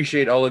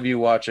appreciate all of you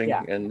watching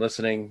and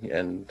listening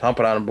and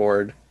humping on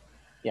board.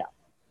 Yeah.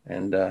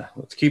 And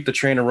let's keep the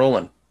train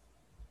rolling.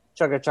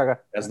 Chugga chugga.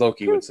 As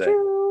Loki would say.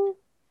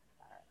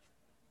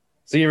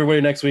 See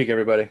everybody next week,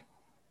 everybody.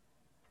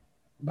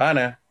 Bye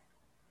now.